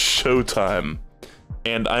Peach Showtime,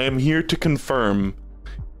 and I am here to confirm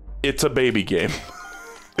it's a baby game.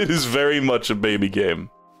 It is very much a baby game.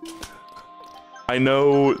 I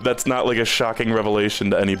know that's not like a shocking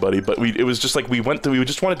revelation to anybody, but it was just like we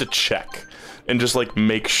just wanted to check and just like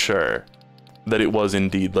make sure that it was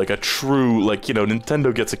indeed like a true, like, you know,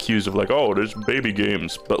 Nintendo gets accused of like, oh, there's baby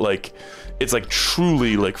games, but like it's like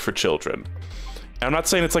truly like for children. And I'm not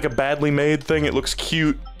saying it's like a badly made thing, it looks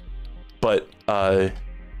cute, but I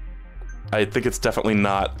think it's definitely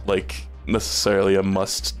not like necessarily a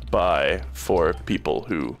must buy for people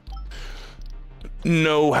who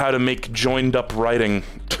know how to make joined up writing.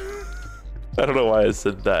 I don't know why I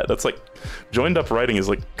said that. That's like, joined up writing is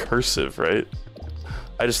like cursive, right?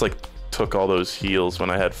 I just like took all those heals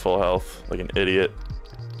when I had full health, like an idiot.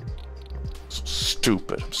 So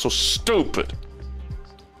stupid. I'm so stupid.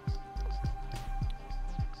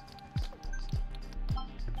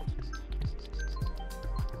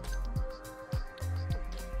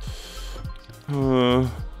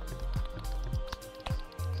 Oh.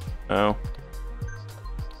 Ow.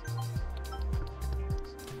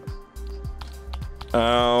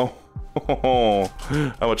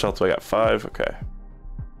 How much health do I got? 5? Okay.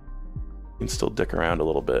 You can still dick around a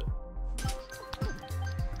little bit.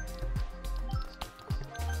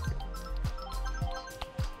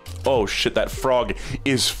 Oh shit, that frog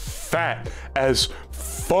is fat as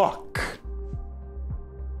fuck.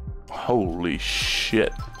 Holy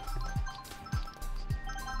shit.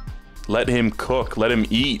 Let him cook, let him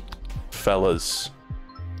eat, fellas.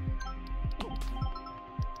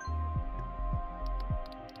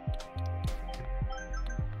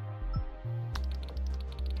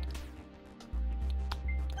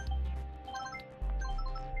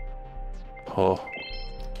 Oh,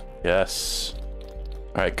 yes.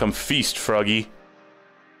 All right, come feast, Froggy.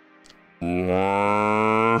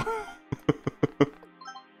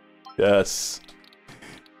 Yes.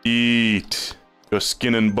 Eat. Your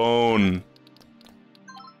skin and bone.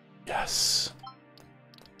 Yes.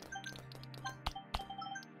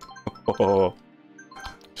 Oh.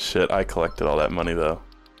 Shit, I collected all that money, though.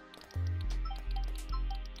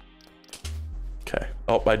 Okay.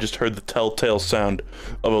 Oh, I just heard the telltale sound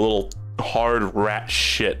of a little hard rat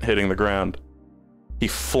shit hitting the ground. He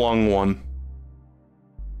flung one.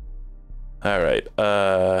 Alright,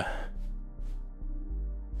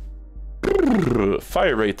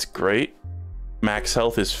 fire rate's great. Max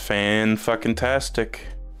health is fan-fucking-tastic.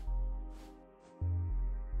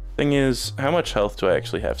 Thing is, how much health do I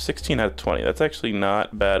actually have? 16 out of 20. That's actually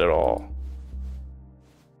not bad at all.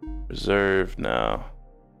 Reserve, no.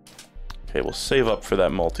 Okay, we'll save up for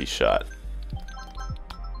that multi-shot.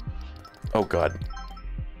 Oh god.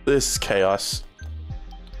 This is chaos.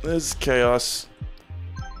 This is chaos.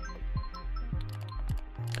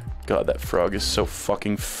 God, that frog is so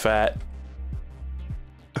fucking fat.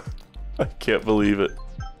 I can't believe it.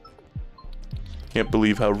 Can't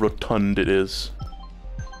believe how rotund it is.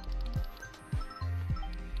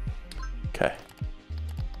 Okay.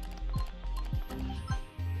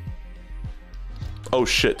 Oh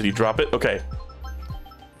shit, did he drop it? Okay.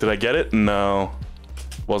 Did I get it? No.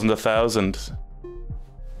 Wasn't 1,000.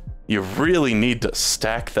 You really need to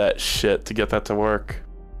stack that shit to get that to work.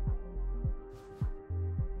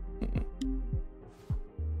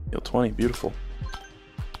 Heal 20, beautiful.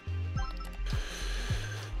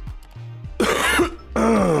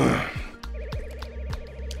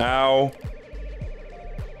 Ow.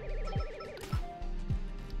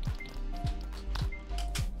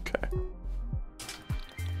 Okay.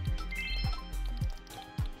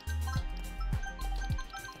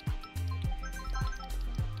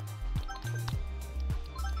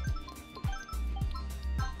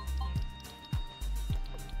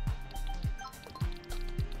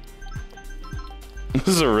 This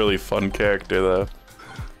is a really fun character, though.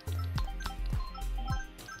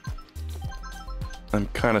 I'm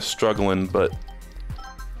kind of struggling, but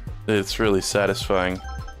it's really satisfying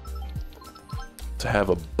to have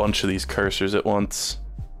a bunch of these cursors at once.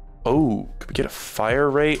 Oh, could we get a fire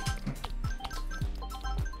rate?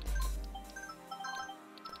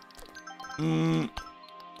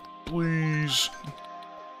 Please.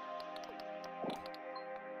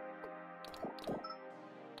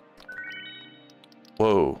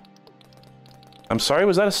 Whoa. I'm sorry,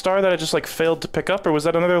 was that a star that I just, like, failed to pick up, or was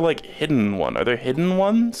that another, like, hidden one? Are there hidden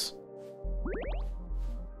ones?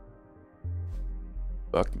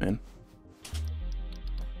 Fuck, man.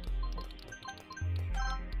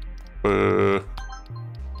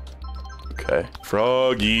 Okay.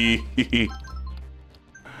 Froggy!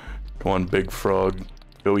 Come on, big frog.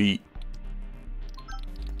 Go eat.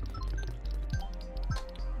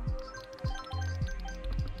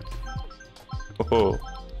 Oh.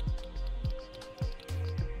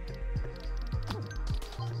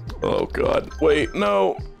 Oh god. Wait,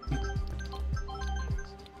 no!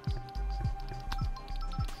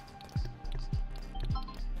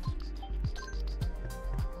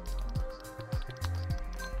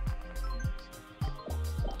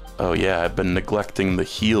 Oh yeah, I've been neglecting the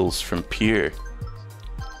heals from Pier.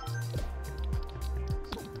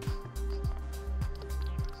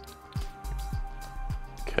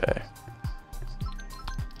 Okay.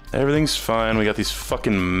 Everything's fine, we got these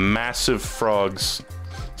fucking massive frogs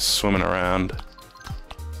swimming around.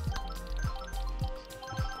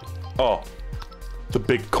 Oh, the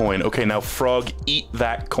big coin. Okay, now frog, eat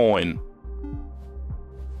that coin.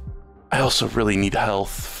 I also really need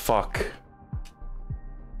health, fuck.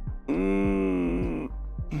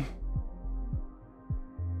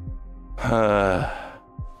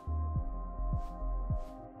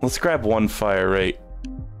 Let's grab one fire rate.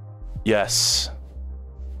 Yes.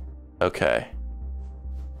 Okay.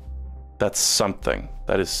 That's something.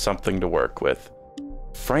 That is something to work with.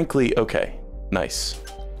 Frankly, okay. Nice.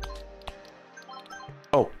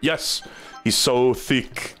 Oh, yes! He's so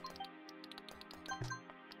thick.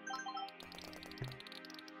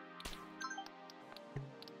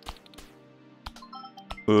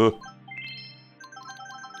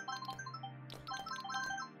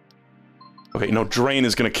 Okay, no, drain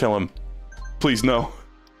is gonna kill him. Please, no.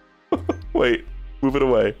 Wait, move it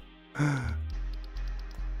away.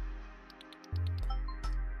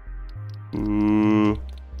 Ooh.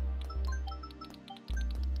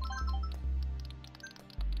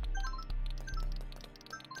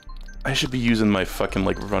 I should be using my fucking,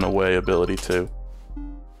 like, runaway ability, too.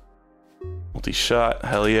 Multi-shot,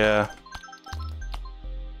 hell yeah.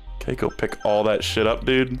 Okay, go pick all that shit up,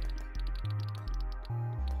 dude.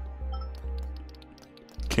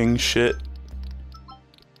 King shit.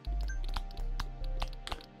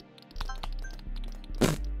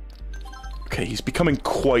 Okay, he's becoming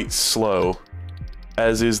quite slow,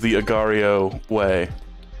 as is the Agario way.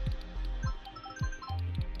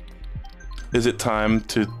 Is it time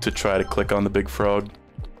to try to click on the big frog?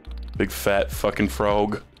 Big fat fucking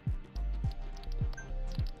frog.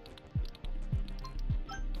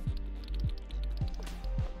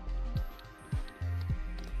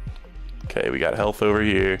 Okay, we got health over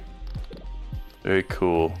here. Very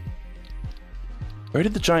cool. Where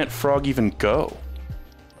did the giant frog even go?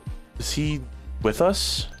 Is he with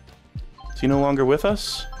us? Is he no longer with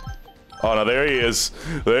us? Oh no, there he is.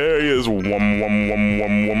 There he is. Wum wum wum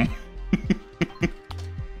wum wum.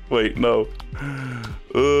 Wait, no.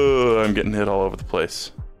 I'm getting hit all over the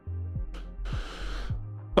place.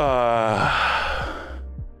 Oh,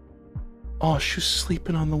 she was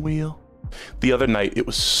sleeping on the wheel. The other night, it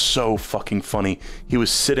was so fucking funny. He was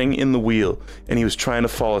sitting in the wheel, and he was trying to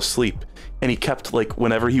fall asleep. And he kept, like,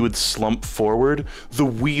 whenever he would slump forward, the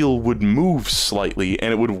wheel would move slightly,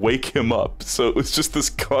 and it would wake him up. So it was just this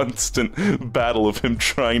constant battle of him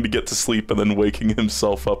trying to get to sleep and then waking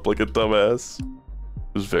himself up like a dumbass.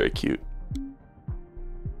 It was very cute.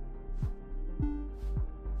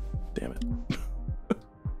 Damn it.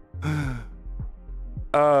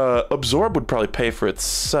 Absorb would probably pay for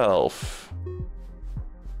itself.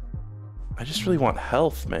 I just really want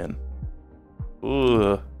health, man.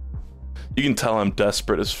 Ugh. You can tell I'm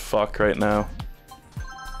desperate as fuck right now.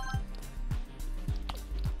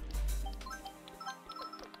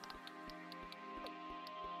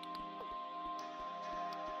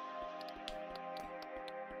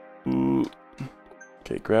 Ooh.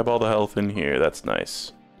 Okay, grab all the health in here. That's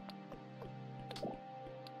nice.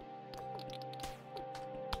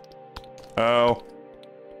 Oh.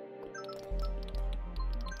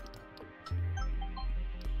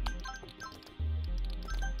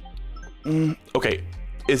 Okay,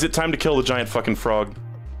 is it time to kill the giant fucking frog?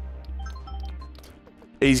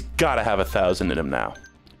 He's gotta have 1,000 in him now.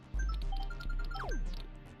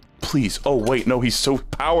 Please. Oh, wait, no, he's so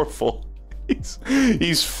powerful.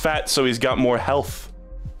 He's fat, so he's got more health.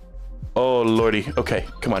 Oh, lordy. Okay,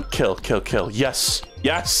 come on, kill, kill, kill. Yes,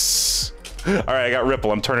 yes! Alright, I got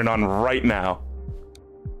Ripple. I'm turning on right now.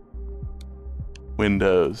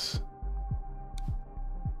 Windows.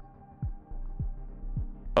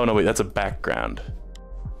 Oh, no, wait, that's a background.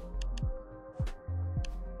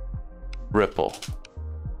 Ripple.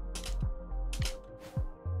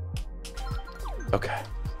 Okay.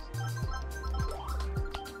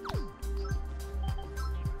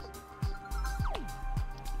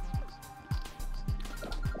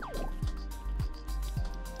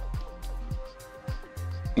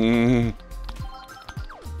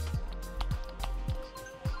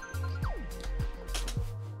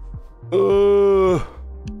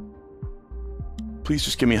 Please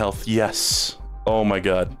just give me health. Yes. Oh my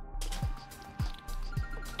god.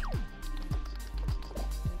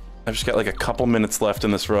 I've just got like a couple minutes left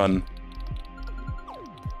in this run.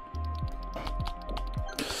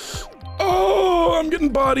 Oh, I'm getting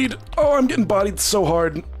bodied. Oh, I'm getting bodied so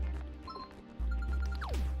hard.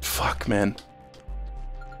 Fuck, man.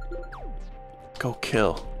 Go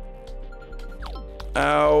kill.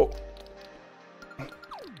 Ow.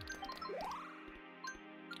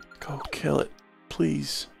 Go kill it,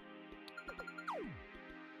 please.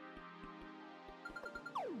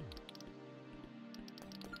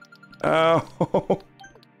 Ow.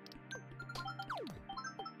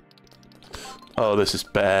 Oh, this is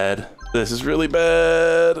bad. This is really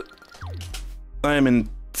bad. I am in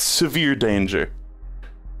severe danger.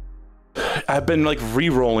 I've been, like,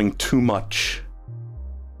 re-rolling too much.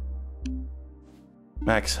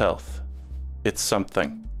 Max health. It's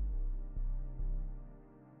something.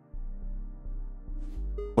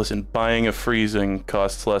 Listen, buying a freezing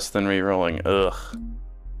costs less than re-rolling. Ugh.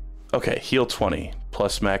 Okay, heal 20,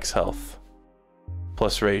 plus max health,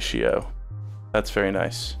 plus ratio. That's very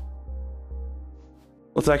nice.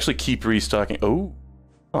 Let's actually keep restocking. Oh.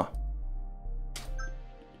 Huh.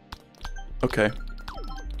 Okay.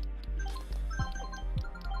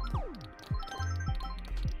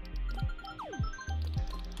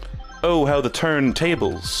 Oh, how the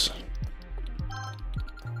turntables.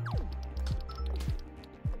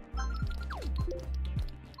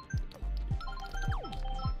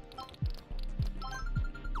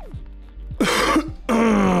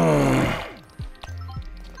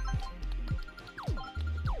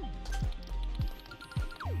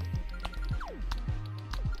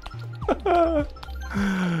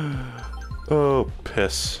 Oh,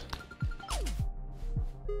 piss.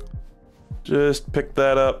 Just pick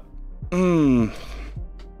that up.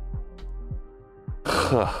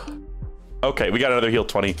 Okay, we got another heal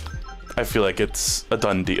 20. I feel like it's a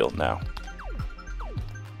done deal now.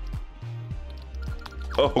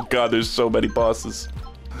 Oh god, there's so many bosses.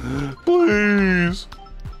 Please.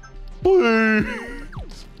 Please.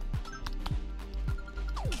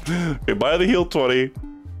 Okay, buy the heal 20.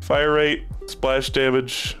 Fire rate, splash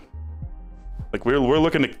damage. Like, we're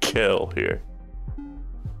looking to kill here.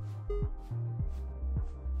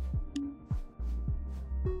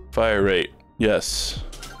 Fire rate, yes.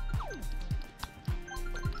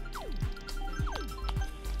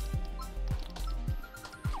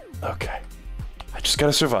 Okay. I just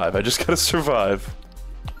gotta survive. I just gotta survive.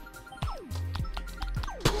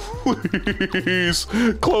 Please!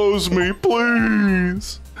 Close me,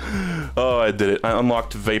 please! Oh, I did it. I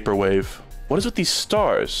unlocked Vaporwave. What is with these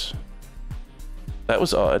stars? That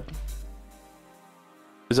was odd.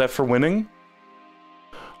 Is that for winning?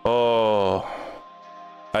 Oh.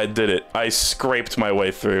 I did it. I scraped my way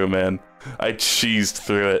through, man. I cheesed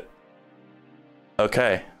through it.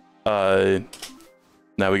 Okay.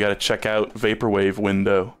 Now we gotta check out Vaporwave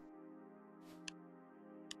window.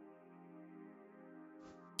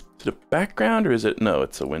 Is it a background or is it? No,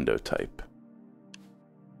 it's a window type.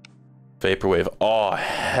 Vaporwave. Oh,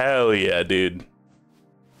 hell yeah, dude.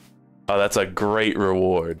 Oh, that's a great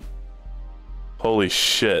reward. Holy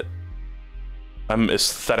shit. I'm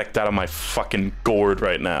aestheticed out of my fucking gourd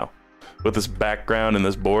right now. With this background and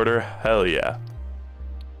this border, hell yeah.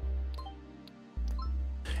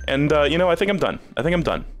 And, you know, I think I'm done. I think I'm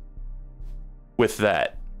done. With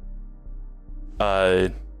that.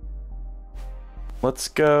 Let's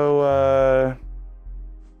go,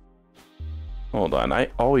 hold on, I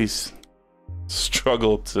always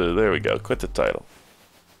struggle to... There we go, quit the title.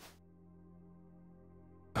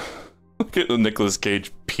 Look at Nicolas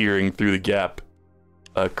Cage peering through the gap.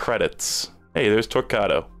 Credits. Hey, there's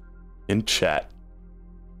Torcado. In chat.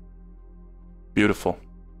 Beautiful.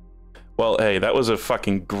 Well, hey, that was a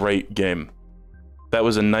fucking great game. That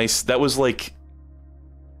was a nice... That was, like,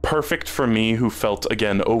 perfect for me, who felt,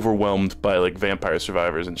 again, overwhelmed by, like, Vampire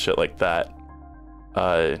Survivors and shit like that.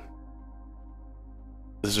 This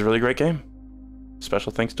is a really great game.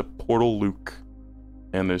 Special thanks to Portal Luke.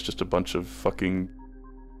 And there's just a bunch of fucking...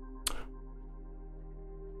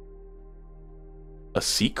 A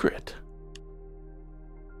secret?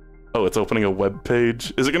 Oh, it's opening a web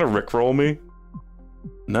page? Is it gonna rickroll me?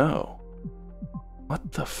 No.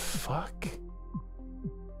 What the fuck?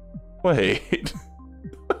 Wait.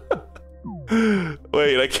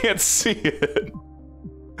 Wait, I can't see it.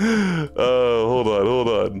 Oh, hold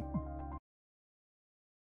on.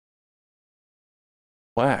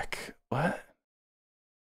 Whack. What?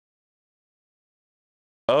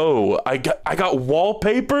 Oh, I got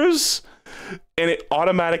wallpapers, and it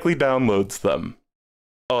automatically downloads them.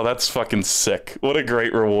 Oh, that's fucking sick. What a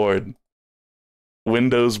great reward.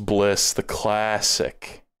 Windows Bliss, the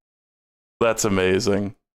classic. That's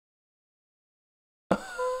amazing.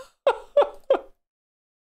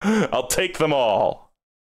 I'll take them all.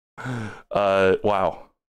 Wow.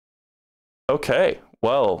 Okay,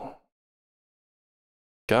 well.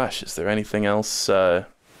 Gosh, is there anything else?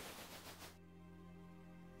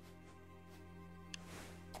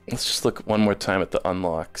 Let's just look one more time at the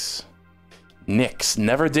unlocks. Nyx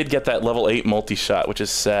never did get that level 8 multi-shot, which is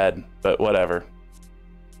sad, but whatever.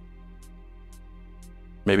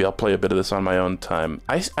 Maybe I'll play a bit of this on my own time.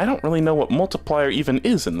 I don't really know what multiplier even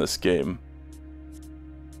is in this game.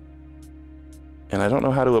 And I don't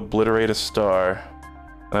know how to obliterate a star.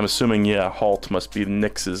 And I'm assuming, yeah, halt must be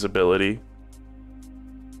Nyx's ability.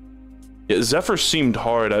 Yeah, Zephyr seemed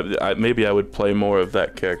hard. Maybe I would play more of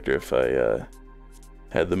that character if I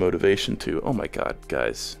had the motivation to. Oh my god,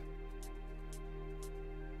 guys.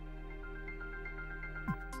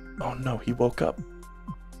 Oh no, he woke up.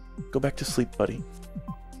 Go back to sleep, buddy.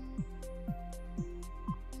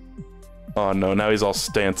 Oh no, now he's all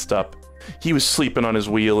stanced up. He was sleeping on his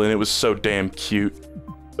wheel and it was so damn cute.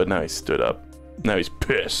 But now he stood up. Now he's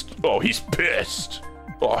pissed. Oh, he's pissed.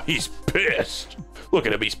 Oh, he's pissed. Look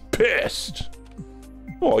at him, he's pissed.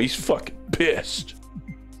 Oh, he's fucking pissed.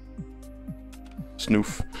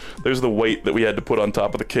 Snoof. There's the weight that we had to put on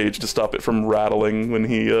top of the cage to stop it from rattling when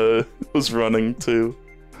he was running too.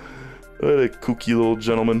 What a kooky little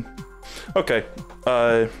gentleman. Okay,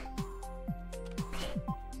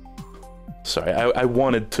 sorry, I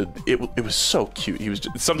wanted to, it was so cute. He was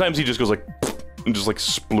just, sometimes he just goes like, and just like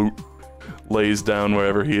sploot, lays down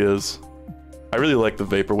wherever he is. I really like the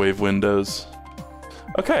Vaporwave windows.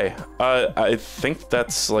 Okay, I think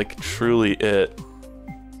that's like truly it.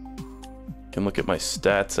 Can look at my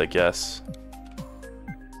stats, I guess.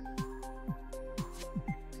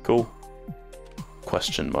 Cool.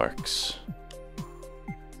 Question marks.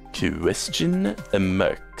 Question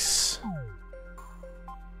marks.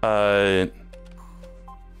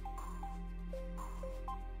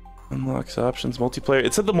 Unlocks options, multiplayer.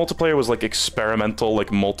 It said the multiplayer was like experimental,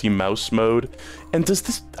 like multi-mouse mode. And does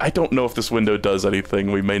this, I don't know if this window does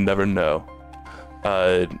anything, we may never know.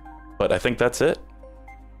 But I think that's it.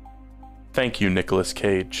 Thank you, Nicolas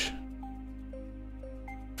Cage,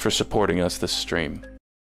 for supporting us this stream.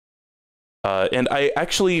 And I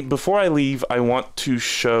actually, before I leave, I want to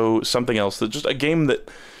show something else, that just a game that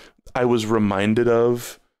I was reminded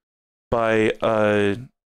of by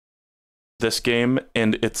this game,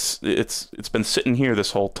 and it's been sitting here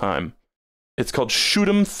this whole time. It's called Shoot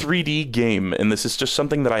 'em 3D Game, and this is just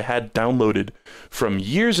something that I had downloaded from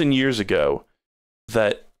years and years ago.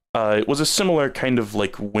 That it was a similar kind of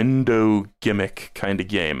like window gimmick kind of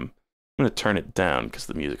game. I'm gonna turn it down because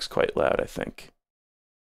the music's quite loud, I think.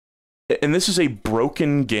 And this is a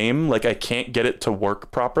broken game, like I can't get it to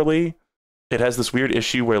work properly. It has this weird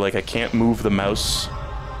issue where like I can't move the mouse.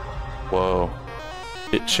 Whoa.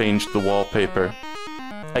 It changed the wallpaper.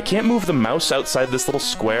 I can't move the mouse outside this little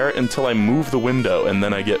square until I move the window, and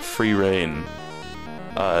then I get free reign.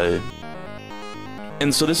 And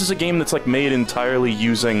so this is a game that's like made entirely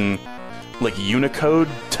using like Unicode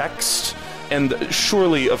text, and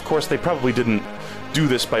surely, of course, they probably didn't do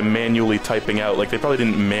this by manually typing out, like they probably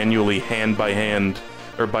didn't manually hand by hand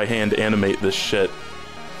animate this shit.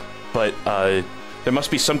 But there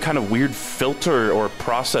must be some kind of weird filter or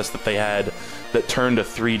process that they had that turned a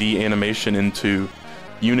 3D animation into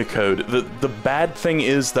Unicode. The bad thing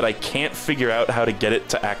is that I can't figure out how to get it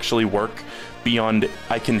to actually work beyond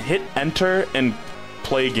I can hit enter and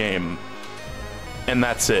play game, and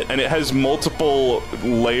that's it. And it has multiple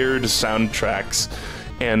layered soundtracks,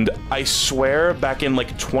 And I swear back in like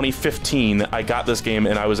 2015, I got this game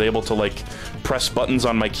and I was able to like press buttons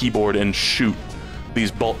on my keyboard and shoot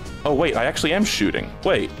these oh wait, I actually am shooting.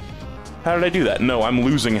 Wait, how did I do that? No, I'm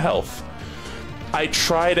losing health. I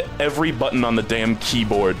tried every button on the damn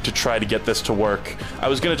keyboard to try to get this to work. I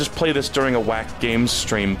was gonna just play this during a Whack Games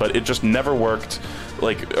stream, but it just never worked.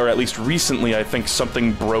 Like, or at least recently, I think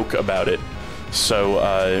something broke about it. So,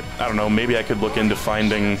 I don't know, maybe I could look into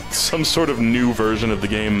finding some sort of new version of the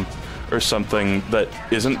game or something that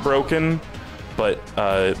isn't broken, but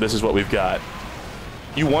this is what we've got.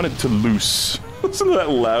 You wanted to loose. Listen to that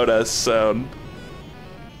loud-ass sound.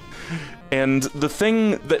 And the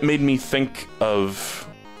thing that made me think of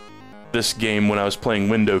this game when I was playing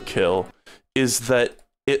Windowkill is that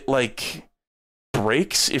it, like,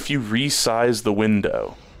 breaks if you resize the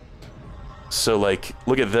window. So, like,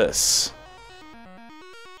 look at this.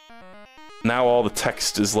 Now all the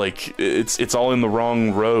text is like, it's all in the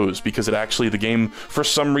wrong rows because it actually, the game, for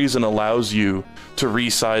some reason, allows you to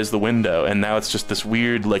resize the window, and now it's just this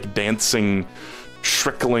weird, like, dancing,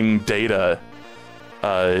 trickling data.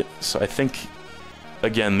 So I think,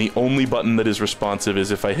 again, the only button that is responsive is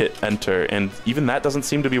if I hit enter, and even that doesn't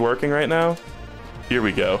seem to be working right now. Here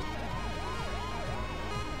we go.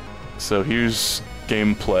 So here's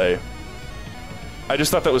gameplay. I just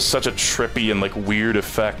thought that was such a trippy and, like, weird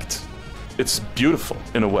effect. It's beautiful,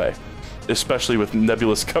 in a way. Especially with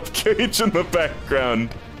Nebulous Cupcake in the background.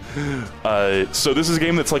 So this is a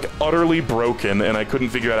game that's, like, utterly broken, and I couldn't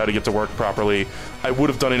figure out how to get to work properly. I would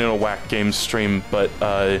have done it in a Whack Games stream, but,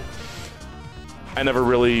 I never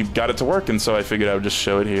really got it to work, and so I figured I would just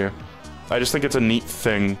show it here. I just think it's a neat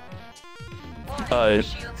thing.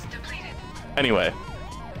 Anyway.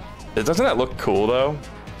 Doesn't that look cool, though?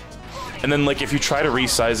 And then, like, if you try to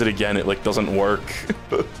resize it again, it, like, doesn't work.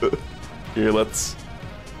 Here, let's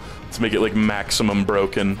make it, like, maximum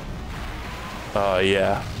broken.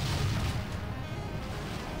 Yeah.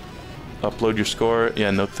 Upload your score?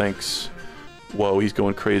 Yeah, no thanks. Whoa, he's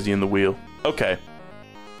going crazy in the wheel. Okay.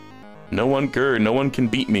 No one can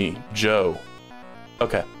beat me, Joe.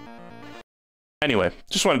 Okay. Anyway,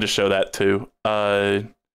 just wanted to show that, too. Do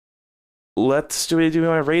we want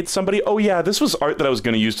to raid somebody? Oh yeah, this was art that I was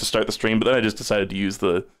going to use to start the stream, but then I just decided to use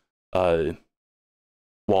the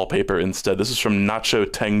wallpaper instead. This is from Nacho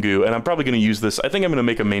Tengu, and I'm probably going to use this. I think I'm going to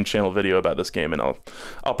make a main channel video about this game, and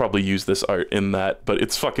I'll probably use this art in that, but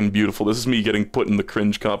it's fucking beautiful. This is me getting put in the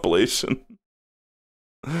cringe compilation.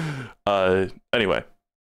 Anyway.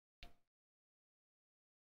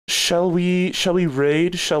 Shall we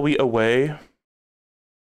raid? Shall we away?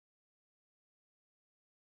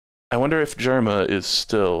 I wonder if Germa is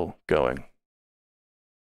still going.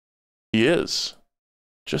 He is.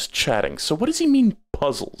 Just chatting. So what does he mean,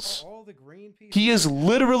 puzzles? He is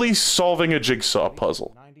literally solving a jigsaw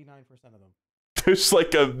puzzle. 99% of them. There's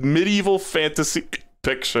like a medieval fantasy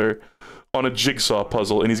picture on a jigsaw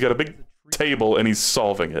puzzle, and he's got a big table, and he's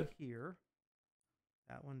solving it.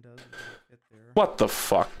 What the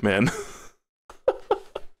fuck, man?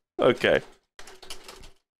 Okay.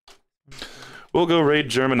 We'll go raid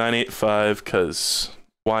Germa 985, because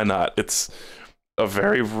why not? It's a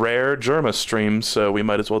very rare Germa stream, so we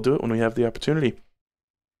might as well do it when we have the opportunity.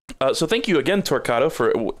 So thank you again, Torcado,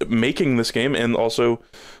 for making this game, and also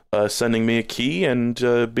sending me a key, and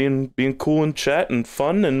being cool in chat, and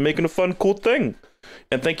fun, and making a fun, cool thing.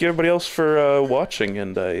 And thank you everybody else for watching,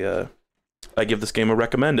 and I give this game a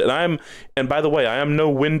recommend. And by the way, I am no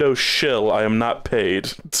Windows shill. I am not paid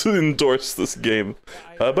to endorse this game,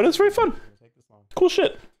 but it's very fun. Cool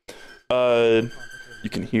shit. You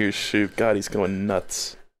can hear shoot. God, he's going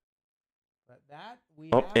nuts.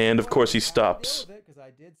 Oh, and of course he stops.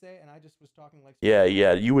 Yeah,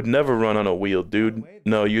 you would never run on a wheel, dude.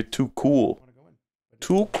 No, you're too cool.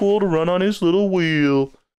 Too cool to run on his little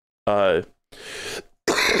wheel. Oh,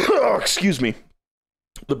 excuse me.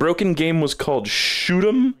 The broken game was called Shoot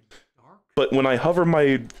 'em, but when I hover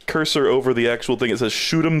my cursor over the actual thing, it says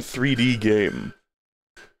Shoot 'em 3D game.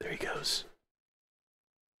 There he goes.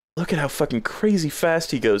 Look at how fucking crazy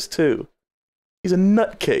fast he goes, too. He's a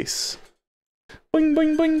nutcase. Boing,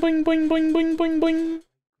 boing, boing, boing, boing, boing, boing, boing, boing.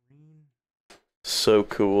 So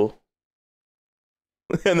cool.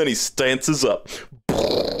 And then he stances up.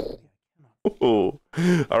 Oh.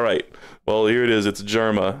 Alright. Well, here it is. It's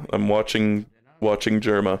Germa. I'm watching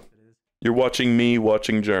Germa. You're watching me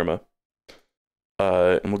watching Germa.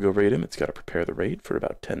 And we'll go raid him. It's got to prepare the raid for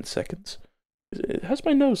about 10 seconds. How's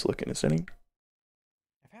my nose looking? Is anything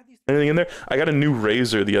in there? I got a new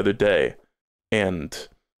razor the other day, and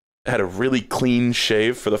had a really clean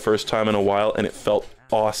shave for the first time in a while, and it felt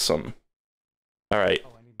awesome. Alright.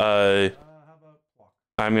 I'm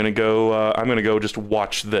I'm gonna go just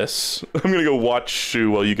watch this. I'm gonna go watch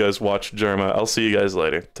Shu while you guys watch Jerma. I'll see you guys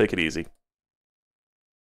later. Take it easy.